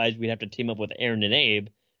otherwise we'd have to team up with Aaron and Abe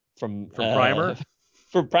from Primer.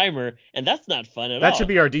 For Primer, and that's not fun at all. That should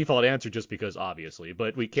be our default answer, just because obviously,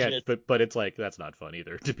 but we can't. But it's like, that's not fun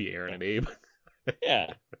either to be Aaron and Abe.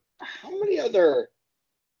 Yeah. How many other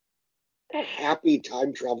happy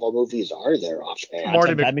time travel movies are there offhand?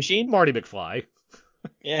 Marty McFly.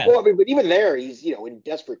 Yeah. Well, I mean, but even there, he's in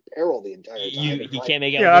desperate peril the entire time. He can't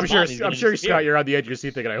make out. Yeah, I'm sure, Scott, you're on the edge of your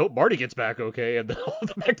seat thinking, I hope Marty gets back okay, and the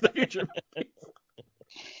Back to the Future.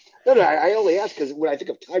 No, I only ask because when I think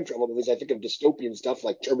of time travel movies, I think of dystopian stuff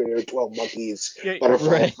like Terminator, 12 Monkeys,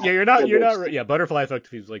 Butterfly. Right. Yeah, you're not. Yeah, Butterfly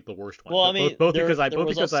Effect is like the worst one. Well, I mean, both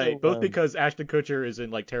because Ashton Kutcher is in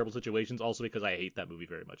like terrible situations, also because I hate that movie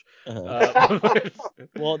very much.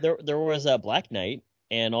 Well, there was Black Knight.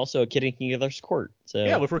 And also Kid in King Arthur's Court. So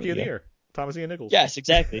yeah, with Rookie of the Year, Thomas Ian Nichols. Yes,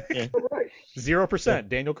 exactly. Yeah. 0%.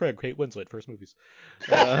 Daniel Craig, Kate Winslet, first movies. Is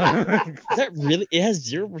that really? It has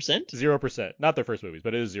 0%? 0%. Not their first movies,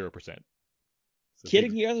 but it is 0%. Kid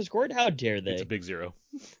in King Arthur's Court? How dare they? It's a big zero.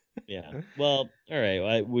 Yeah. Well, all right. Well,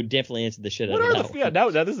 I would definitely answer the shit out of that. Yeah. Now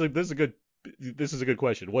this is a good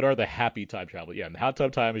question. What are the happy time travel? Yeah, and the Hot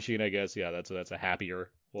Tub Time Machine, I guess. Yeah, that's a happier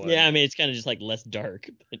one. Yeah, I mean, it's kind of just like less dark.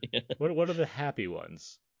 But yeah. What are the happy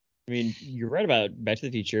ones? I mean, you're right about Back to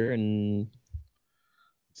the Future, and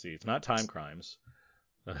let's see, it's not Time Crimes.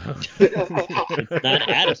 It's not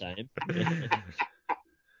Out of Time.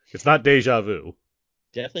 It's not Deja Vu.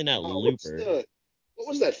 Definitely not Looper. What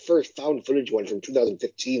was that first found footage one from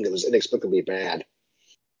 2015 that was inexplicably bad?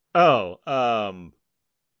 Oh,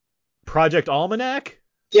 Project Almanac?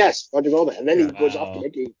 Yes, Roger Goldman. And then he Yeah. goes off to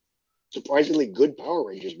make a surprisingly good Power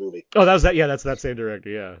Rangers movie. Oh, that was that. Yeah, that's that same director.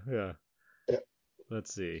 Yeah. Yeah.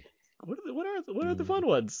 Let's see. What are the fun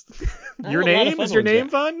ones? I Your have a lot of name fun is your ones, name yeah.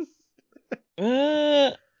 fun?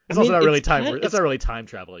 It's also not really it's time. kind- That's not really time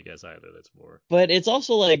travel, I guess either. That's more but it's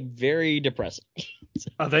also like very depressing.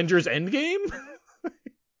 Avengers Endgame.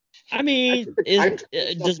 I mean, Time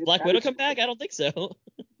travel does stuff Black is Widow kind come back? I don't think so.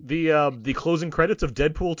 The closing credits of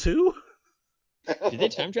Deadpool 2. Did they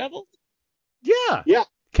time travel? Yeah. Yeah.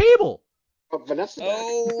 Cable. Vanessa.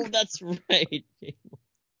 Oh, that's right.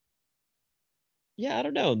 Yeah, I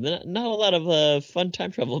don't know. Not a lot of fun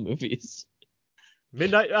time travel movies.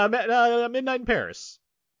 Midnight in Paris.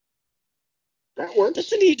 That works.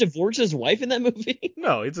 Doesn't he divorce his wife in that movie?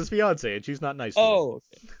 No, it's his fiance, and she's not nice to him. Oh,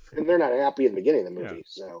 okay. And they're not happy in the beginning of the movie, Yeah.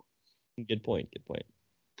 so. Good point.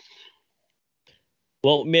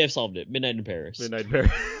 Well, may have solved it. Midnight in Paris. Midnight in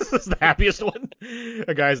Paris is the happiest one.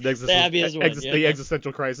 A guy's happiest one, yeah. the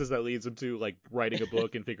existential crisis that leads him to like writing a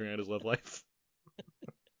book and figuring out his love life.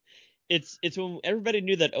 It's when everybody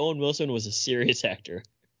knew that Owen Wilson was a serious actor.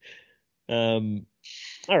 All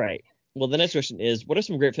right. Well, the next question is, what are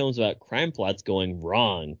some great films about crime plots going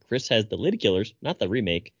wrong? Chris has The Lady Killers, not the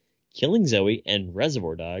remake, Killing Zoe, and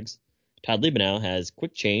Reservoir Dogs. Todd Liebenow has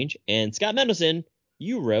Quick Change, and Scott Mendelson,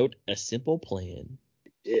 you wrote A Simple Plan.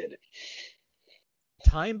 Did.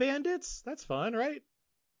 Time Bandits? That's fun, right?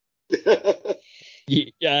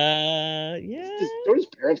 Yeah. Don't his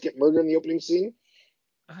parents get murdered in the opening scene?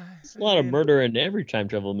 There's a lot of murder in every time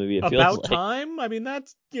travel movie, it feels About like. Time? I mean,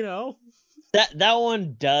 that's, That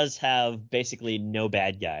one does have basically no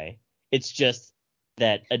bad guy. It's just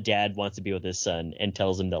that a dad wants to be with his son and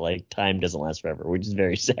tells him that like time doesn't last forever, which is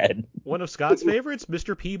very sad. One of Scott's favorites,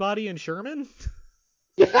 Mr. Peabody and Sherman.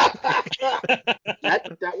 that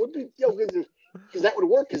would be because that would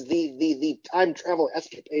work because the time travel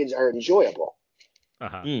escapades are enjoyable.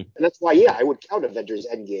 Uh-huh. And that's why, I would count Avengers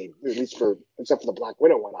Endgame, at least except for the Black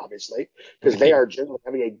Widow one, obviously, because they are generally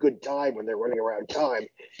having a good time when they're running around time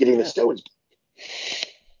getting the stones.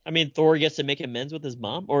 I mean, Thor gets to make amends with his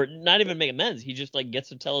mom, or not even make amends. He just like gets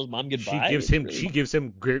to tell his mom goodbye. She gives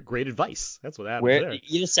him great advice. That's what happens there.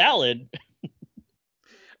 Eat a salad.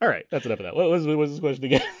 All right, that's enough of that. What was this question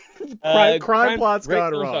again? crime plots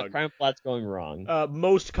gone wrong. Crime plots going wrong.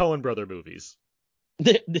 Most Coen brother movies.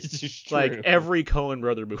 This is true. Like every Coen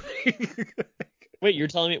brother movie. Wait, you're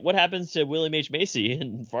telling me what happens to William H. Macy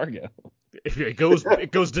in Fargo?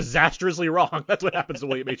 It goes disastrously wrong. That's what happens to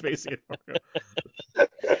William H. Macy in Fargo.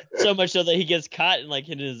 So much so that he gets caught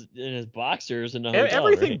in his boxers in a hotel.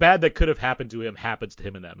 Everything right? bad that could have happened to him happens to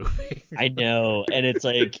him in that movie. I know, and it's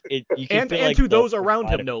like you can feel and like to those around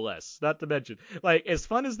him, no less. Not to mention, like as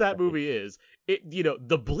fun as that movie is,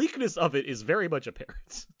 the bleakness of it is very much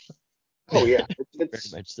apparent. Oh yeah, very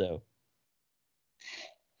much so.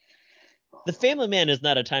 The Family Man is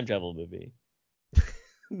not a time travel movie.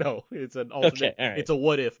 No, it's an alternate. Okay, all right. It's a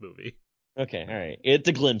what if movie. Okay, all right. It's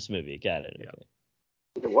a glimpse movie. Got it. Yeah.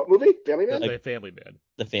 Okay. What movie? Family Man? The Family Man.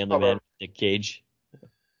 The Family Man, Nick Cage.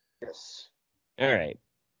 Yes. All right.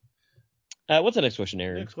 What's the next question,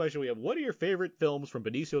 Aaron? Next question we have: what are your favorite films from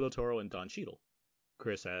Benicio del Toro and Don Cheadle?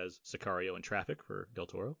 Chris has Sicario and Traffic for Del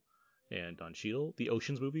Toro, and Don Cheadle, the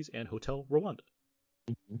Ocean's movies, and Hotel Rwanda.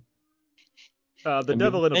 Mm-hmm.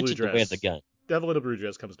 Devil in a Blue The Way of Dress. the Gun. Devil in a Blue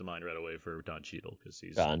Dress comes to mind right away for Don Cheadle because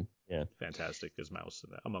he's fantastic as Mouse,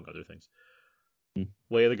 among other things. Hmm.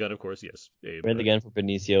 Way of the Gun, of course, yes. Way of the Gun for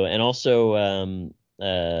Benicio, and also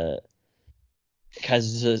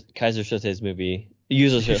Kaiser Soze's movie.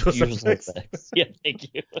 Usual Suspects. Yeah,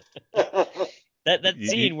 thank you. that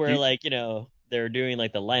scene where they're doing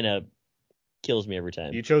like the lineup kills me every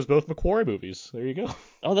time. You chose both McQuarrie movies. There you go.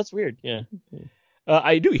 Oh, that's weird. Yeah.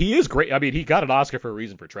 I do. He is great. I mean, he got an Oscar for a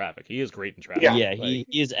reason for Traffic. He is great in Traffic. Yeah, he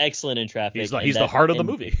is excellent in Traffic. He's the heart of the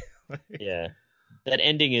movie. Yeah. That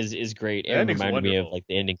ending is great. It reminded me of like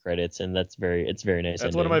the ending credits, and it's very nice.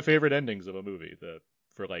 That's one of my favorite endings of a movie. As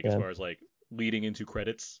far as like leading into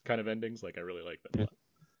credits kind of endings, like I really like that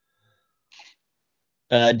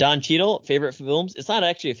a lot. Don Cheadle, favorite films? It's not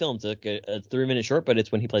actually a film. It's like a 3-minute short, but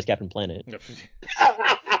it's when he plays Captain Planet.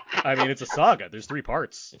 I mean, it's a saga. There's 3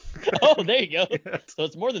 parts. Oh, there you go. So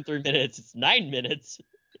it's more than 3 minutes. It's 9 minutes.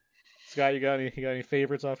 Scott, you got any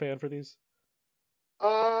favorites offhand for these?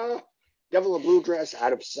 Devil in a Blue Dress,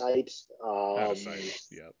 Out of Sight. Out of Sight.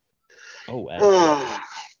 Yeah. Oh wow.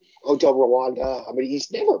 Hotel Rwanda. I mean,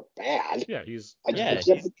 he's never bad. Yeah, he's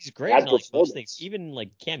great in all those things. Even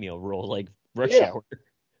like cameo role, like Rush Hour.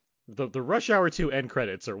 The Rush Hour 2 end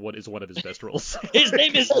credits are what is one of his best roles. His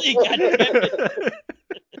name is Lee.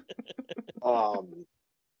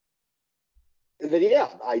 then yeah,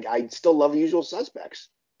 I still love Usual Suspects.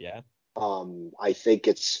 Yeah. I think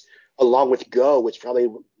it's, along with Go, it's probably,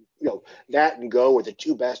 that and Go are the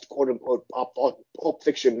two best quote unquote Pulp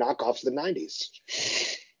Fiction knockoffs of the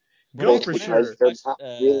 90s. Go Both for because sure. they're not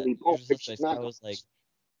really Pulp Usual Fiction Suspects, I knockoffs. was like,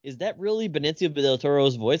 is that really Benicio del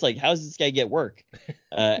Toro's voice? Like, how does this guy get work?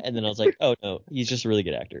 And then I was like, oh no, he's just a really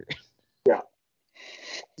good actor. Yeah.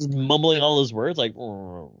 Just mumbling all those words, like.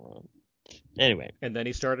 Anyway. And then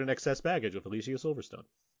he started in Excess Baggage with Alicia Silverstone.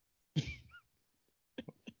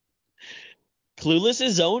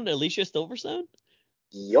 Clueless's own Alicia Silverstone?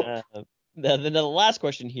 Yep. The last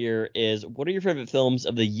question here is, what are your favorite films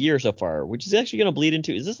of the year so far? Which is actually going to bleed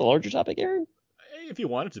into, is this a larger topic, Aaron? If you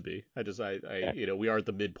want it to be. We are at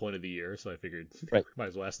the midpoint of the year, so I figured right. Might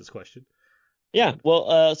as well ask this question. Yeah,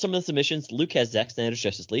 well, some of the submissions, Luke has Zack Snyder's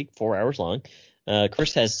Justice League, 4 hours long.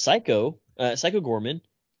 Chris has Psycho Gorman,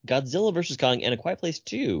 Godzilla vs. Kong, and A Quiet Place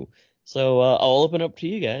 2. So I'll open up to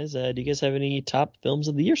you guys. Do you guys have any top films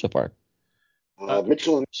of the year so far?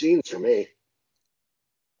 Mitchell and Machines for me.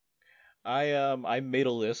 I made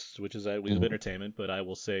a list, which is at Wheels of Entertainment, but I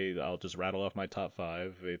will say I'll just rattle off my top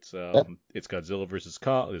 5. It's Godzilla vs.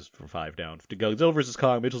 Kong. It's from 5 down. Godzilla vs.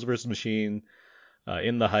 Kong, Mitchell vs. Machine,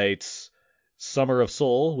 In the Heights, Summer of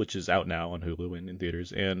Soul, which is out now on Hulu and in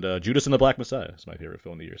theaters, and Judas and the Black Messiah is my favorite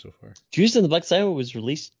film of the year so far. Judas and the Black Messiah was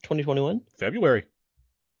released 2021? February.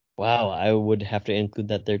 Wow, I would have to include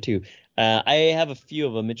that there too. I have a few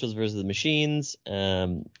of them: Mitchell's vs. the Machines,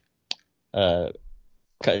 Godzilla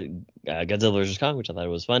vs. Kong, which I thought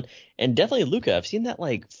was fun, and definitely Luca. I've seen that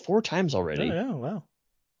like 4 times already. Oh, yeah, wow.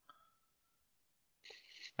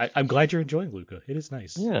 I'm glad you're enjoying Luca. It is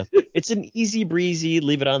nice. Yeah, it's an easy breezy,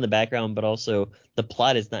 leave it on in the background, but also the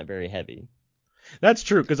plot is not very heavy. That's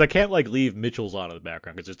true, because I can't leave Mitchell's on in the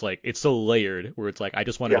background, because it's so layered, where it's like I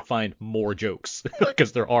just wanted to find more jokes,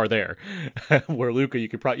 because there are there. Where Luca, you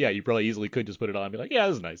probably easily could just put it on and be like, yeah,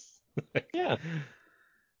 this is nice. Yeah.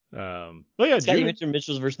 Well, yeah, Scott, you mentioned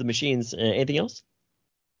Mitchell's versus the Machines. Anything else?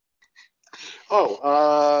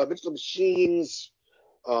 Mitchell Machines.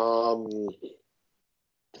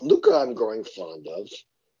 Luca, I'm growing fond of.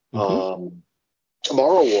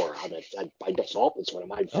 Tomorrow War. By default, it's one of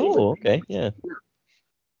my favorite. Oh, okay, yeah.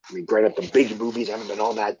 I mean, granted, the big movies haven't been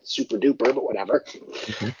all that super duper, but whatever.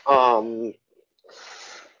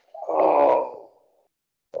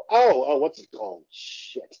 What's it called?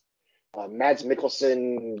 Shit. Mads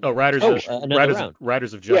Mikkelsen. Oh, Riders of Justice.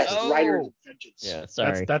 Yes, Riders of Vengeance. Yeah,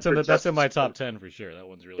 sorry. That's in my top 10 for sure. That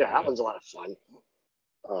one's really good. That one's a lot of fun.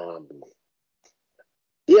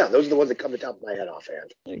 Yeah, those are the ones that come to the top of my head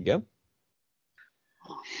offhand. There you go.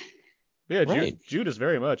 Yeah, right. Judas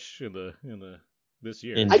very much in the this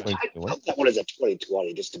year. I felt that one as a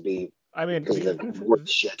 2020 just to be. I mean,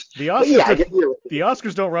 shit. The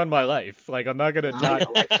Oscars don't run my life. Like, I'm not gonna not.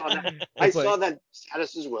 I saw that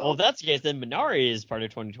status as well. Well, if that's the case, then Minari is part of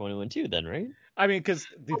 2021 too, then, right? I mean, because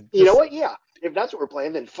you know what? Yeah, if that's what we're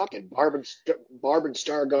playing, then fucking Barb and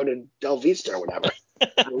Star go to Del Vista or whatever.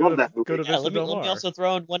 I love that movie. Let me also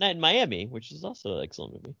throw in One Night in Miami, which is also an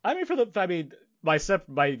excellent movie. I mean,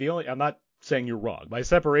 I'm not saying you're wrong. My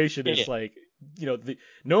separation is like, the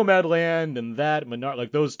Nomadland and that Minari,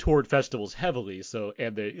 like those toured festivals heavily. So,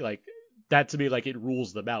 and they like that to me, like it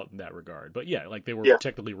rules them out in that regard. But yeah, like they were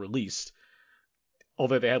technically released,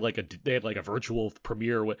 although they had like a virtual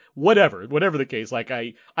premiere, whatever the case. Like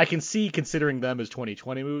I can see considering them as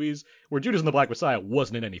 2020 movies, where Judas and the Black Messiah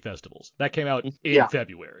wasn't in any festivals. That came out in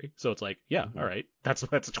February, so it's like, all right, that's a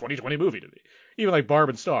 2020 movie to me. Even like Barb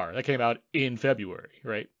and Star, that came out in February,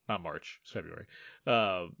 right? Not March, it's February.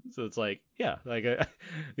 So it's like, just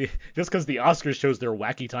because the Oscars chose their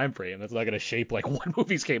wacky time frame, that's not going to shape like what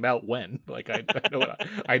movies came out when. Like I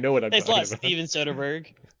know what I'm talking about. Steven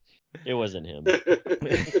Soderbergh. It wasn't him.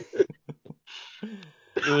 It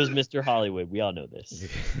was Mr. Hollywood. We all know this.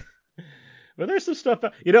 Well, there's some stuff.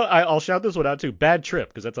 I'll shout this one out too. Bad Trip,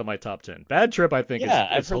 because that's on my top 10. Bad Trip, I think,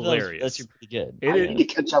 is hilarious. That's pretty good. I need to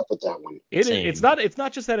catch up with that one. It's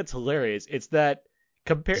not just that it's hilarious. It's that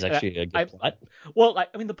compared. It's actually a good plot. Well, I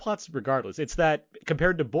mean the plot's regardless. It's that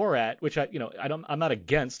compared to Borat, which I'm not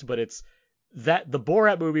against, but it's that the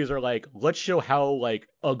Borat movies are like, let's show how like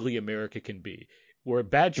ugly America can be. Where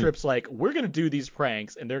Bad Trip's like, we're going to do these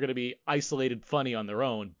pranks and they're going to be isolated funny on their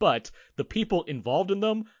own, but the people involved in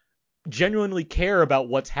them genuinely care about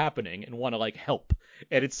what's happening and want to like help.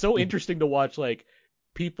 And it's so interesting to watch like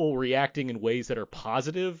people reacting in ways that are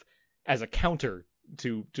positive as a counter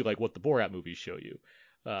to like what the Borat movies show you.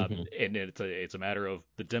 And it's a matter of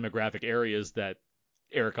the demographic areas that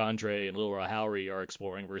Eric Andre and Lil Rel Howery are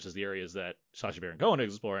exploring versus the areas that Sacha Baron Cohen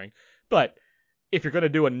is exploring. But if you're going to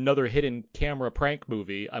do another hidden camera prank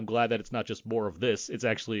movie, I'm glad that it's not just more of this. It's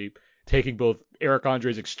actually taking both Eric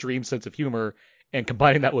Andre's extreme sense of humor and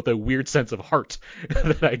combining that with a weird sense of heart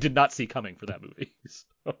that I did not see coming for that movie.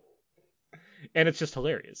 So. And it's just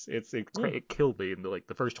hilarious. It killed me in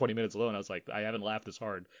the first 20 minutes alone. I was like, I haven't laughed this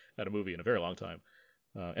hard at a movie in a very long time.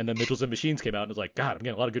 And then Mitchells and Machines came out, and I was like, God, I'm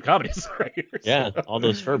getting a lot of good comedies right here. Yeah, all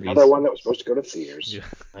those Furbies. Another one that was supposed to go to theaters. Yeah.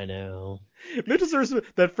 I know. Mitchell's,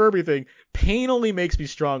 that Furby thing, pain only makes me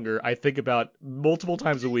stronger. I think about multiple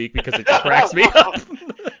times a week because it cracks me up.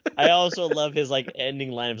 I also love his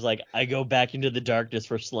ending line of I go back into the darkness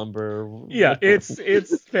for slumber. Yeah, it's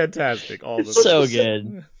fantastic. All it's so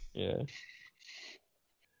good. Yeah.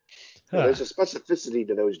 Well, there's a specificity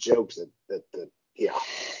to those jokes that yeah.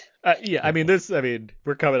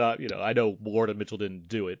 We're coming out, I know Ward and Mitchell didn't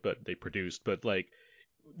do it, but they produced, but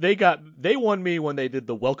they won me when they did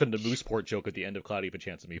the Welcome to Mooseport joke at the end of Cloudy with a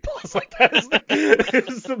Chance of Meatballs. That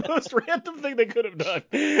is the most random thing they could have done.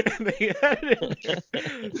 And they had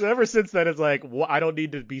it. So ever since then, it's I don't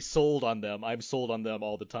need to be sold on them. I'm sold on them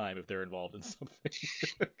all the time if they're involved in something.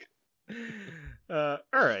 All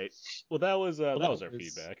right. Well, that was our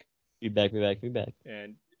feedback. Feedback.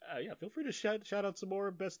 And feel free to shout out some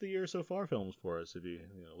more best of the year so far films for us if you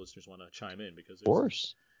listeners want to chime in, because of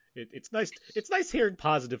course it's nice hearing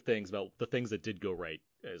positive things about the things that did go right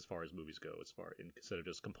as far as movies go, instead of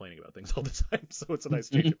just complaining about things all the time. So it's a nice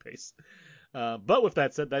change of pace. But with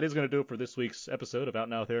that said, that is going to do it for this week's episode of Out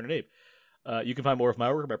Now with Aaron and Abe. You can find more of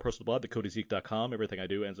my work at my personal blog, thecodeyszeek.com. Everything I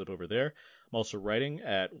do ends up over there. I'm also writing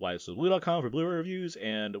at whyitsoblue.com for Blu-ray reviews,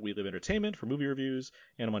 and We Live Entertainment for movie reviews,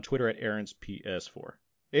 and I'm on Twitter at Aaron's PS4.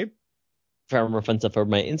 Abe? For more fun stuff over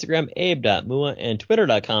my Instagram, abe.mua, and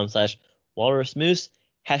twitter.com/walrusmoose.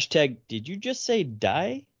 # did you just say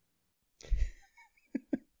die?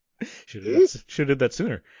 Should have did that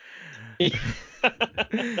sooner. Sorry,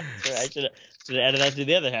 I should have added that to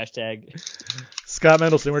the other hashtag. Scott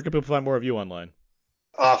Mendelson, where can people find more of you online?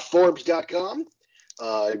 Forbes.com.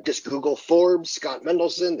 Just Google Forbes, Scott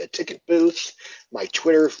Mendelson, the ticket booth. My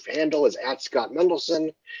Twitter handle is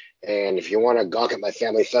 @ScottMendelson. And if you want to gawk at my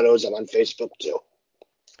family photos, I'm on Facebook too.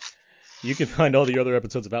 You can find all the other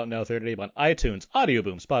episodes of Out Now Third Abe on iTunes,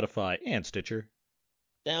 Audioboom, Spotify, and Stitcher.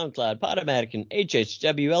 SoundCloud, Podomatic, and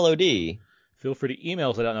HHWLOD. Feel free to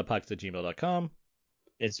email us at outnowpodcast@gmail.com.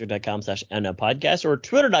 Instagram.com/outnowpodcast or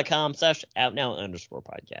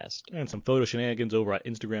Twitter.com/outnow_podcast. And some photo shenanigans over at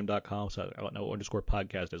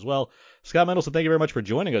Instagram.com/outnow_podcast as well. Scott Mendelson, thank you very much for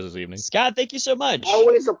joining us this evening. Scott, thank you so much.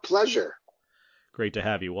 Always a pleasure. Great to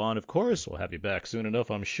have you on, of course. We'll have you back soon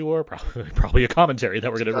enough, I'm sure. Probably a commentary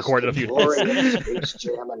that we're going to record in a few days.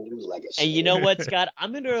 And you know what, Scott?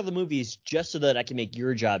 I'm going to go to the movies just so that I can make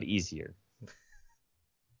your job easier.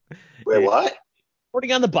 Wait, what?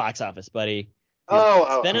 Reporting on the box office, buddy.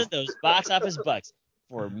 Spending those box office bucks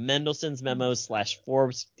for Mendelson's Memos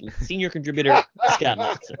 /Forbes senior contributor, Scott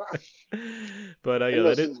Mendelson. But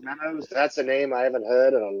Mendelson's Memos, that's a name I haven't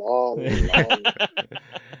heard in a long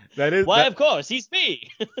Of course, he's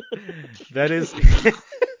me. That is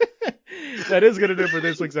going to do it for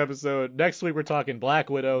this week's episode. Next week we're talking Black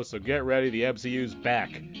Widow, so get ready. The MCU's back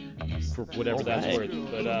for whatever that's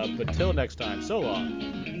worth. But till next time, so long.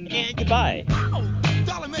 And goodbye.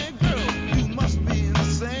 Dollar man.